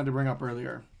what I wanted to bring up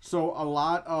earlier. So a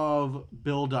lot of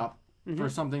build up for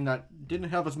something that didn't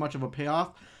have as much of a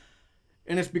payoff.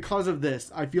 And it's because of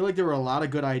this. I feel like there were a lot of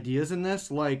good ideas in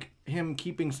this, like him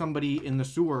keeping somebody in the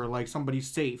sewer, like somebody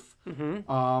safe.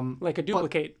 Like a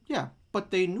duplicate. But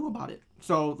they knew about it.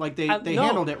 So like they No,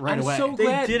 handled it right I'm away. So They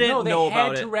glad. didn't no, they know had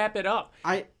about to it. wrap it up.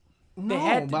 I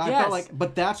yes. felt like,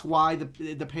 but that's why the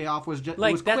payoff was just Like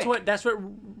it was that's quick.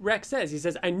 what Rex says. He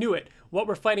says, "I knew it. What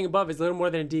we're fighting above is little more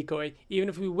than a decoy. Even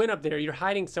if we went up there, you're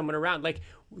hiding someone around." Like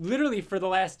literally, for the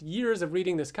last years of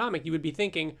reading this comic, you would be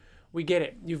thinking, "We get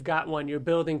it. You've got one. You're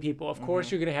building people. Of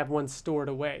course, you're gonna have one stored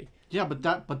away." Yeah,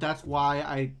 but that's why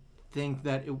I think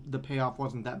that the payoff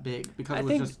wasn't that big because it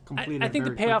was just completed. I think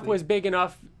the very payoff quickly. was big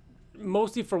enough,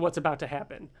 mostly for what's about to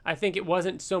happen. I think it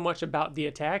wasn't so much about the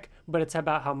attack, but it's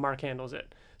about how Mark handles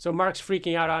it. So Mark's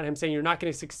freaking out on him, saying, "You're not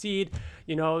going to succeed.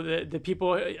 You know, the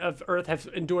people of Earth have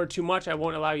endured too much. I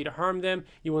won't allow you to harm them.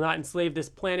 You will not enslave this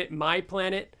planet, my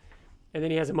planet." And then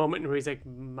he has a moment where he's like,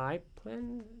 "My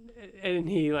planet?" And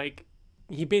he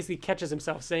basically catches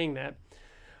himself saying that.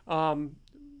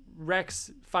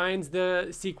 Rex finds the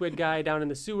Sequid guy down in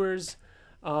the sewers.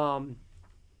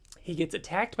 He gets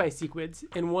attacked by Sequids,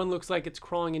 and one looks like it's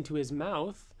crawling into his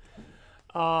mouth.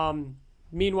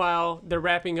 Meanwhile, they're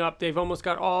wrapping up. They've almost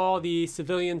got all the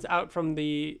civilians out from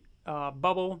the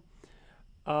bubble.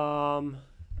 And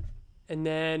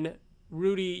then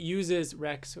Rudy uses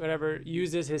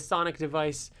uses his sonic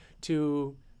device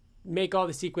to make all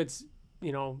the Sequids,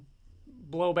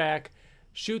 blow back,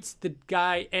 shoots the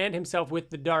guy and himself with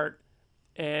the dart,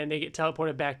 and they get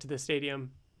teleported back to the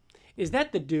stadium. Is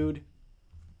that the dude?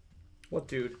 What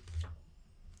dude?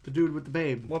 The dude with the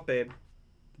babe. What babe?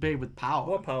 Babe with power.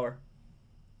 What power?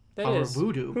 That Power is. of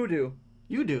voodoo. Who do?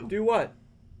 You do. Do what?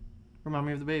 Remind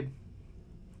me of the babe.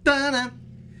 Da-na.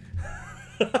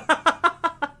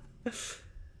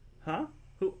 Huh?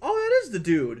 Who? Oh, that is the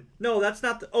dude. No, that's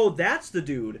not the. Oh, that's the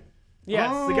dude. Yes.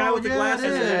 Oh, The guy with the yeah, glasses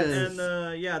it is.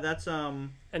 and yeah, that's And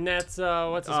that's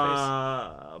what's his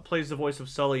face? plays the voice of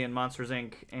Sully in Monsters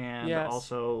Inc. and Yes.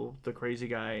 also the crazy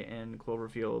guy in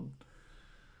Cloverfield.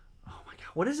 Oh my god,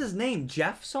 what is his name?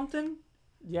 Jeff something?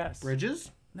 Yes. Bridges?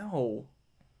 No.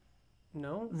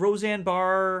 No. Roseanne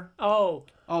Barr. Oh,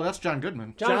 Oh, that's John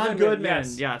Goodman. John Goodman.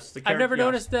 Yes. I've never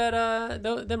noticed that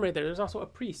them right there. There's also a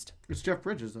priest. It's Jeff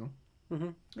Bridges though,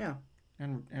 Yeah.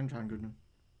 and John Goodman.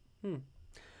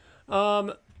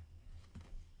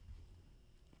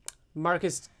 Mark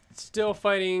is still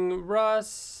fighting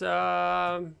Russ.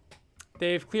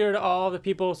 They've cleared all the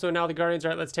people, so now the Guardians are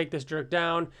like, let's take this jerk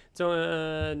down.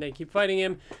 So they keep fighting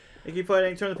him. They keep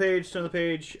fighting. Turn the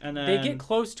page, and then They get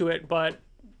close to it, but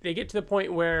they get to the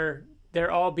point where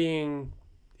they're all being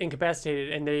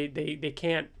incapacitated, and they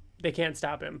can't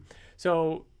stop him.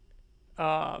 So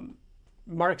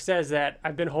Mark says that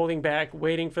I've been holding back,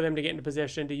 waiting for them to get into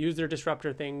position to use their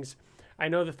disruptor things. I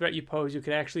know the threat you pose. You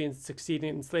could actually succeed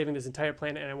in enslaving this entire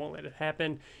planet, and I won't let it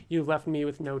happen. You've left me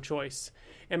with no choice.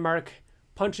 And Mark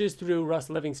punches through Russ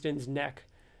Livingston's neck,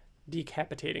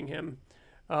 decapitating him.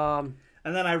 And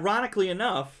then, ironically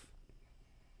enough,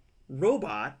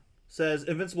 Robot says,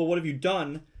 "Invincible, what have you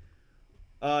done?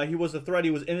 He was a threat.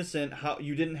 He was innocent. How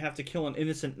you didn't have to kill an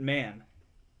innocent man."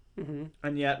 Mm-hmm.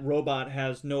 And yet, Robot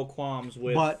has no qualms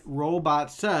with. But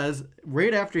Robot says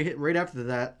right after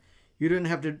that, you didn't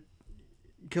have to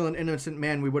kill an innocent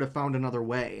man, we would have found another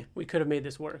way. We could have made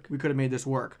this work. We could have made this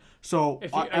work. So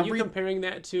If you, are you comparing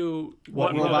that to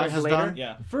what Robot has later? done?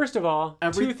 Yeah. First of all,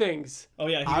 two things. Oh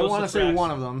yeah. I want to say one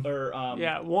of them. Or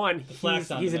One, Thraxon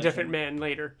he's a dimension. different man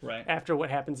later, Right. after what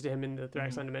happens to him in the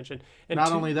Thraxon dimension. And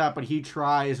Not only that, but he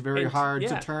tries very hard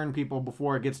yeah. to turn people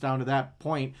before it gets down to that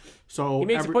point. So He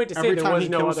makes a point to say every there time was he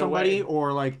no kills other somebody way.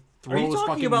 or like Are you throws talking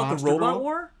fucking about the monster robot girl-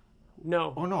 war?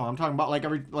 No. Oh no, I'm talking about like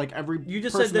every You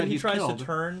just person said that he he's tries killed. to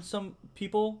turn some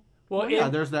people. Well, Yeah,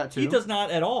 there's that too. He does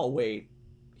not at all. Wait.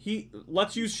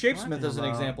 Let's use Shapesmith Talking as an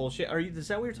about- example. Is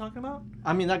that what you're talking about?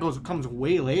 I mean, that comes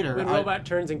way later. when Robot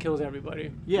turns and kills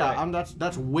everybody. Yeah, Right.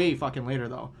 that's way fucking later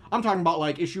though. I'm talking about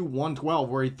like issue 112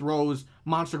 where he throws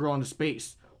Monster Girl into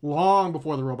space, long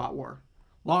before the Robot War,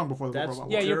 long before the That's- Robot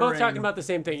Yeah, War. you're both During talking about the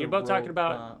same thing. the You're both talking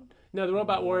about Robot- no, the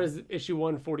Robot War is issue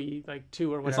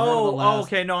 142 or It's whatever. one of the Oh, last-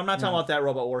 okay. No, I'm not talking yeah. about that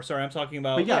Robot War. Sorry, I'm talking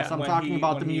about. But yes, I'm when talking he-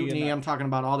 about the when he mutiny. and I'm talking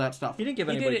about all that stuff. He didn't give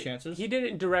He anybody didn't- chances. He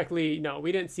didn't directly. No,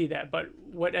 we didn't see that. But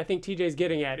what I think TJ's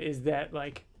getting at is that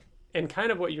like, and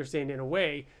kind of what you're saying in a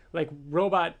way, like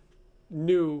Robot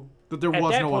knew But there at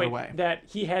was that no point other way. that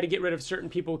he had to get rid of certain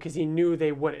people because he knew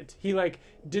they wouldn't. He like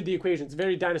did the equations.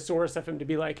 Very dinosaurus of him to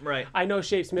be like, Right. I know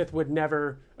Shapesmith would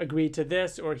never agree to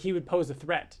this, or he would pose a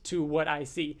threat to what I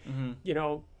see. You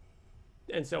know,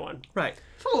 and so on. Right.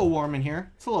 It's a little warm in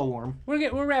here. It's a little warm.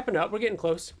 We're wrapping up. We're getting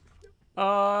close.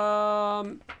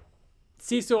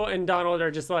 Cecil and Donald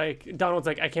are just like, Donald's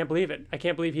like, I can't believe it. I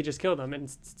can't believe he just killed him. And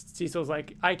Cecil's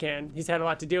like, I can. He's had a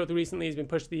lot to deal with recently. He's been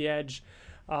pushed to the edge.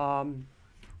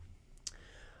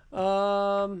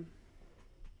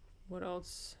 What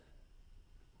else?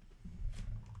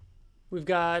 We've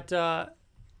got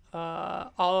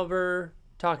Oliver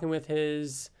talking with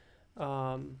his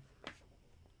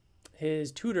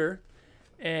tutor,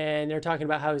 and they're talking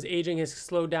about how his aging has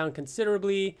slowed down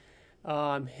considerably.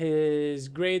 His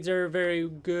grades are very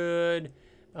good.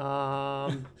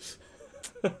 Trying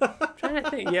to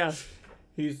think. Yeah.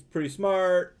 He's pretty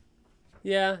smart.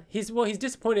 Yeah. He's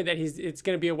disappointed that it's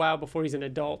going to be a while before he's an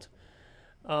adult.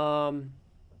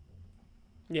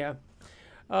 Yeah.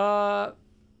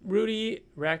 Rudy,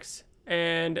 Rex,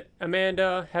 and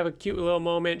Amanda have a cute little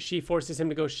moment. She forces him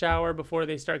to go shower before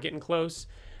they start getting close.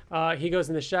 He goes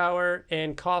in the shower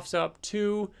and coughs up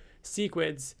 2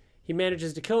 sequids. He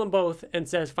manages to kill them both and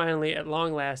says, finally, at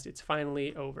long last, it's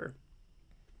finally over.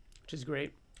 Which is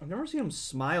great. I've never seen him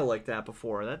smile like that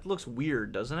before. That looks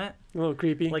weird, doesn't it? A little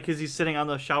creepy. Like, is he sitting on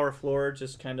the shower floor,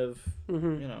 just kind of,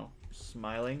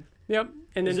 smiling? Yep.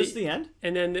 And then Is this the end?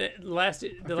 And then the last. I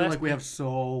feel like we have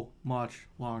so much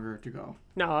longer to go.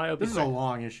 No, it'll be This is a quick.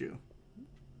 long issue.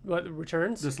 What,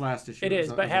 returns? This last issue. It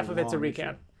is, but half of it's a long recap.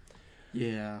 issue.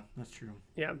 Yeah, that's true.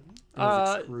 Yeah. It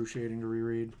was excruciating to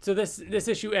reread. So this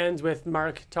issue ends with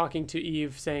Mark talking to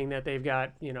Eve, saying that they've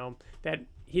got, that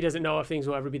he doesn't know if things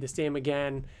will ever be the same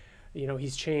again.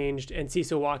 He's changed. And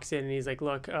Cecil walks in and he's like,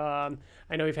 look, I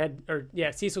know we've had,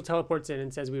 Cecil teleports in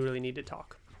and says we really need to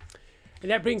talk. And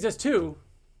that brings us to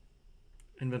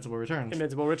Invincible Returns.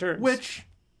 Invincible Returns. Which,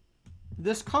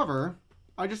 this cover,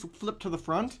 I just flipped to the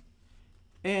front,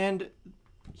 and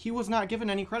he was not given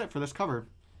any credit for this cover.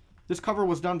 This cover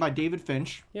was done by David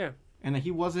Finch. Yeah. And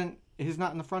he's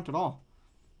not in the front at all.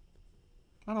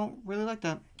 I don't really like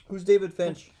that. Who's David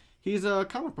Finch? He's a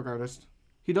comic book artist.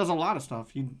 He does a lot of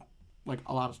stuff.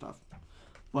 A lot of stuff.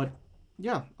 But,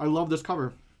 yeah, I love this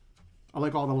cover. I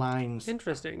like all the lines.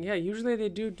 Interesting. Yeah, usually they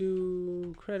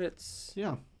do credits.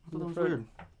 Yeah, I thought that was front. weird.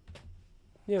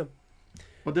 Yeah.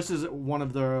 But this is one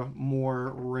of the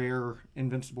more rare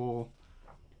Invincible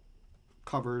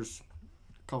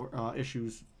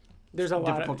issues. There's a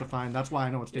lot Difficult to find. That's why I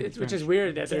know it's David which Finch. is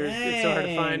weird that it's so hard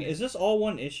to find. Is this all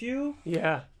one issue?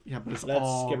 Yeah. Yeah, but it's That's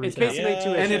all Skipper. It's recap. basically 2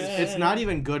 And issues. it's not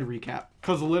even good recap.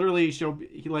 Because literally,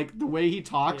 the way he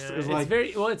talks Yeah, is it's like,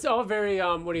 it's all very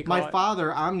what do you call my it?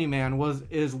 father, Omni-Man,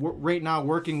 is right now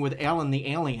working with Alan the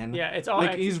Alien. Yeah, it's all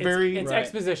like he's very. it's Right.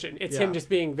 exposition. It's Yeah. him just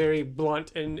being very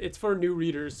blunt, and it's for new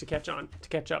readers to catch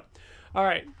up. All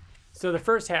right, so the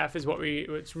first half is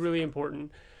what's really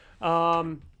important.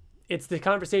 It's the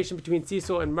conversation between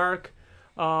Cecil and Mark.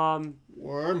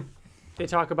 Worm. They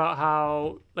talk about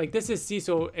how this is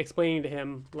Cecil explaining to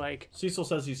him Cecil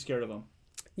says he's scared of him.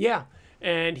 yeah,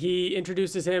 and he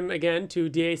introduces him again to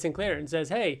D.A. Sinclair and says,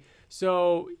 hey,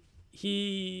 so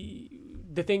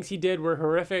the things he did were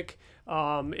horrific.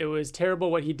 It was terrible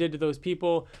what he did to those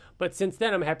people. But since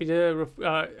then, I'm happy to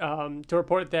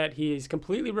report that he's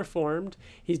completely reformed.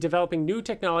 He's developing new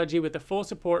technology with the full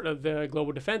support of the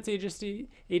Global Defense Agency,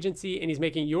 and he's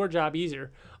making your job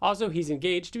easier. Also, he's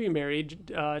engaged to be married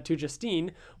to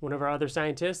Justine, one of our other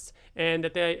scientists, and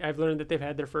that I've learned that they've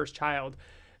had their first child.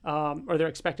 Or they're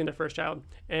expecting their first child.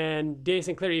 And Dave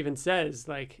Sinclair even says,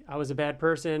 like, I was a bad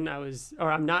person.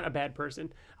 I'm not a bad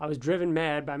person. I was driven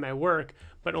mad by my work,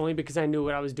 but only because I knew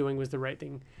what I was doing was the right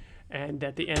thing and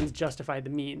that the ends justified the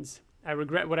means. I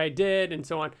regret what I did and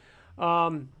so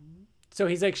on. So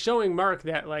he's like showing Mark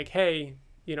that, like, hey,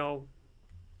 you know,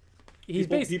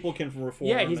 people can reform.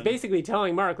 Yeah, he's basically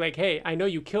telling Mark, like, hey, I know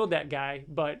you killed that guy,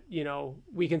 but, you know,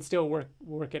 we can still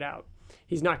work it out.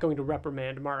 He's not going to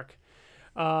reprimand Mark.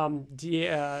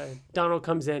 Donald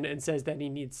comes in and says that he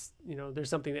needs, you know, there's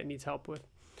something that needs help with.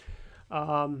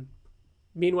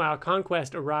 Meanwhile,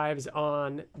 Conquest arrives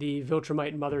on the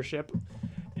Viltrumite mothership,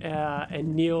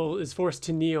 and Neil is forced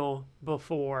to kneel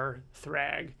before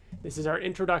Thrag. This is our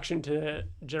introduction to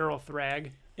General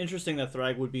Thrag. Interesting that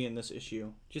Thrag would be in this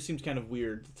issue. Just seems kind of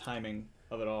weird, the timing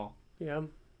of it all. Yeah.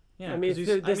 Yeah, I mean,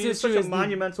 he's such a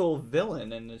monumental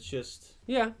villain, and it's just...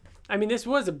 Yeah. I mean, this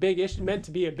was a big issue, meant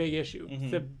to be a big issue.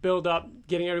 To build up,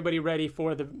 getting everybody ready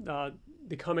for the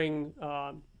coming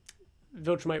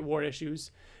Viltrumite War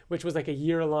issues, which was like a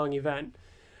year-long event.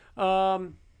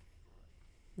 The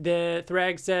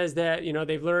Thrag says that, you know,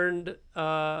 they've learned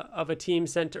of a team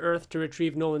sent to Earth to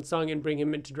retrieve Nolan Sung and bring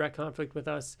him into direct conflict with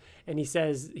us. And he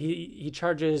says he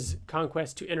charges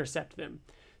Conquest to intercept them.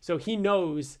 So he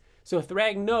knows, so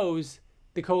Thrag knows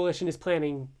the Coalition is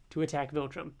planning to attack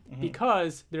Viltrum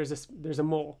because there's a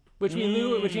mole, which we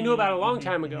knew about a long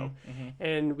time ago,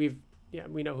 and we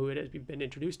know who it is. We've been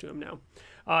introduced to him now,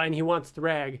 and he wants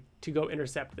Thrag to go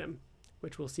intercept them,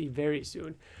 which we'll see very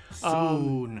soon.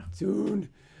 Soon.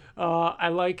 I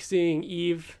like seeing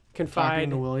Eve confide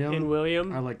in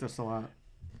William. I like this a lot.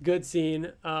 Good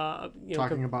scene.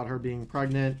 Talking about her being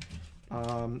pregnant,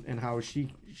 and how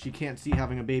she can't see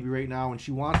having a baby right now, and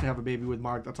she wants to have a baby with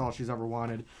Mark. That's all she's ever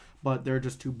wanted. But they're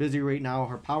just too busy right now.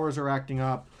 Her powers are acting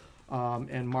up,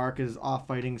 and Mark is off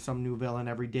fighting some new villain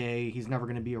every day. He's never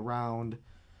going to be around.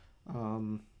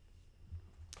 And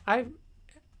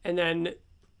then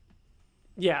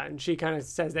she kind of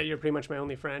says that you're pretty much my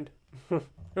only friend,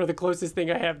 or the closest thing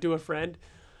I have to a friend.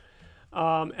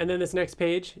 And then this next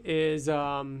page is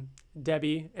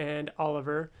Debbie and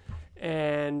Oliver,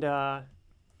 and a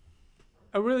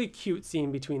really cute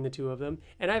scene between the two of them.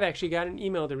 And I've actually got an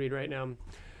email to read right now.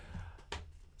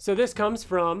 So this comes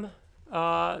from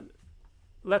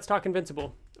Let's Talk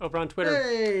Invincible over on Twitter.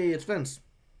 Hey, it's Vince.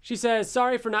 She says,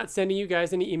 sorry for not sending you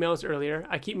guys any emails earlier.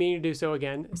 I keep meaning to do so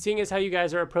again. Seeing as how you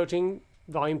guys are approaching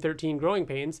Volume 13 Growing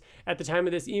Pains, at the time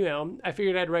of this email, I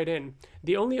figured I'd write in.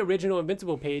 The only original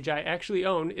Invincible page I actually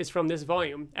own is from this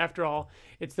volume. After all,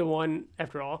 it's the one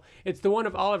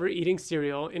of Oliver eating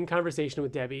cereal in conversation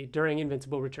with Debbie during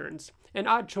Invincible returns. An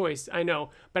odd choice, I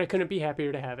know, but I couldn't be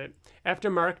happier to have it.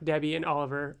 Mark, Debbie, and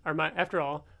Oliver are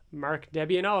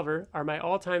my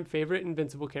all-time favorite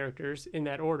Invincible characters in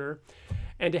that order.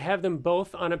 And to have them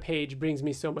both on a page brings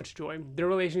me so much joy. Their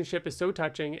relationship is so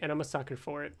touching, and I'm a sucker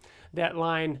for it. That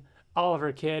line,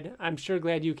 Oliver, kid, I'm sure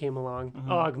glad you came along.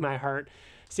 Ugh, my heart.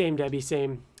 Same, Debbie,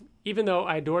 same. Even though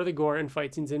I adore the gore and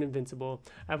fight scenes in Invincible,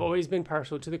 I've always been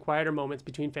partial to the quieter moments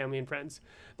between family and friends.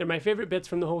 They're my favorite bits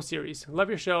from the whole series. Love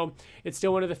your show. It's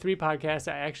still one of the 3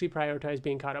 podcasts I actually prioritize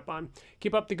being caught up on.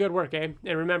 Keep up the good work, eh?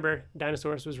 And remember,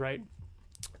 Dinosaurus was right.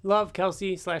 Love,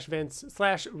 Kelsey /Vince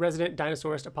 /resident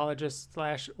dinosaurist apologist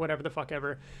 / whatever the fuck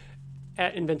ever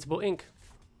at Invincible Inc.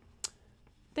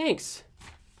 Thanks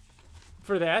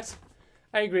for that.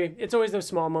 I agree. It's always those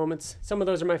small moments. Some of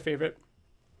those are my favorite.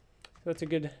 So it's a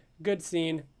good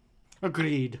scene.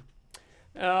 Agreed.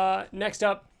 Next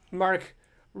up, Mark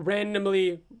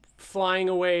randomly flying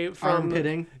away from... Arm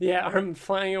pitting. Yeah,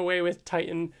 flying away with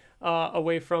Titan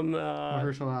away from...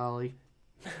 Mahershala Ali.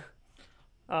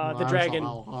 The dragon.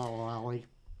 Ali.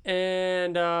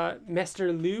 And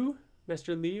Mr. Liu,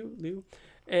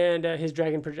 and his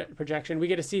dragon projection. We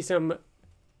get to see some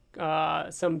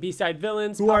B-side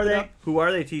villains. Who are they? Who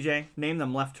are they, TJ? Name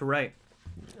them left to right.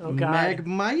 Oh, God.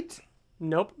 Magmite?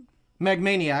 Nope.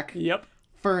 Magmaniac. Yep.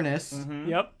 Furnace.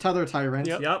 Yep. Tether Tyrant.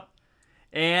 Yep.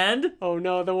 And? Oh,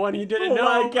 no, the one he didn't know.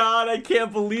 Oh, my God, I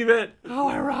can't believe it. How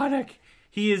ironic.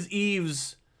 He is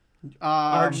Eve's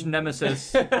arch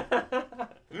nemesis. I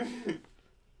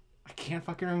can't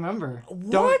fucking remember.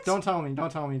 What? Don't tell me.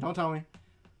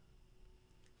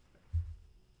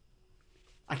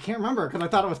 I can't remember because I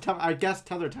thought it was I guess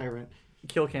Tether Tyrant.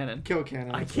 Kill Cannon. Kill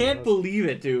Cannon. I that's what it can't was. believe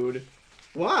it, dude.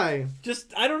 Why?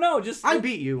 Just I don't know. Just I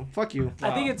beat you. Fuck you.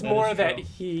 I think it's that more is that true.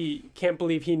 he can't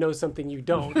believe he knows something you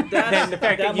don't. That's, than the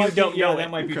fact that you might don't be, know yeah, it.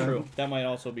 that might be Okay. true. That might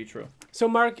also be true. So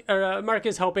Mark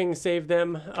is helping save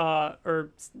them,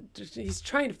 he's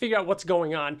trying to figure out what's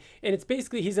going on, and it's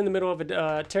basically he's in the middle of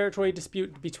a territory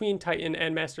dispute between Titan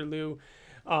and Master Lu,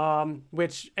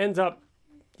 which ends up,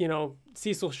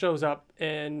 Cecil shows up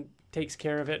and takes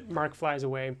care of it. Mark flies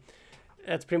away.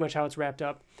 That's pretty much how it's wrapped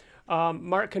up.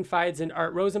 Mark confides in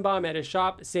Art Rosenbaum at his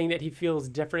shop, saying that he feels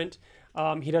different.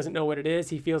 He doesn't know what it is.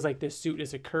 He feels like this suit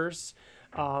is a curse,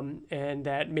 and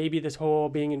that maybe this whole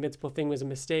being invincible thing was a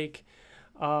mistake.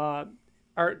 Art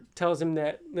tells him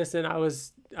that, listen, I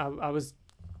was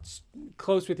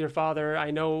close with your father.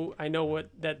 I know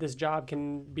that this job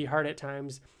can be hard at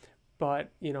times,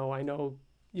 but I know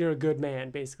you're a good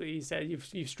man. Basically, he said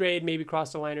you've strayed, maybe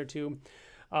crossed a line or two,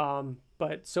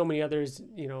 but so many others,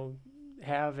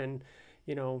 have, and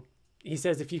he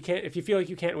says if you feel like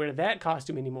you can't wear that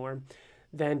costume anymore,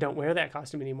 then don't wear that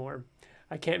costume anymore.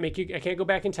 I can't go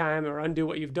back in time or undo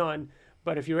what you've done,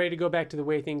 but if you're ready to go back to the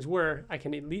way things were, I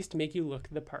can at least make you look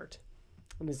the part.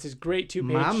 And this is great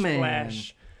 2-page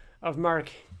splash of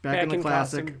Mark back in the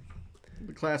classic, costume.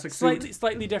 the classic suit.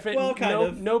 Slightly different. Well, kind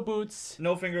of. No boots,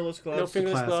 No fingerless gloves. no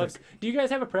fingerless classic. gloves. Do you guys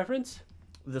have a preference?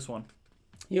 This one.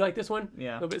 You like this one?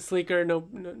 Yeah. A little bit sleeker, no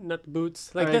not the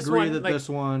boots. Like I this agree one, that like this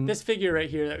one. this figure right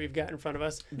here that we've got in front of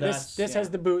us. This has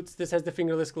the boots. This has the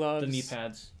fingerless gloves. The knee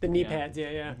pads. The knee pads.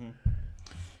 Yeah. Mhm.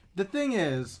 The thing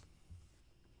is,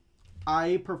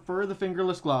 I prefer the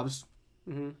fingerless gloves,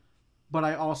 but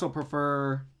I also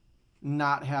prefer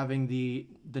not having the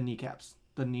kneecaps.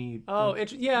 The knee. Oh,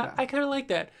 yeah, I kind of like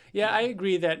that. Yeah, I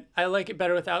agree that I like it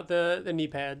better without the knee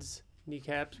pads,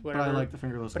 kneecaps, but whatever. I like the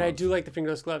fingerless But gloves. I do like the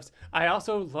fingerless gloves. I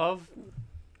also love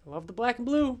the black and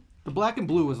blue. The black and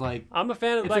blue was like, I'm a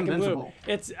fan of the It's black invincible.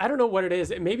 and blue. I don't know what it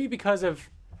is. Maybe because of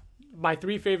my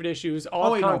 3 favorite issues, all Oh,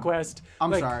 of wait, no. Conquest.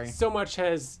 I'm like, sorry. So much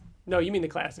has. No, you mean the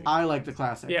classic. I like the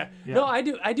classic. Yeah. No, I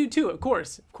do too. Of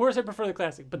course, I prefer the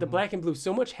classic. But the black and blue,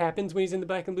 so much happens when he's in the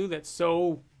black and blue that's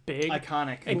so big,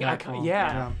 Iconic. and Impactful.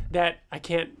 yeah, that I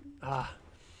can't.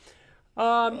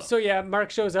 So yeah,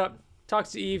 Mark shows up,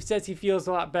 talks to Eve, says he feels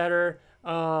a lot better,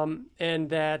 and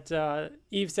that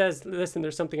Eve says, "Listen,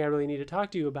 there's something I really need to talk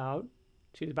to you about."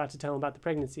 She's about to tell him about the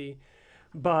pregnancy,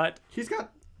 but He's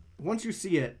got. Once you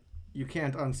see it, you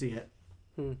can't unsee it.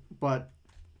 But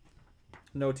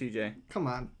No, TJ. come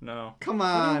on, No. come what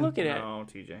are you on. looking at? No,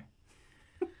 TJ.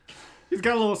 He's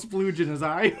got a little splooge in his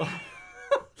eye.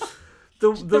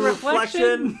 The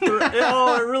reflection?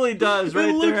 Oh, it really does, right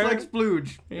it looks there. like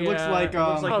splooge. It looks Yeah, like it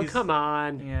looks like Oh, he's- come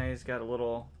on. Yeah, he's got a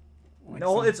little. like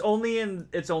No, some- it's only in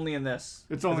this.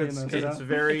 It's only in this, It's yeah.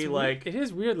 very like. It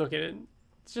is weird looking.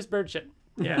 It's just bird shit.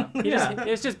 Yeah. Yeah.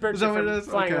 It's just bird Is shit that what from it is?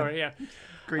 flying Okay. over. Yeah.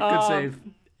 Great, good save.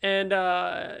 And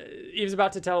Eve's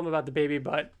about to tell him about the baby,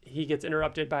 but he gets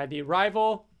interrupted by the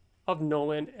arrival of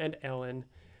Nolan and Ellen.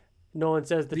 Nolan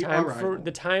says the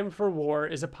time for war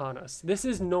is upon us. This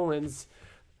is Nolan's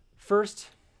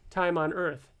first time on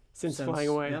Earth since flying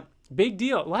away. Yep. Big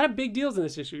deal. A lot of big deals in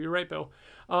this issue. You're right, Bill.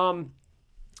 And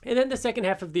then the second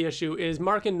half of the issue is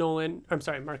Mark and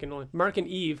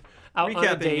Eve out on a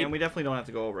Recapping, date. and we definitely don't have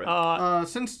to go over it.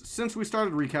 Since we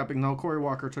started recapping, though, Corey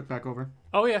Walker took back over.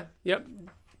 Oh yeah, yep.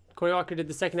 Corey Walker did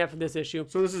the second half of this issue.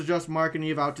 So this is just Mark and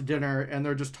Eve out to dinner, and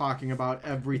they're just talking about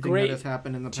everything Great that has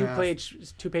happened in the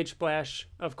past. Two-page splash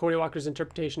of Corey Walker's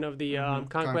interpretation of the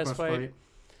Conquest fight.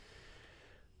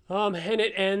 And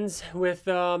it ends with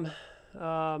Mark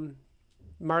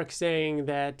saying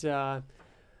that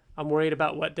I'm worried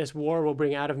about what this war will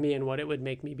bring out of me and what it would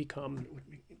make me become.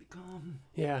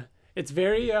 Yeah, it's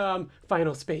very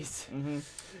Final Space.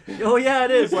 Oh yeah,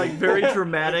 it is like very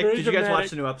dramatic. Very Did you guys dramatic. watch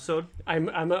the new episode?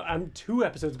 I'm 2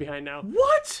 episodes behind now.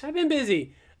 What? I've been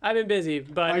busy,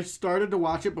 but I started to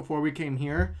watch it before we came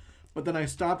here, but then I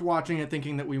stopped watching it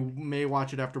thinking that we may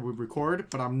watch it after we record,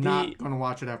 but I'm not going to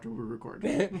watch it after we record.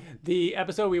 the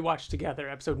episode we watched together,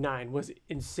 episode 9, was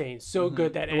insane. So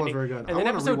good that It was ending. very good. And I then wanna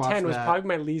episode rewatch 10 was that. probably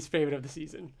my least favorite of the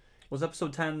season. Was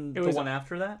episode 10 the was- one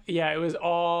after that? Yeah, it was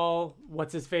all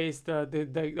what's his face,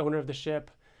 the owner of the ship.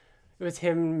 It was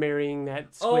him marrying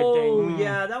that squid thing.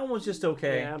 Yeah, that one was just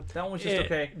okay. Yeah. That one was just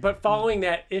okay. But following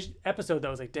that episode, though,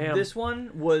 I was like, damn. This one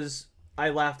was I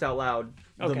laughed out loud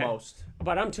the Okay. most.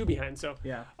 But I'm 2 behind, so.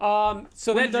 Yeah.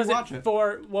 So When that did you does watch it it?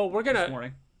 for. Well, we're This gonna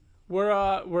morning.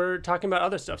 we're talking about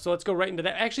other stuff. So let's go right into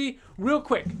that. Actually, real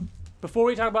quick, before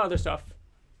we talk about other stuff,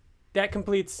 that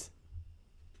completes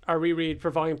our reread for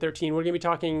volume 13. We're gonna be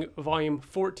talking volume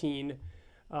 14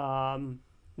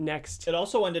 next. It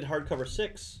also ended hardcover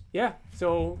 6. Yeah,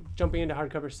 so jumping into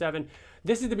hardcover 7.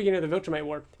 This is the beginning of the Viltrumite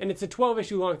War, and it's a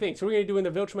 12-issue long thing. So we're going to do in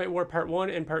the Viltrumite War Part 1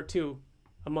 and Part 2,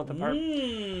 a month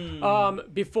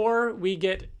apart. Before we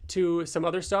get to some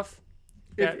other stuff.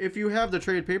 If you have the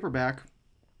trade paperback,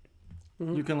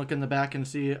 you can look in the back and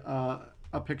see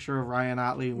a picture of Ryan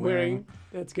Otley wearing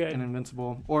that's good. an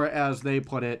Invincible, or as they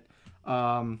put it,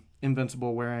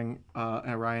 Invincible wearing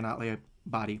a Ryan Otley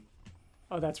body.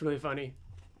 Oh, that's really funny.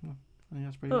 I think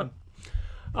that's pretty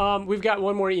good. We've got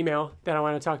one more email that I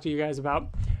want to talk to you guys about,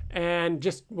 and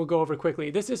we'll go over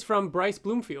quickly. This is from Bryce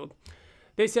Bloomfield.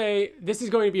 They say, this is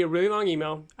going to be a really long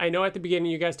email. I know at the beginning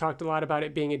you guys talked a lot about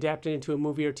it being adapted into a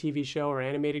movie or TV show or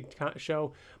animated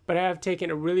show, but I have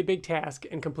taken a really big task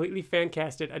and completely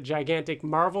fan-casted a gigantic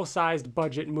Marvel-sized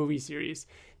budget movie series.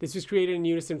 This was created in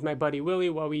unison with my buddy Willie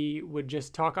while we would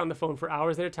just talk on the phone for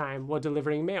hours at a time while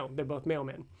delivering mail. They're both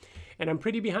mailmen. And I'm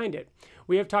pretty behind it.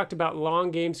 We have talked about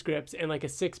long game scripts and like a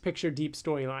 6-picture deep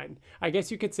storyline. I guess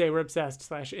you could say we're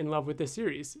obsessed / in love with this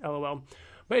series, lol.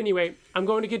 But anyway, I'm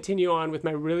going to continue on with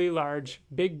my really large,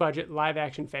 big budget live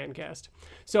action fan cast.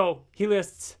 So he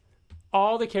lists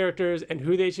all the characters and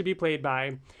who they should be played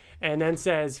by, and then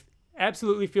says,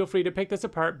 absolutely feel free to pick this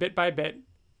apart bit by bit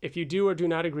if you do or do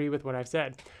not agree with what I've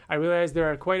said. I realize there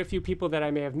are quite a few people that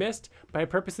I may have missed, but I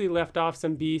purposely left off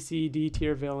some B, C, D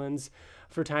tier villains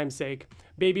for time's sake.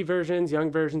 Baby versions,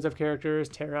 young versions of characters,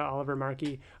 Tara, Oliver,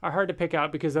 Markey, are hard to pick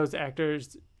out because those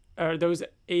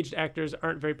aged actors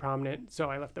aren't very prominent, so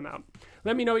I left them out.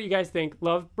 Let me know what you guys think.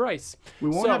 Love, Bryce. We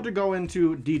won't have to go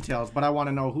into details, but I want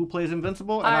to know who plays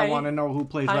Invincible, and I want to know who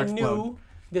plays Rex I knew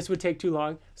this would take too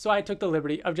long, so I took the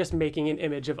liberty of just making an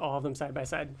image of all of them side by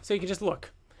side, so you can just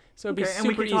look. So it'd be super and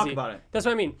we can easy. talk about it. That's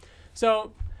what I mean.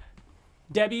 So,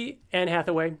 Debbie, Anne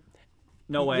Hathaway.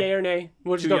 No way. Yay or nay?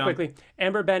 We'll just Too go young. quickly.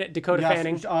 Amber Bennett, Dakota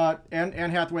Fanning. And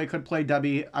Anne Hathaway could play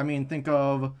Debbie. I mean, think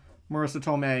of Marissa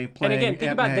Tomei playing And again, think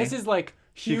Aunt about May. this is like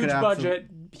huge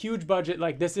budget.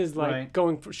 Like this is like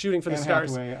Right. shooting for the Anne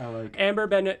stars. Hathaway, I like. Amber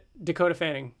Bennett, Dakota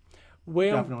Fanning.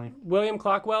 Definitely. William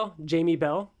Clockwell, Jamie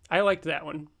Bell. I liked that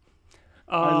one.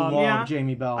 I love yeah.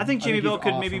 Jamie Bell. I think Jamie Bell he's could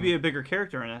awesome. maybe be a bigger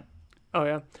character in it. Oh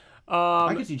yeah.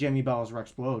 I could see Jamie Bell as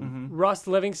Rex Blode. Russ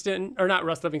Livingston, or not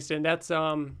Russ Livingston. That's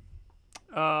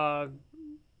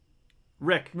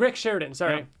Rick Sheridan.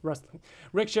 Sorry, Yep. Russ.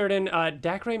 Rick Sheridan.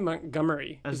 Dacre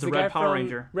Montgomery As is the guy Red Power from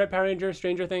Ranger. Red Power Ranger,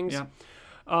 Stranger Things.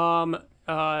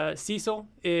 Yeah. Cecil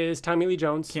is Tommy Lee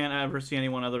Jones. Can't ever see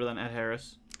anyone other than Ed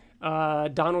Harris.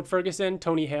 Donald Ferguson,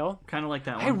 Tony Hale. Kind of like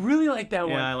that one. I really like that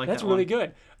one. I like That's that really one.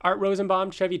 good. Art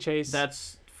Rosenbaum, Chevy Chase.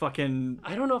 That's fucking.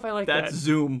 I don't know if I like That's that.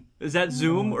 Zoom. Is that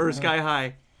Zoom or Sky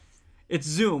High? It's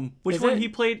Zoom. Which Is one it? he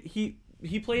played?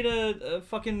 He played a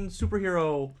fucking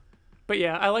superhero. But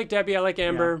yeah, I like Debbie. I like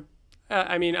Amber.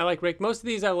 I mean, I like Rick. Most of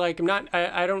these I like.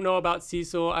 I don't know about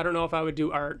Cecil. I don't know if I would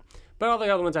do Art. But all the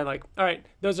other ones I like. All right,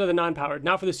 those are the non-powered.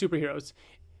 Now for the superheroes.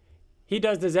 He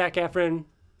does the Zac Efron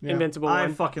Invincible I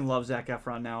one. fucking love Zac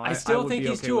Efron now. I still would think be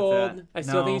he's okay too with old. that. I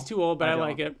still No, think he's too old, but I don't.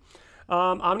 like it.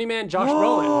 Omni-Man, Josh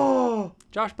Brolin.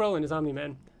 Josh Brolin is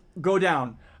Omni-Man. Go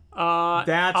down.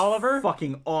 That's Oliver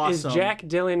fucking Is awesome. Jack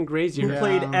Dylan Grazier. Who Yeah.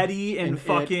 played Eddie in And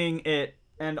fucking it.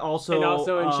 And also And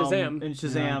also in Shazam. In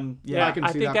Shazam, Yeah, yeah. I can I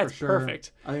see think that that's for sure.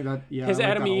 perfect. I think that, yeah. His I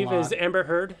like Adam that a Eve is lot. Amber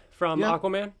Heard from Yeah.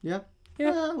 Aquaman. Yeah.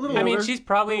 Yeah, a little I mean, older. she'd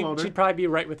A little older. probably be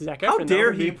right with Zac Efron. How though.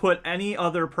 dare he put any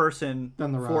other person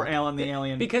Than The for Rock. Alan the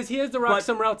Alien? Because he has The Rock But-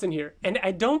 somewhere else in here, and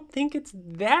I don't think it's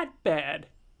that bad.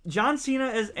 John Cena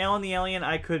as Alan the Alien,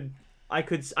 I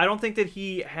don't think that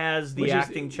he has the Which is-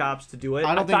 acting chops to do it.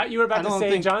 I I don't think, thought you were about I to don't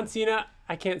say think, John Cena.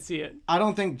 I can't see it. I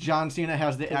don't think John Cena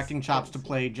has the acting chops to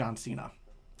play John Cena.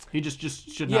 He just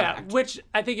should not Yeah, act. which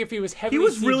I think if he was He heavily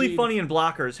was really CG'd funny in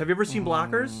Blockers. Have you ever seen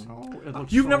Blockers? No, it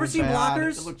looks You've so never seen bad.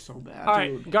 Blockers? It looks so bad. All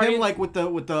right, dude. Guardians- Him like with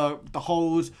the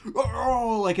hose,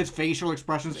 like his facial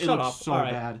expressions. It Shut looks up. so All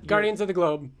right. bad. Guardians of the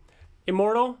Globe,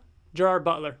 Immortal, Gerard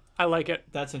Butler. I like it.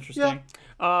 That's interesting.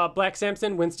 Black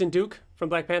Samson, Winston Duke from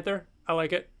Black Panther. I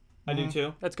like it. I do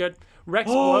too. That's good. Rex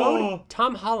Blode,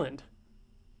 Tom Holland,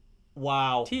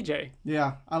 Wow. TJ.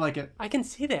 Yeah, I like it. I can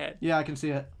see that. Yeah, I can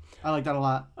see it. I like that a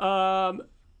lot.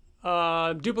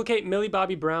 Duplicate Millie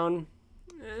Bobby Brown.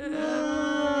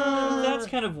 That's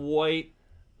kind of white.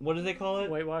 What do they call it?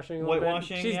 Whitewashing. A little bit.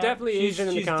 Whitewashing. She's yeah. definitely Asian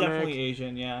in the comic. She's definitely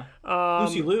Asian. Yeah. Um,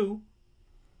 Lucy Liu.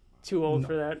 Too old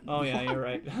for that. Oh yeah, you're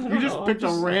right. You just picked a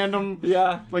random,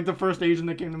 yeah. like the first Asian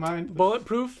that came to mind.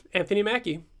 Bulletproof. Anthony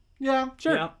Mackie. Yeah,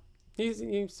 Sure. Yeah. He's a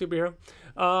superhero.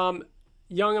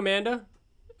 Young Amanda.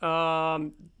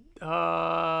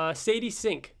 Sadie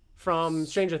Sink from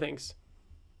Stranger Things.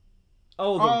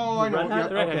 Oh, Oh, I know. redhead? Yeah,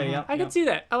 The redhead. Okay, yeah. I can see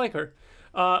that. I like her.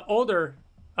 Older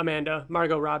Amanda,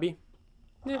 Margot Robbie.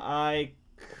 I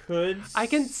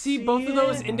can see both of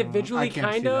those individually, I can't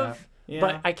kind see of, that. Yeah.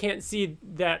 but I can't see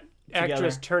that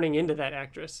actress Together. turning into that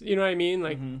actress. You know what I mean?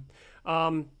 Like,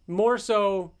 more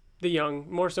so the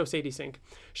young, more so Sadie Sink.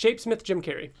 Shapesmith, Jim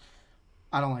Carrey.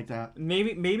 I don't like that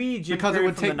Maybe Jim because Carrey it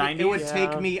would from take the me, 90s. it would Yeah.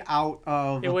 take me out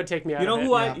of. It would take me out You know of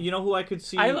who it. Yeah. you know who I could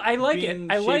see. I like it.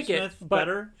 being I like it, Shapesmith but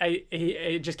better.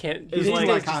 I just can't. It's these like-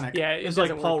 days iconic. Yeah, it It's like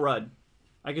doesn't Paul work. Rudd.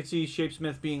 I could see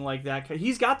Shapesmith being like that.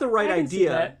 He's got the right I can see idea.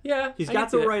 that. Yeah, He's I can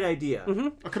got see the that. right idea.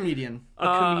 a comedian.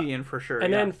 A comedian for sure.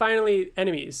 And yeah. then finally,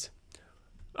 enemies.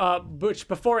 Which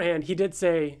beforehand he did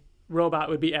say robot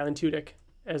would be Alan Tudyk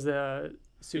as the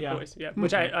suit Yeah. voice. Yeah,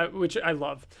 which I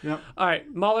love. Yep. All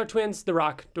right, Mahler twins, The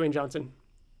Rock, Dwayne Johnson.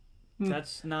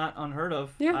 That's not unheard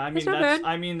of. Yeah, I it's mean not that's. bad.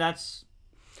 I mean that's.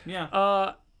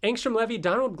 Yeah. Angstrom Levy,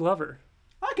 Donald Glover.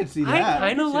 I can see I that.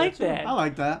 kind of see like that too. that. I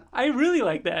like that. I really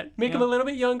like that. Make him Yeah. a little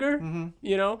bit younger.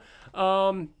 You know,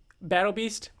 Battle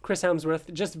Beast, Chris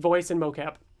Hemsworth, just voice and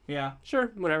mocap. Yeah.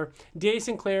 Sure, whatever. D.A.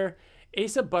 Sinclair,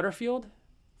 Asa Butterfield.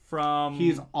 From.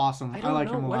 He's awesome. I I, don't like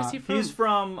know. him a What lot. is he from? He's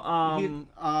from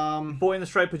Boy in the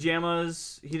Striped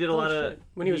Pajamas. He did a lot of shit.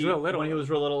 When he was real little. When he was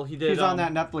real little, he did. he's on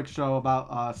that Netflix show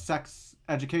about sex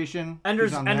education.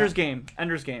 Ender's He's on Ender's that. Game.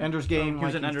 Ender's Game. Ender's Game. He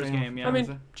was like in he's Ender's famous. Game. Yeah. I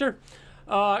mean, sure.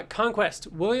 Conquest,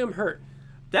 William Hurt.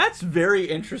 That's very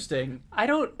interesting. I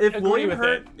don't If agree William with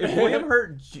Hurt, it. if William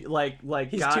Hurt like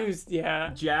he's got yeah.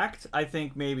 jacked, I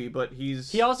think maybe, but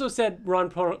he's He also said Ron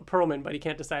Perlman, but he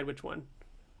can't decide which one.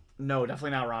 no,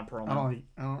 definitely not Ron Perlman.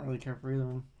 I don't really care for either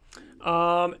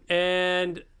one.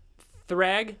 And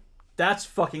Thrag, That's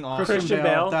fucking awesome. Christian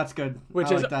Bale, That's good. which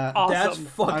I is like that. awesome. That's I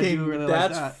fucking. do really like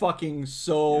That's that. fucking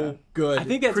so Yeah. good. I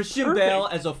think that's Christian perfect. Bale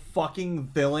as a fucking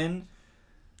villain.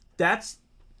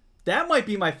 That might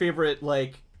be my favorite.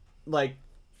 Like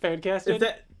Fan casted. if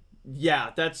that. Yeah,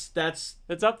 that's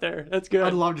It's up there. That's good.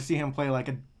 I'd love to see him play like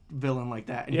a villain like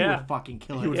that, and he Yeah. would fucking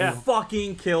kill he it. would Yeah.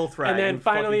 fucking kill Thrag. and He then would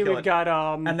fucking finally kill we've it. got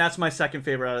And that's my second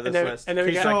favorite out of this then- list. and then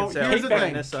we Kate got- So Beckinsale here's the and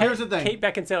thing. Nissa. Here's the thing. Kate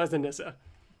Beckinsale as Anissa.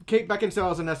 Kate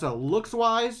Beckinsale as Anissa, looks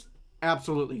wise,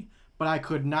 absolutely, but I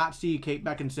could not see Kate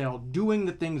Beckinsale doing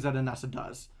the things that Anissa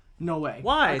does. No way.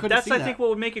 Why? couldn't That's see I that. think what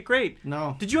would make it great.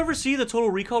 No. Did you ever see the Total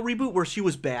Recall reboot where she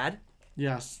was bad?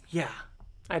 Yes. Yeah.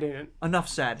 I didn't. Enough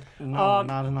said. No,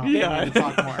 not enough. yeah. We need to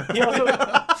talk more.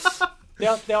 He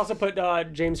also, they also put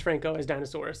James Franco as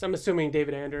Dinosaurus. I'm assuming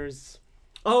David Anders.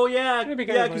 Oh yeah, It'd be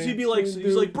kinda yeah, because funny. he'd be like,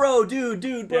 he's like, bro,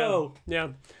 dude, bro. Yeah.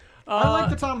 I like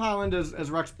the Tom Holland as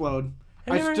Rexplode.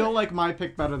 Have I you ever- still like my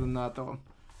pick better than that though.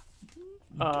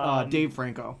 Dave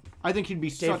Franco. I think he'd be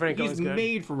Franco he's is good.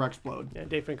 made for Rexplode. Yeah,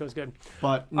 Dave Franco's good.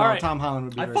 But no, All right. Tom Holland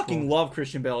would be I very fucking cool. love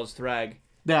Christian Bale as Thrag.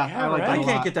 Yeah, Yeah, I like right? that I a can't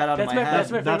lot. get that out of That's my my- head.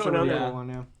 that's my That's a favorite one really on cool there. one,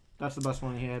 yeah. That's the best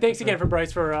one he had. Thanks for again sure. for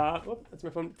Bryce for that's my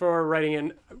phone for writing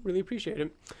in. I really appreciate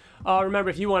it. Remember,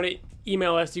 if you want to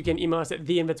email us, you can email us at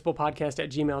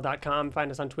theinvinciblepodcast@gmail.com.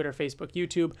 Find us on Twitter, Facebook,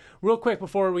 YouTube. Real quick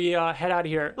before we head out of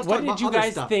here, Let's what talk did about you other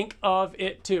guys stuff. think of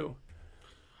it too?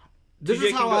 This TJ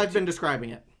is how can go I've to- been describing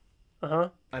it. I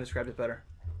described it better.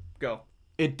 Go.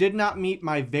 It did not meet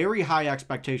my very high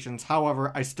expectations.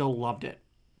 However, I still loved it.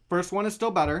 First one is still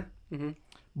better,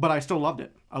 but I still loved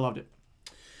it. I loved it.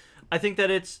 I think that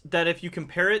if you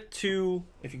compare it to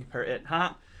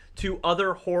to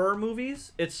other horror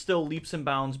movies, it's still leaps and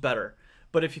bounds better.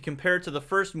 But if you compare it to the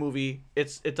first movie,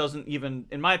 it doesn't even,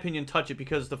 in my opinion, touch it,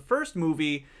 because the first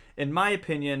movie, in my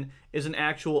opinion, is an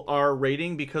actual R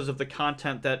rating because of the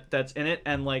content that's in it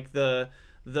and like the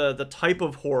type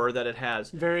of horror that it has.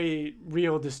 Very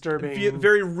real, disturbing.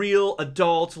 Very real,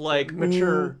 adult, like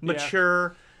Mature,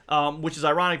 mature. Which is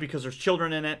ironic because there's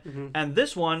children in it, and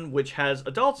this one, which has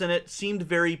adults in it, seemed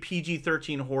very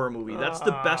PG-13 horror movie. That's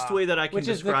the best way that I can which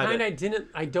is the describe kind it.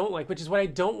 I don't like, which is what I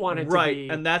don't want it to Right, be.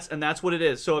 and that's what it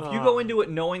is. So if you go into it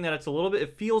knowing that it's a little bit,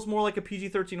 it feels more like a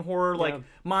PG-13 horror, like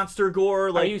monster gore.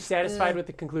 Are Like, you satisfied with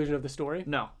the conclusion of the story?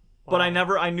 no, but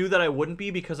I knew that I wouldn't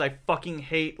be because I fucking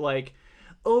hate like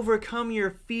overcome your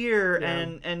fear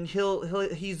and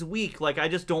he's weak. Like I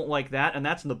just don't like that, and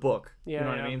that's in the book. Yeah, you know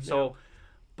what I yeah, mean? So.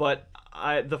 But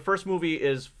the first movie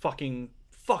is fucking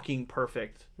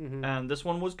perfect, and this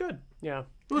one was good. Yeah.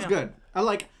 It was good. I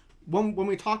like when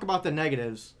we talk about the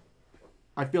negatives.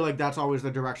 I feel like that's always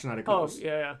the direction that it Oh, goes.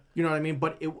 yeah. You know what I mean?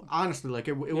 But it honestly, like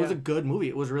it was a good movie.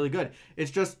 It was really good. It's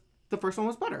just the first one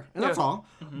was better, and that's all.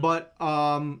 But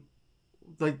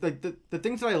like the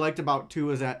things that I liked about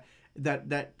too is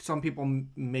that some people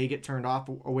may get turned off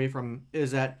away from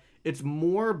is that it's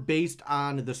more based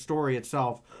on the story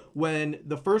itself, when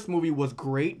the first movie was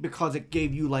great because it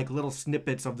gave you like little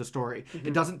snippets of the story.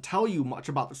 It doesn't tell you much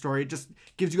about the story. It just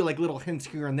gives you like little hints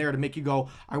here and there to make you go,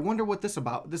 I wonder what this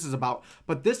is about.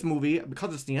 But this movie,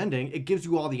 because it's the ending, it gives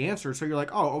you all the answers. So you're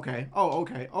like, oh, okay. Oh,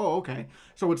 okay. Oh, okay.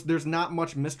 So there's not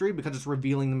much mystery because it's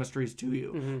revealing the mysteries to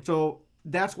you. So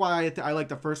that's why I like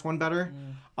the first one better.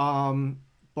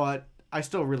 But I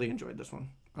still really enjoyed this one.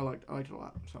 I liked it a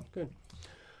lot. So good.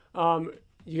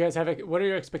 You guys what are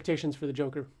your expectations for the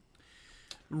Joker?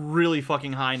 Really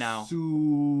fucking high now.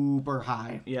 Super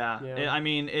high. Yeah. I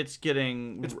mean, it's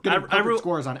getting perfect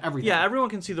scores on everything. Yeah, everyone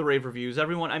can see the rave reviews. I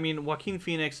mean, Joaquin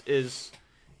Phoenix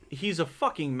he's a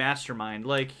fucking mastermind.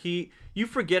 Like, you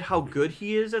forget how good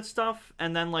he is at stuff,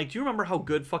 and then, like, do you remember how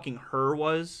good fucking Her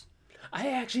was? I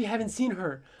actually haven't seen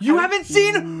Her. You haven't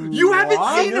seen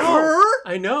Her?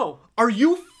 I know. Are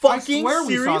you fucking I swear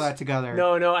serious? we saw that together.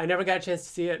 No, I never got a chance to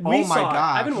see it. Oh my God.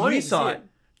 I've been wanting to see it.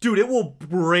 Dude, it will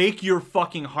break your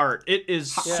fucking heart. It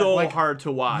is so hard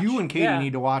to watch. You and Katie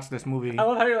need to watch this movie. I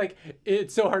love how you're like,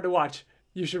 it's so hard to watch.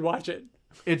 You should watch it.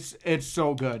 It's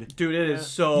so good. Dude, it is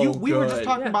so good. We were just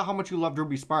talking about how much you loved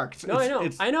Ruby Sparks. No,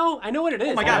 I know. I know what it is.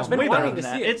 Oh my God, I've been way better wanting than to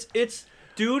that. see it. It's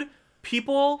dude,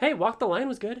 people... Hey, Walk the Line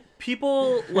was good.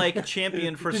 People, like,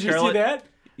 champion for Did Scarlett... you see that?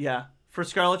 Yeah. For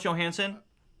Scarlett Johansson...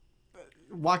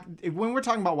 When we're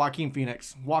talking about Joaquin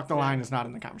Phoenix, Walk the Line is not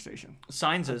in the conversation.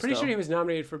 Signs is, Pretty sure he was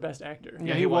nominated for Best Actor.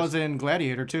 Yeah, he was in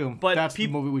Gladiator, too. But that's the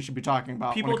movie we should be talking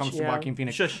about when it comes to Joaquin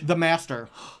Phoenix. Shush. The Master.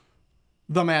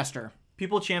 The Master.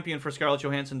 People champion for Scarlett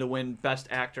Johansson to win Best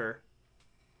Actor.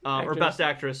 Or Best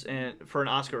Actress for an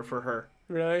Oscar for Her.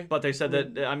 Really? But they said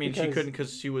that, I mean, she couldn't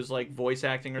because she was, like, voice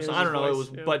acting or something. I don't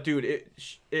know. But, dude,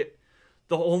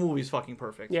 the whole movie's fucking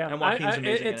perfect. Yeah. And Joaquin's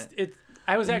amazing in it.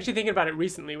 I was actually thinking about it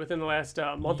recently, within the last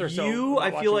month or so.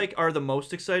 I feel like, are the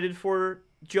most excited for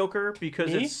Joker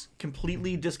because Me? it's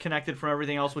completely disconnected from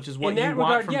everything else, which is what In you that want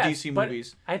regard, from yes, DC but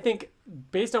movies. I think,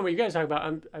 based on what you guys talk about,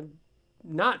 I'm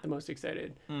not the most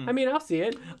excited. I mean, I'll see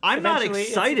it. I'm not Eventually,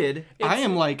 excited. I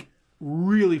am, like,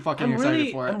 really fucking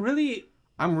excited for it.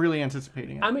 I'm really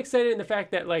anticipating it. I'm excited in the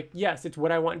fact that, like, yes, it's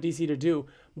what I want DC to do,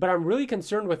 but I'm really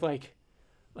concerned with, like,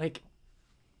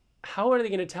 how are they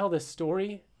going to tell this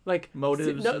story? Like, motives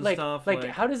and stuff. Like,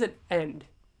 how does it end?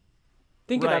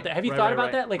 Think about that. Have you thought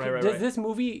about that? Like, does this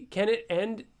movie, can it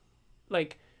end,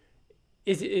 like,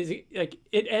 is it, like,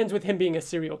 it ends with him being a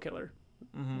serial killer?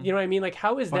 Mm-hmm. You know what I mean? Like,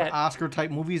 how is that? Oscar-type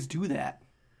movies do that.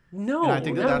 No, and I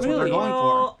think that's what they're going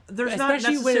for. There's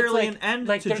especially not necessarily when it's an end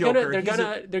like to they're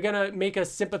Joker. They're gonna make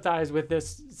us sympathize with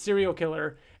this serial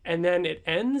killer, and then it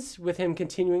ends with him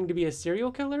continuing to be a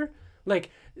serial killer.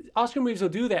 Like, Oscar movies will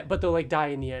do that, but they'll, like, die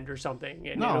in the end or something.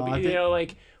 And you know,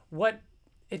 like, what?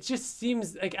 It just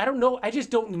seems like, I don't know. I just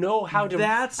don't know how to.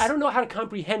 I don't know how to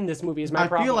comprehend this movie. Is my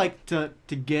problem. I feel like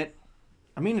to get.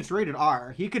 I mean, it's rated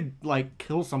R. He could, like,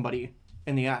 kill somebody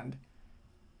in the end.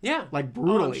 Yeah, like,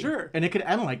 brutally. Sure. And it could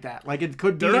end like that. Like, it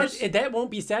could be. That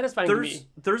won't be satisfying to me.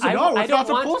 It's not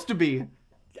supposed to be.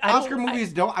 Oscar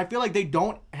movies don't. I feel like they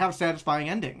don't have satisfying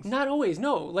endings. Not always.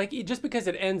 No, like, just because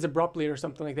it ends abruptly or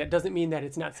something like that doesn't mean that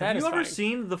it's not satisfying. Have you ever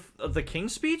seen the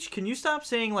King's Speech? Can you stop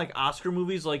saying, like, Oscar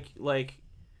movies? Like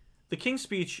the King's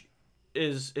Speech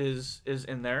is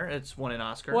in there. It's won an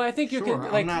Oscar. Well, I think you can.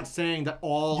 Like, I'm not saying that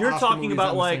all. You're Oscar talking movies about,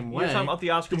 end like, the same you're way. talking about the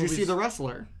Oscar movies. Did you see The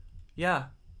Wrestler? Yeah.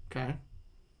 Okay.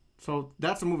 So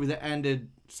that's a movie that ended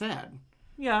sad.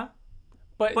 Yeah.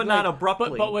 But like, not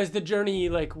abruptly. But was the journey,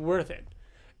 like, worth it?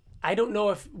 I don't know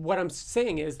if what I'm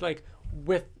saying is, like,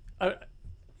 with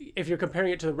if you're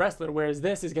comparing it to The Wrestler, whereas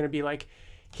this is going to be like,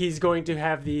 he's going to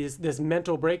have this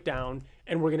mental breakdown,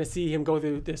 and we're going to see him go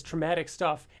through this traumatic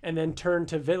stuff and then turn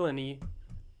to villainy.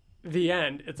 The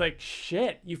end. It's like,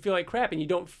 shit, you feel like crap, and you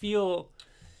don't feel.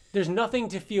 There's nothing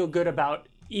to feel good about,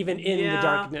 even in the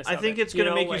darkness. I think it's going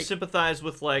to make you like, sympathize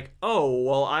with, like, oh,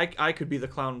 well, I could be the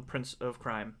clown prince of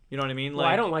crime. You know what I mean? Like,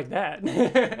 well, I don't like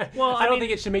that. Well, I don't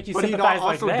think it should make you but sympathize he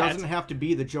like that. also doesn't have to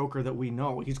be the Joker that we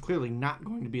know. He's clearly not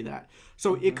going to be that.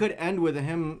 So it could end with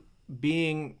him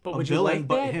being a villain,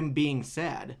 but him being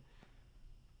sad.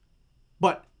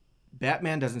 But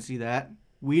Batman doesn't see that.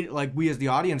 We as the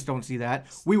audience don't see that.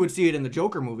 We would see it in the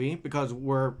Joker movie because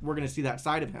we're going to see that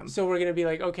side of him. So we're going to be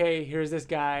like, okay, here's this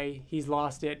guy. He's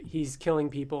lost it. He's killing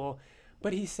people,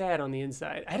 but he's sad on the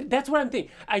inside. That's what I'm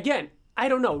thinking. Again, I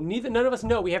don't know. None of us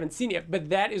know. We haven't seen it, but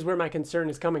that is where my concern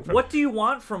is coming from. What do you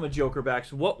want from a Joker back?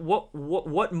 What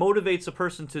motivates a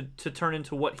person to turn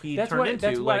into what he turned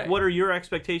into? Like, what are your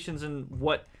expectations and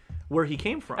where he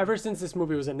came from? Ever since this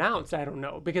movie was announced, I don't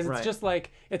know, because it's just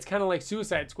like, it's kind of like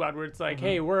Suicide Squad, where it's like,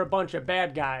 hey, we're a bunch of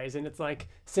bad guys, and it's like,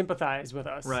 sympathize with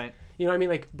us. Right. You know what I mean?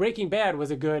 Like, Breaking Bad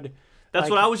was a good That's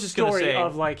what I was just gonna story say.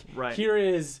 of like, Right. here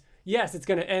is, yes, it's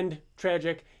going to end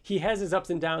tragic. He has his ups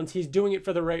and downs. He's doing it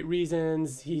for the right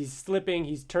reasons. He's slipping.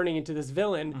 He's turning into this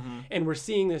villain, and we're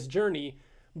seeing this journey.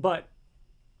 But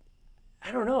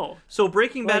I don't know. So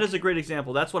Breaking Bad Like- is a great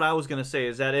example. That's what I was gonna say.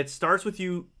 Is that it starts with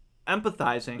you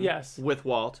empathizing Yes. with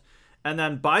Walt, and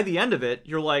then by the end of it,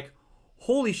 you're like,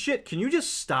 holy shit, can you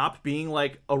just stop being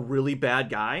like a really bad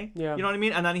guy? Yeah. You know what I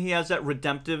mean? And then he has that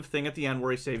redemptive thing at the end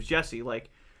where he saves Jesse. Like,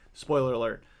 spoiler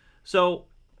alert. So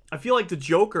I feel like the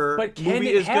Joker But can movie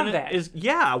it is have gonna that? is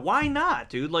yeah. Why not,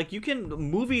 dude? Like you can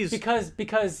movies.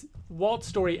 Because Walt's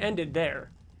story ended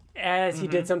there, as he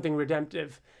did something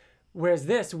redemptive, whereas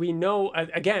this we know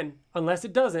again, unless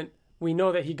it doesn't, we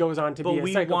know that he goes on to But be a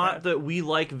we psychopath. we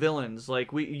like villains. Like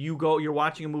you're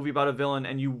watching a movie about a villain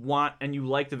and you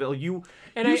like the villain.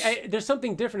 There's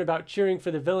something different about cheering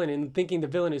for the villain and thinking the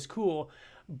villain is cool,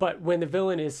 but when the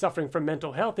villain is suffering from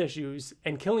mental health issues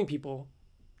and killing people,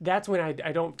 that's when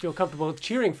I don't feel comfortable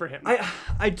cheering for him.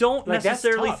 I don't Like, that's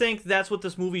necessarily tough. think that's what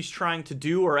this movie's trying to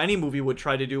do, or any movie would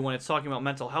try to do when it's talking about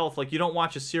mental health. Like you don't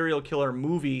watch a serial killer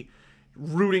movie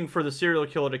rooting for the serial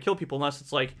killer to kill people unless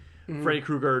it's like Freddy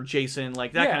Krueger, Jason,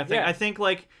 like that Yeah, kind of thing. yeah. I think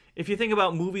like if you think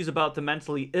about movies about the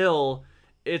mentally ill,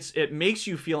 it makes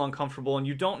you feel uncomfortable and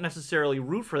you don't necessarily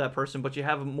root for that person, but you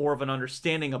have more of an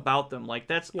understanding about them. Like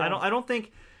that's Yeah. I don't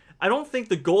think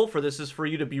the goal for this is for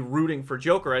you to be rooting for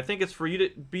Joker. I think it's for you to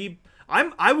be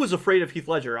I was afraid of Heath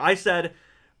Ledger. I said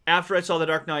after I saw The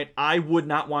Dark Knight, I would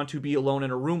not want to be alone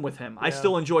in a room with him. I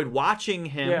still enjoyed watching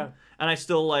him, Yeah. and I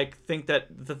still like think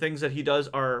that the things that he does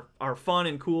are fun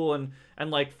and cool and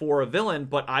like for a villain.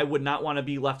 But I would not want to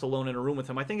be left alone in a room with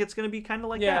him. I think it's going to be kind of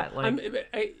like yeah, that.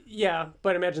 Like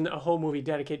but imagine a whole movie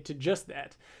dedicated to just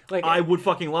that. Like I would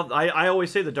fucking love. I always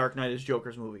say The Dark Knight is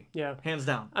Joker's movie. Yeah. Hands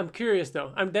down. I'm curious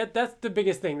though. That's the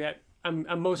biggest thing that I'm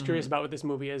most curious about with this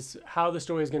movie is how the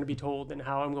story is going to be told and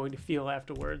how I'm going to feel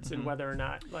afterwards and whether or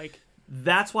not like.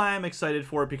 That's why I'm excited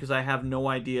for it, because I have no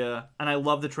idea, and I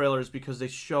love the trailers because they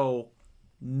show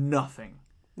nothing.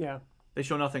 Yeah. They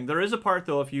show nothing. There is a part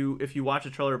though, if you watch a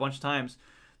trailer a bunch of times,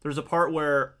 there's a part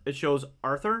where it shows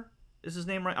Arthur. Is his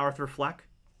name right? Arthur Fleck.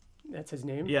 That's his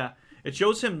name. Yeah. It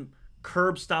shows him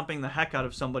curb stomping the heck out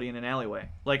of somebody in an alleyway,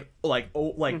 like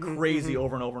crazy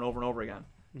over and over and over and over again.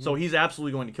 So he's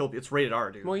absolutely going to kill people. It's rated R,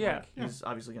 dude. Well, yeah. Like, he's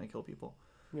obviously going to kill people.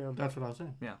 Yeah. That's what I was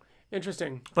saying. Yeah.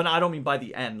 Interesting. But I don't mean by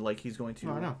the end. Like he's going to.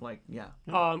 No, I know. Like yeah.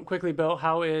 Quickly, Bill,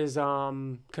 how is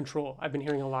Control? I've been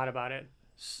hearing a lot about it.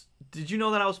 Did you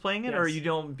know that I was playing it, or Yes. you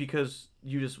don't because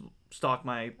you just stalk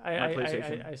my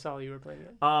PlayStation? I saw you were playing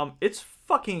it. It's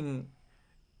fucking.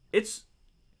 It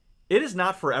is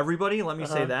not for everybody. Let me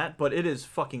say that, but it is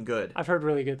fucking good. I've heard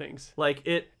really good things. Like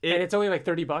And it's only like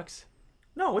 $30.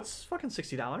 No, it's fucking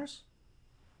 $60.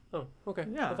 Oh, okay.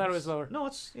 Yeah, I thought it was lower. No,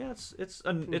 it's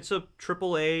a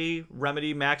AAA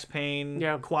Remedy Max Payne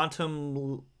Yeah.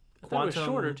 Quantum. I thought it was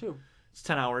shorter too. It's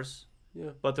 10 hours. Yeah.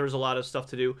 But there's a lot of stuff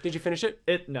to do. Did you finish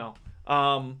it? No.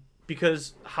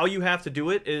 Because how you have to do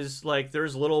it is like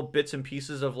there's little bits and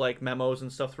pieces of like memos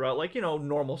and stuff throughout, like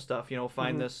normal stuff.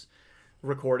 Find this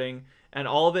recording, and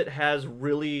all of it has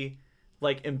really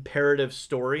like imperative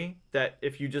story that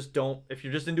if you're just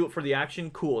into it for the action,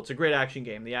 cool. It's a great action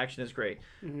game. The action is great.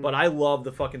 But I love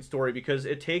the fucking story because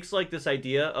it takes like this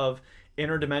idea of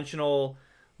interdimensional,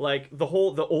 like the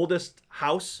oldest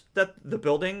house, that the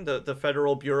building, the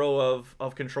Federal Bureau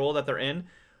of Control that they're in,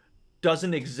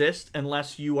 doesn't exist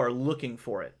unless you are looking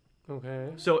for it. Okay.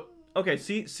 So, okay,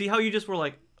 see how you just were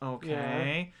like,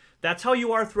 okay. That's how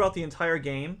you are throughout the entire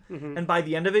game. And by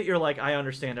the end of it, you're like, I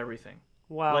understand everything.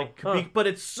 Wow. Like, but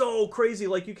it's so crazy.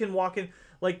 Like, you can walk in,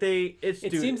 like It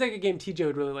seems like a game TJ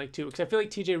would really like too, because I feel like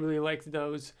TJ really likes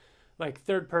those, like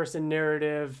third-person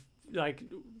narrative, like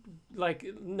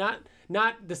not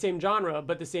the same genre,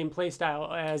 but the same play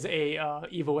style as a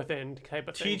Evil Within type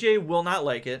of thing. TJ will not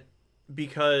like it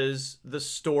because the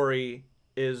story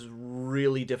is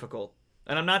really difficult.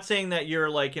 And I'm not saying that you're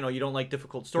like, you don't like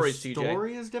difficult stories, The TJ.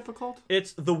 story is difficult?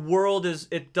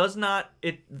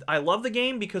 I love the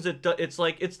game because it's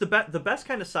the best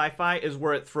kind of sci-fi is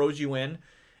where it throws you in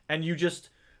and you just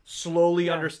slowly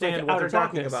understand like what Outer they're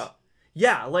talking Darkness. about.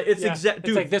 Yeah, like it's It's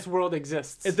like this world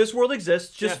exists. If this world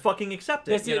exists, just Yeah. fucking accept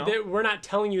it. We're not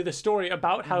telling you the story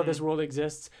about how this world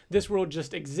exists. This world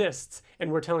just exists,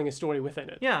 and we're telling a story within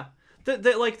it. Yeah.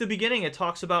 Like the beginning, it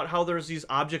talks about how there's these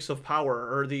objects of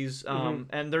power, or these,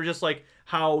 and they're just like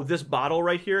how this bottle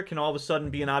right here can all of a sudden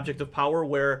be an object of power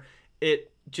where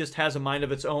it just has a mind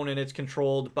of its own and it's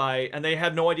controlled by, and they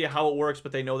have no idea how it works,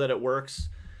 but they know that it works.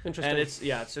 Interesting. And it's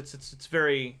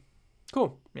very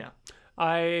Cool. yeah.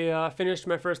 finished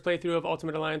my first playthrough of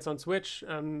Ultimate Alliance on Switch.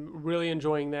 I'm really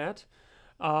enjoying that.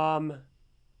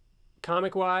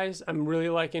 Comic-wise, I'm really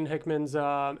liking Hickman's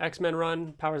X-Men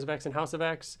run, Powers of X and House of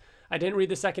X. I didn't read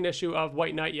the second issue of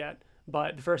White Knight yet,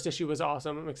 but the first issue was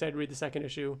awesome. I'm excited to read the second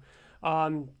issue.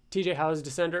 TJ, how's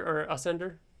Descender or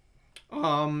Ascender?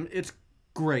 It's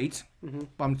great.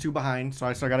 But I'm 2 behind, so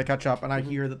I still got to catch up. And I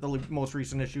hear that the most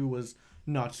recent issue was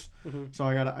nuts. So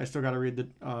I still got to read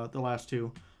the last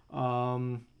 2.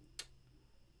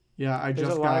 Yeah, There's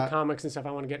a lot of comics and stuff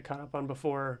I want to get caught up on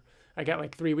before. I got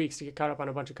like 3 weeks to get caught up on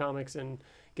a bunch of comics and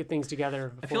get things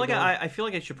together. I feel like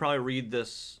I should probably read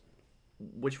this.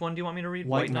 Which one do you want me to read?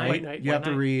 White Knight. White Knight. You have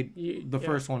to read the yeah.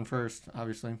 first one first,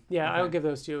 obviously. Yeah, I'll give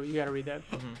those to you. You got to read that.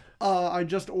 I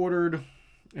just ordered,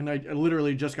 and I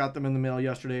literally just got them in the mail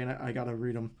yesterday, and I got to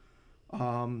read them.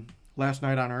 Last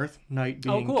Night on Earth, Night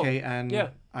being cool.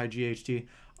 K-N-I-G-H-T.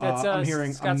 That's, I'm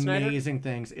hearing Scott amazing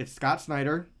things. It's Scott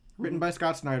Snyder, written by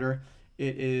Scott Snyder.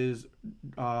 It is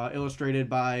illustrated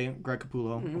by Greg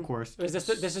Capullo, of course. This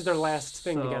is their last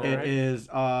thing together, It right? is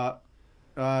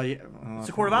it's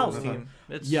a Court of Owls team.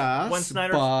 It's yes, when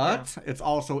Snyder, but it's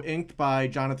also inked by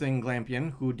Jonathan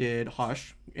Glampian, who did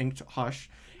inked Hush,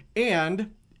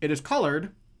 and it is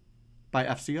colored by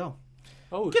FCO.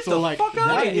 Oh, Get So the like fuck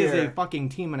outta that is here. a fucking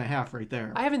team and a half right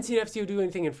there. I haven't seen FCO do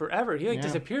anything in forever. He Yeah.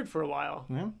 disappeared for a while.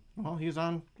 Yeah, well, he's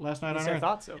on Last Night At on least I Earth,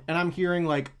 thought so. and I'm hearing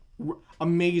like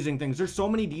amazing things. There's so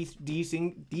many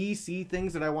DC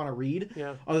things that I want to read.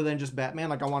 Yeah. Other than just Batman,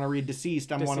 like I want to read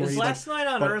Deceased. I want to Is read Last Night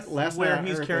on but Earth Last Night where on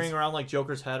he's Earth carrying is- around like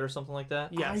Joker's head or something like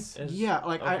that? Yes. Yeah,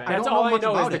 like Okay. I That's don't all know I much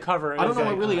know is about the it. cover. I don't know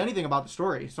Okay. really anything about the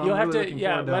story, so You'll I'm have really to, looking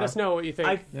yeah, forward to let us know what you think.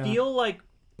 I feel like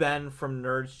Ben from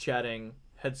Nerds Chatting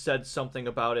had said something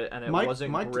about it, and it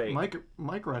wasn't great.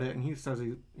 Mike read it, and he says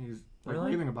he's like Really?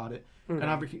 raving about it. And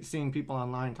I've been seeing people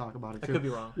online talk about it I too. could be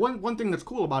wrong. One thing that's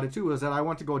cool about it too is that I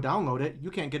went to go download it.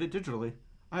 You can't get it digitally.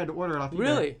 I had to order it off eBay.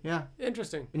 Really? Yeah.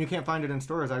 Interesting. And you can't find it in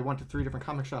stores. I went to 3 different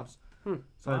comic shops, so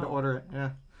I had to order it.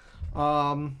 Yeah.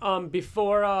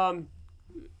 Before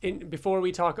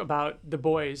we talk about The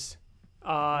Boys,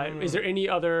 is there any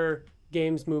other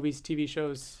games, movies, TV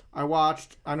shows? I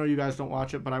know you guys don't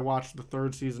watch it, but I watched the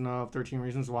 3rd season of 13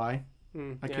 Reasons Why.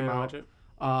 That came out. Watch it.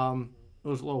 It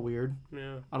was a little weird.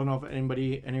 Yeah. I don't know if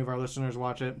any of our listeners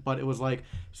watch it, but it was like,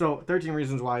 so 13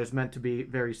 Reasons Why is meant to be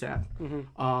very sad.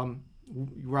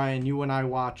 Ryan, you and I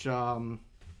watch, why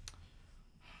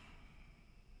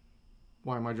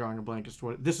am I drawing a blank as to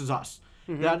what, This Is Us.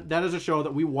 That is a show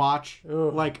that we watch,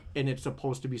 like, and it's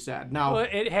supposed to be sad. Now, Well,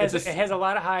 it has a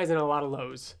lot of highs and a lot of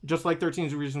lows. just like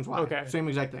 13 Reasons Why. Okay. Same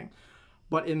exact thing.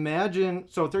 But imagine,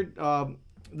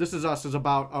 This Is Us is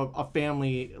about a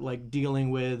family, like,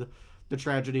 dealing with the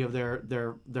tragedy of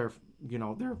their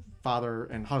father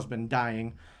and husband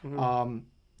dying, and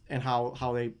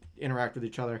how they interact with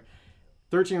each other.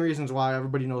 13 Reasons Why,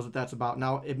 everybody knows what that's about.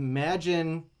 Now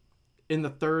imagine in the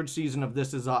 3rd season of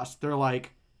This Is Us, they're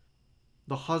like,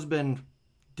 the husband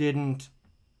didn't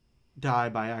die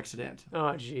by accident.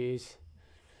 Oh, jeez.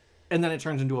 And then it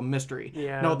turns into a mystery.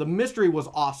 Yeah. No, the mystery was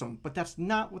awesome, but that's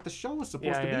not what the show is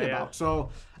supposed to be about.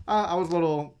 So I was a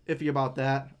little iffy about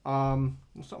that.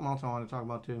 Something else I wanted to talk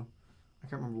about too. I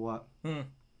can't remember what. I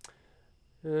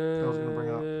was gonna bring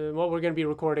up. Well, we're going to be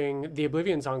recording the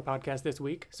Oblivion Song podcast this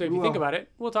week. So if you think about it,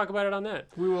 we'll talk about it on that.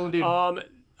 We will indeed.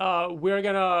 We're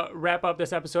going to wrap up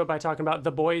this episode by talking about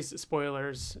The Boys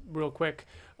spoilers real quick.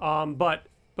 But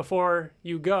before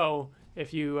you go,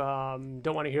 if you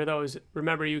don't want to hear those,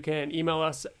 remember you can email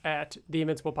us at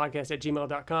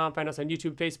theinvinciblepodcast@gmail.com. Find us on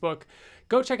YouTube, Facebook.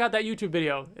 Go check out that YouTube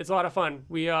video. It's a lot of fun.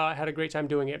 We had a great time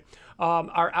doing it.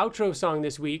 Our outro song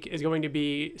this week is going to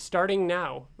be Starting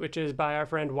Now, which is by our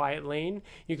friend Wyatt Lane.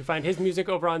 You can find his music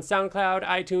over on SoundCloud,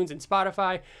 iTunes, and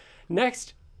Spotify.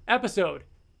 Next episode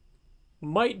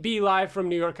might be live from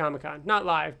New York Comic Con. Not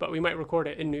live, but we might record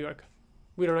it in New York.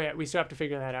 We don't know yet. We still have to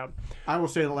figure that out. I will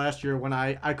say that last year when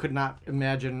I could not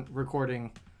imagine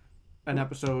recording an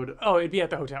episode. Oh, it'd be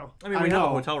at the hotel. I mean, we have a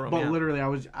hotel room, but literally,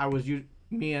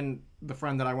 me and the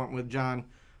friend that I went with, John,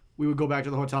 we would go back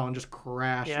to the hotel and just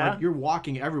crash. Yeah? Like, you're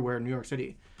walking everywhere in New York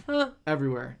City.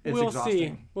 Everywhere. It's We'll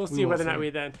exhausting. see. We'll see whether or not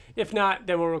we then. If not,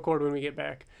 then we'll record when we get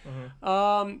back.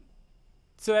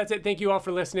 So that's it. Thank you all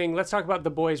for listening. Let's talk about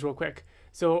The Boys real quick.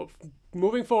 So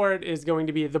moving forward is going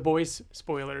to be The Boys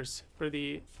spoilers for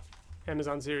the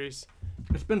Amazon series.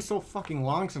 It's been so fucking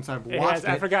long since I've It watched has.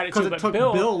 I forgot it too, Because it but took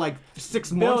Bill- Bill like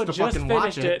 6 Bill months to just fucking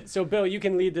watch finished it. So Bill, you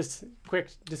can lead this quick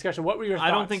discussion. What were your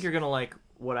thoughts? I don't think you're gonna like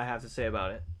what I have to say about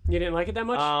it. You didn't like it that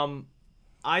much?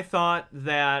 I thought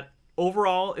that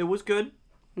overall it was good.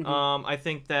 I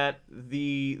think that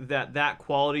that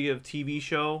quality of TV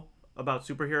show about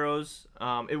superheroes.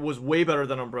 It was way better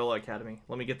than Umbrella Academy.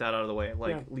 Let me get that out of the way,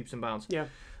 leaps and bounds. Yeah.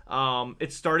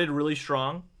 It started really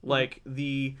strong. Like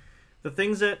the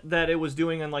things that it was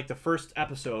doing in like the first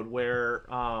episode where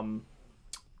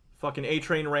fucking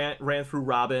A-Train ran through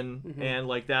Robin and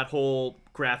like that whole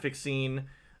graphic scene,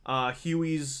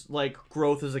 Huey's like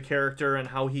growth as a character and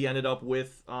how he ended up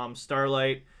with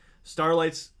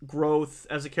Starlight's growth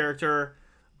as a character.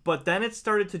 But then it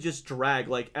started to just drag.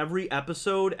 Like every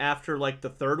episode after like the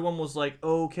third one was like,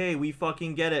 okay, we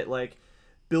fucking get it. Like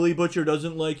Billy Butcher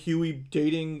doesn't like Huey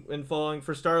dating and falling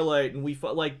for Starlight, and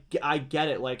I get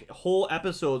it. Like whole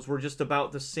episodes were just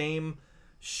about the same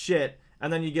shit,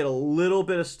 and then you get a little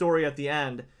bit of story at the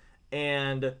end,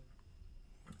 and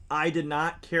I did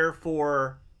not care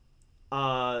for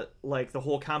like the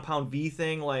whole Compound V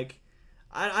thing. Like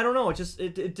I don't know.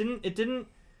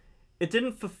 It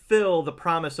didn't fulfill the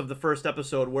promise of the first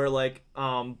episode where like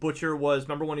Butcher was,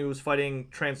 remember when he was fighting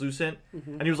Translucent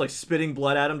and he was like spitting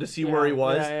blood at him to see where he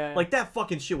was? Yeah. Like that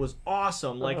fucking shit was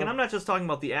awesome. Like, and I'm not just talking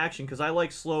about the action because I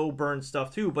like slow burn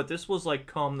stuff too, but this was like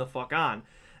come the fuck on.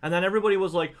 And then everybody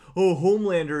was like, oh,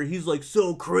 Homelander, he's like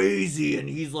so crazy and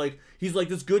he's like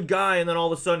this good guy, and then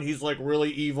all of a sudden he's like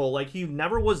really evil. Like he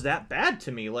never was that bad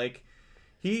to me. Like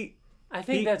I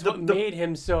think that's what made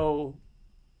him so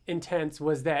intense,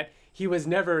 was that he was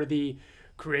never the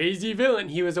crazy villain.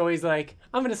 He was always like,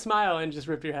 I'm gonna smile and just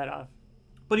rip your head off.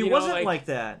 But he wasn't like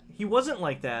that. He wasn't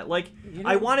like that. Like,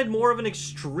 I wanted more of an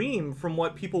extreme from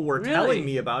what people were telling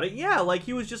me about it. Yeah, like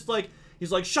he was just like,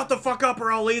 he's like, shut the fuck up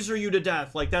or I'll laser you to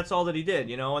death. Like that's all that he did,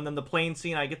 you know. And then the plane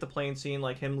scene, I get the plane scene,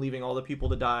 like him leaving all the people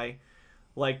to die.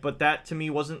 Like, but that to me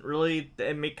wasn't really.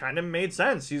 It kind of made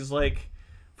sense. He's like,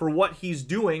 for what he's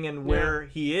doing and where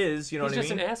he is, you know what I mean. He's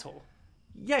just an asshole.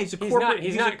 Yeah, he's a corporate.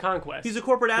 He's not Conquest. He's a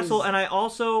corporate asshole, and I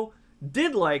also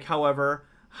did like, however,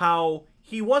 how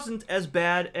he wasn't as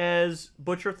bad as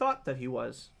Butcher thought that he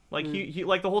was. Like he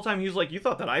like the whole time he was like, "You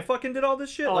thought that I fucking did all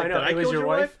this shit? Like I know. that I was killed your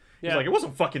wife?" Yeah. He's like, "It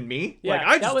wasn't fucking me. Yeah, like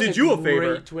I just did you a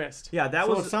favor." Great twist. Yeah, that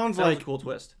So was. it sounds that was like a cool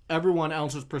twist. Everyone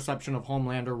else's perception of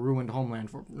Homelander ruined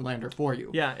Homelander for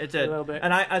you. Yeah, it did. A little bit.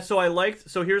 And I liked.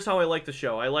 So here's how I liked the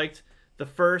show. I liked the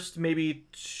first maybe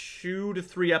 2 to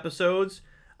 3 episodes.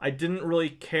 I didn't really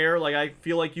care. Like, I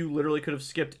feel like you literally could have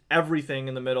skipped everything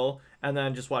in the middle and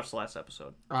then just watched the last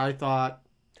episode. I thought...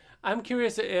 I'm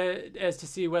curious as to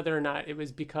see whether or not it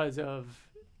was because of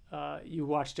you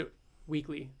watched it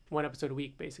weekly, 1 episode a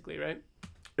week, basically, right?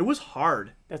 It was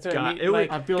hard. That's what I mean. It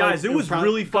was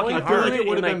really fucking hard. I feel like it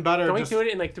would have been better going just through it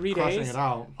in like 3 days. It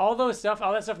out. All that stuff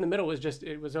in the middle was just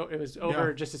it was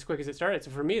over just as quick as it started.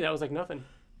 So for me, that was like nothing.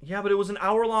 Yeah, but it was an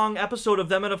hour-long episode of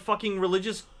them at a fucking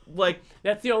religious, like...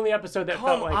 That's the only episode that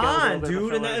felt like... Come on, it was a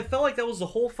dude. And it felt like that was the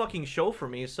whole fucking show for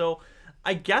me. So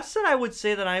I guess that I would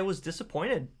say that I was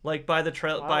disappointed, like, by the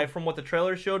from what the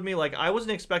trailer showed me. Like, I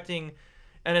wasn't expecting...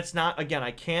 And it's not... Again, I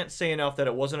can't say enough that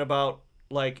it wasn't about...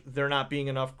 Like, there not being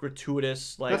enough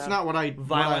gratuitous, like... That's not what I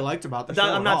liked about the show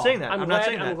I'm not saying that. I'm not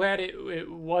saying that. I'm glad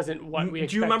it wasn't what we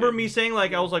expected. Do you remember me saying,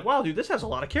 like, I was like, wow, dude, this has a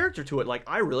lot of character to it. Like,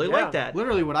 I really like that.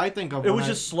 Literally what I think of... It was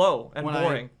just slow and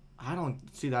boring. I don't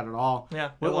see that at all.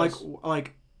 Yeah, but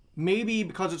like, maybe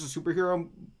because it's a superhero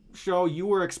show, you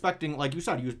were expecting... Like you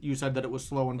said, you said that it was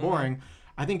slow and boring. Mm-hmm.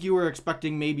 I think you were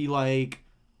expecting maybe, like...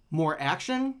 more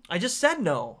action? I just said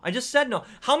no.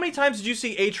 How many times did you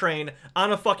see A-Train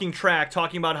on a fucking track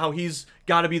talking about how he's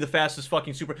got to be the fastest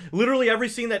fucking super... Literally every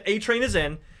scene that A-Train is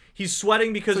in, he's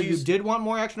sweating because you did want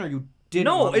more action or you didn't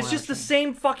No, want it's more just action? the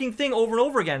same fucking thing over and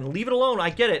over again. Leave it alone. I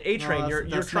get it. A-Train,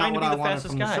 you're trying to be the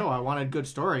fastest guy. I wanted good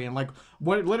story. And like,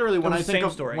 when I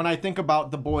think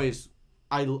about The Boys,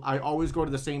 I always go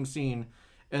to the same scene,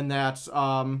 and that's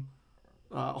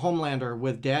Homelander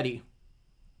with Daddy.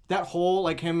 That whole,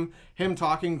 like, him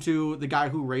talking to the guy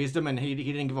who raised him and he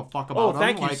didn't give a fuck about him. Oh,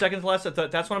 thank you. Like, Second to last.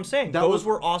 That's what I'm saying. Those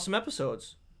were awesome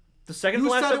episodes. The second to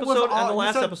last episode and the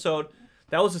last episode.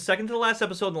 That was the second to the last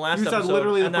episode and the last episode. You said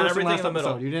literally and the first and last in the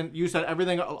middle. episode. You said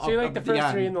everything. So you like the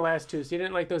first 3 and the last 2. So you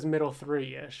didn't like those middle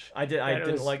 3-ish. I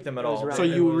didn't like them at all. So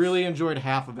you really enjoyed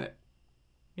half of it.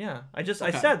 Yeah, I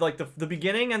said like the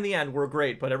beginning and the end were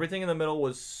great, but everything in the middle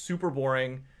was super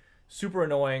boring, super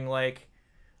annoying. Like,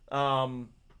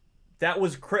 that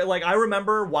was like, I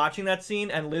remember watching that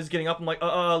scene and Liz getting up and like,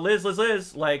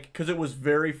 Liz, like, because it was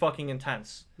very fucking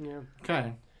intense. Yeah.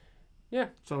 Okay. Yeah.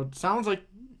 So it sounds like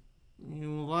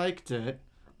you liked it,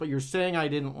 but you're saying I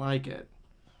didn't like it.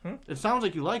 It sounds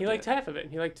like you liked it. He liked half of it.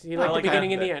 He liked the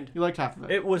beginning and the end. You liked half of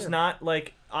it. It was not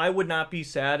like, I would not be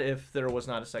sad if there was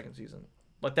not a second season.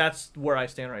 Like, that's where I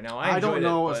stand right now. I don't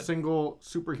know a single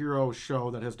superhero show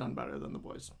that has done better than The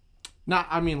Boys. Not,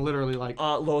 I mean, literally, like...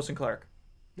 Lois and Clark.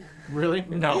 Really?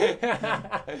 No.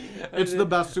 It's the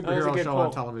best That was a superhero good show pull.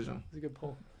 on television. That's a good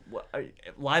pull. What,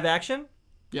 live action?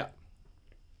 Yeah.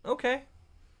 Okay.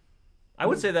 I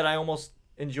would say that I almost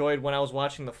enjoyed when I was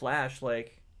watching The Flash,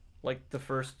 like the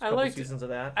first couple seasons of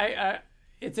that.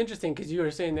 It's interesting because you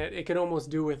were saying that it could almost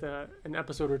do with an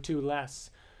episode or two less,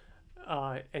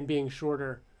 and being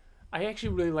shorter. I actually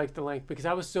really liked the length because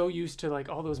I was so used to like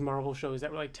all those Marvel shows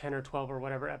that were like 10 or 12 or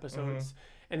whatever episodes,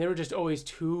 and they were just always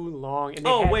too long. And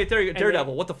There you go,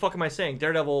 Daredevil. What the fuck am I saying?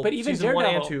 Daredevil. But even season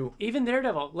Daredevil, 1 and 2. even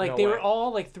Daredevil, like No they way. were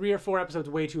all like 3 or 4 episodes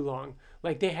way too long.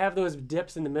 Like they have those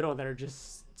dips in the middle that are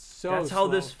just so. That's how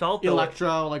slow. this felt. Though.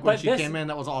 Electro, like when But she this- came in,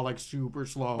 that was all like super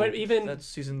slow. But even That's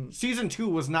Season 2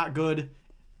 was not good,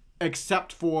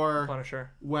 except for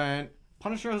Punisher. when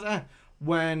Punisher was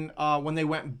when they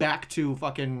went back to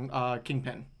fucking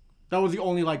Kingpin. That was the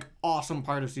only like awesome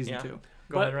part of season 2.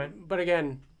 Go ahead, Ryan. But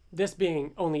again, this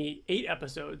being only 8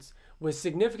 episodes was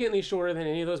significantly shorter than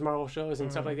any of those Marvel shows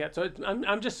and stuff like that. So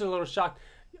I'm just a little shocked.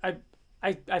 I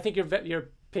think your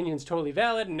opinion's totally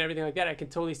valid and everything like that. I can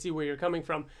totally see where you're coming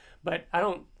from, but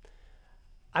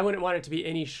I wouldn't want it to be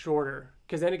any shorter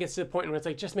because then it gets to the point where it's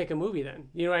like just make a movie then.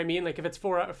 You know what I mean? Like if it's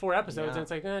four episodes, then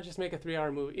it's like just make a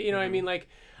 3-hour movie. You know what I mean? Like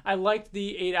I liked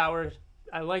the 8 hour.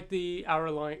 I liked the hour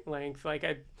length. Like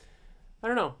I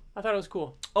don't know. I thought it was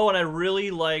cool. Oh, and I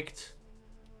really liked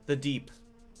the Deep.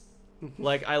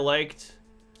 Like I liked.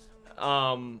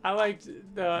 I liked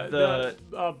the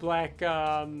black.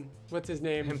 What's his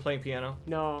name? Him playing piano.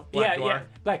 No. Black yeah, Noir. yeah.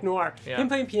 Black Noir. Yeah. Him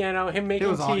playing piano. Him making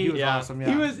He was tea. Yeah. awesome.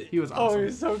 Yeah. He was awesome. Oh, he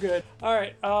was so good. All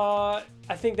right. I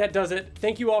think that does it.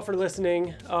 Thank you all for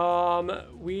listening.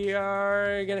 We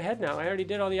are gonna head now. I already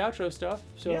did all the outro stuff.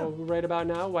 So right about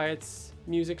now, Wyatt's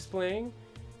music's playing,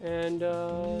 and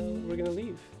we're gonna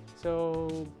leave.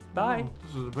 So bye. Oh,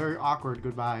 this was a very awkward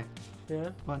goodbye. Yeah.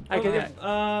 But I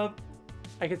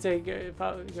could say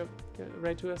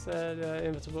write to us at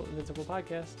Invincible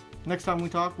Podcast. next time we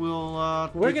talk, we'll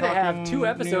We're be gonna have talking 2 New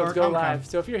episodes York go Comic-Con. live.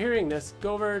 So if you're hearing this,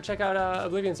 go over and check out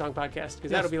Oblivion Song Podcast because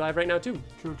that'll be live right now too.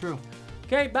 True.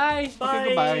 Okay, bye. Bye.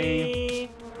 Okay,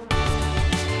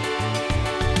 goodbye.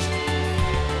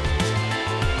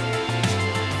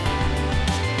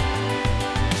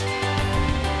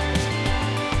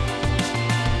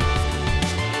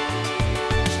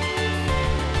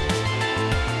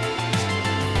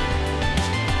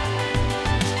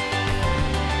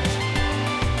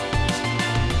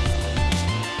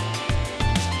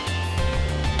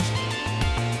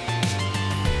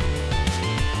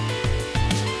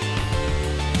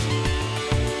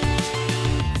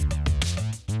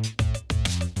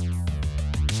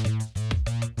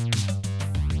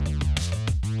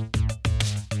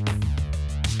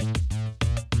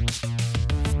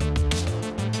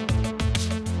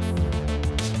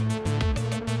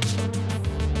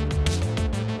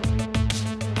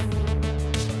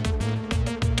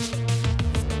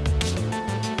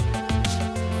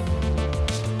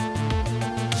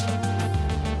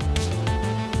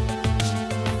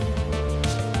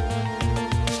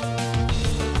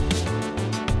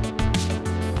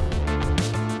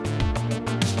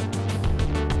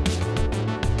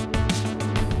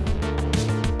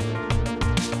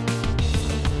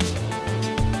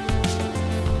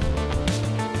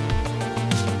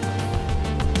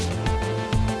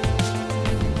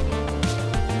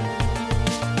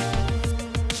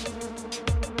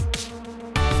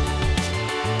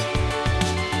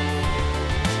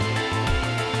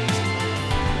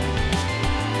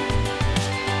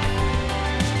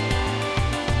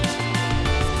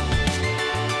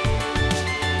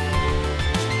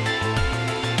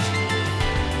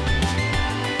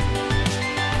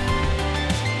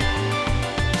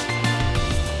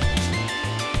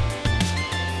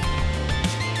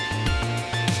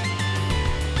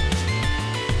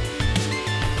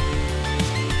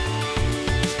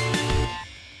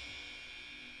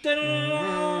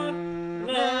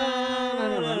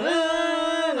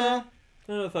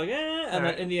 And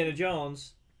then Indiana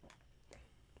Jones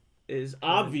is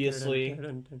obviously.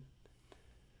 Wow,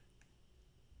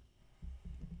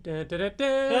 yeah,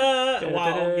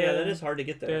 that is hard to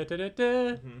get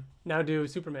there. Now do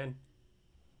Superman.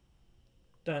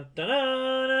 Dun, dun,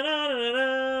 dun, dun, dun, dun,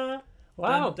 dun.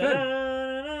 Wow, Dun, good. dun,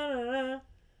 dun, dun,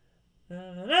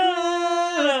 dun,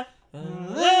 dun.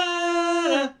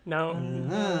 No,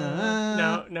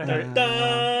 no, Harry.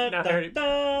 Dun, Now dun, Harry.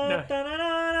 dun, No. dun, dun,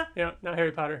 dun. Yeah, now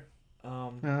Harry Potter. I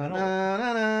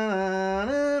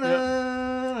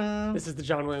don't. This is the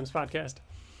John Williams podcast.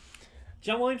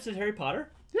 John Williams did Harry Potter?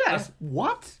 Yes.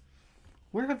 What?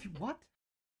 Where have you what?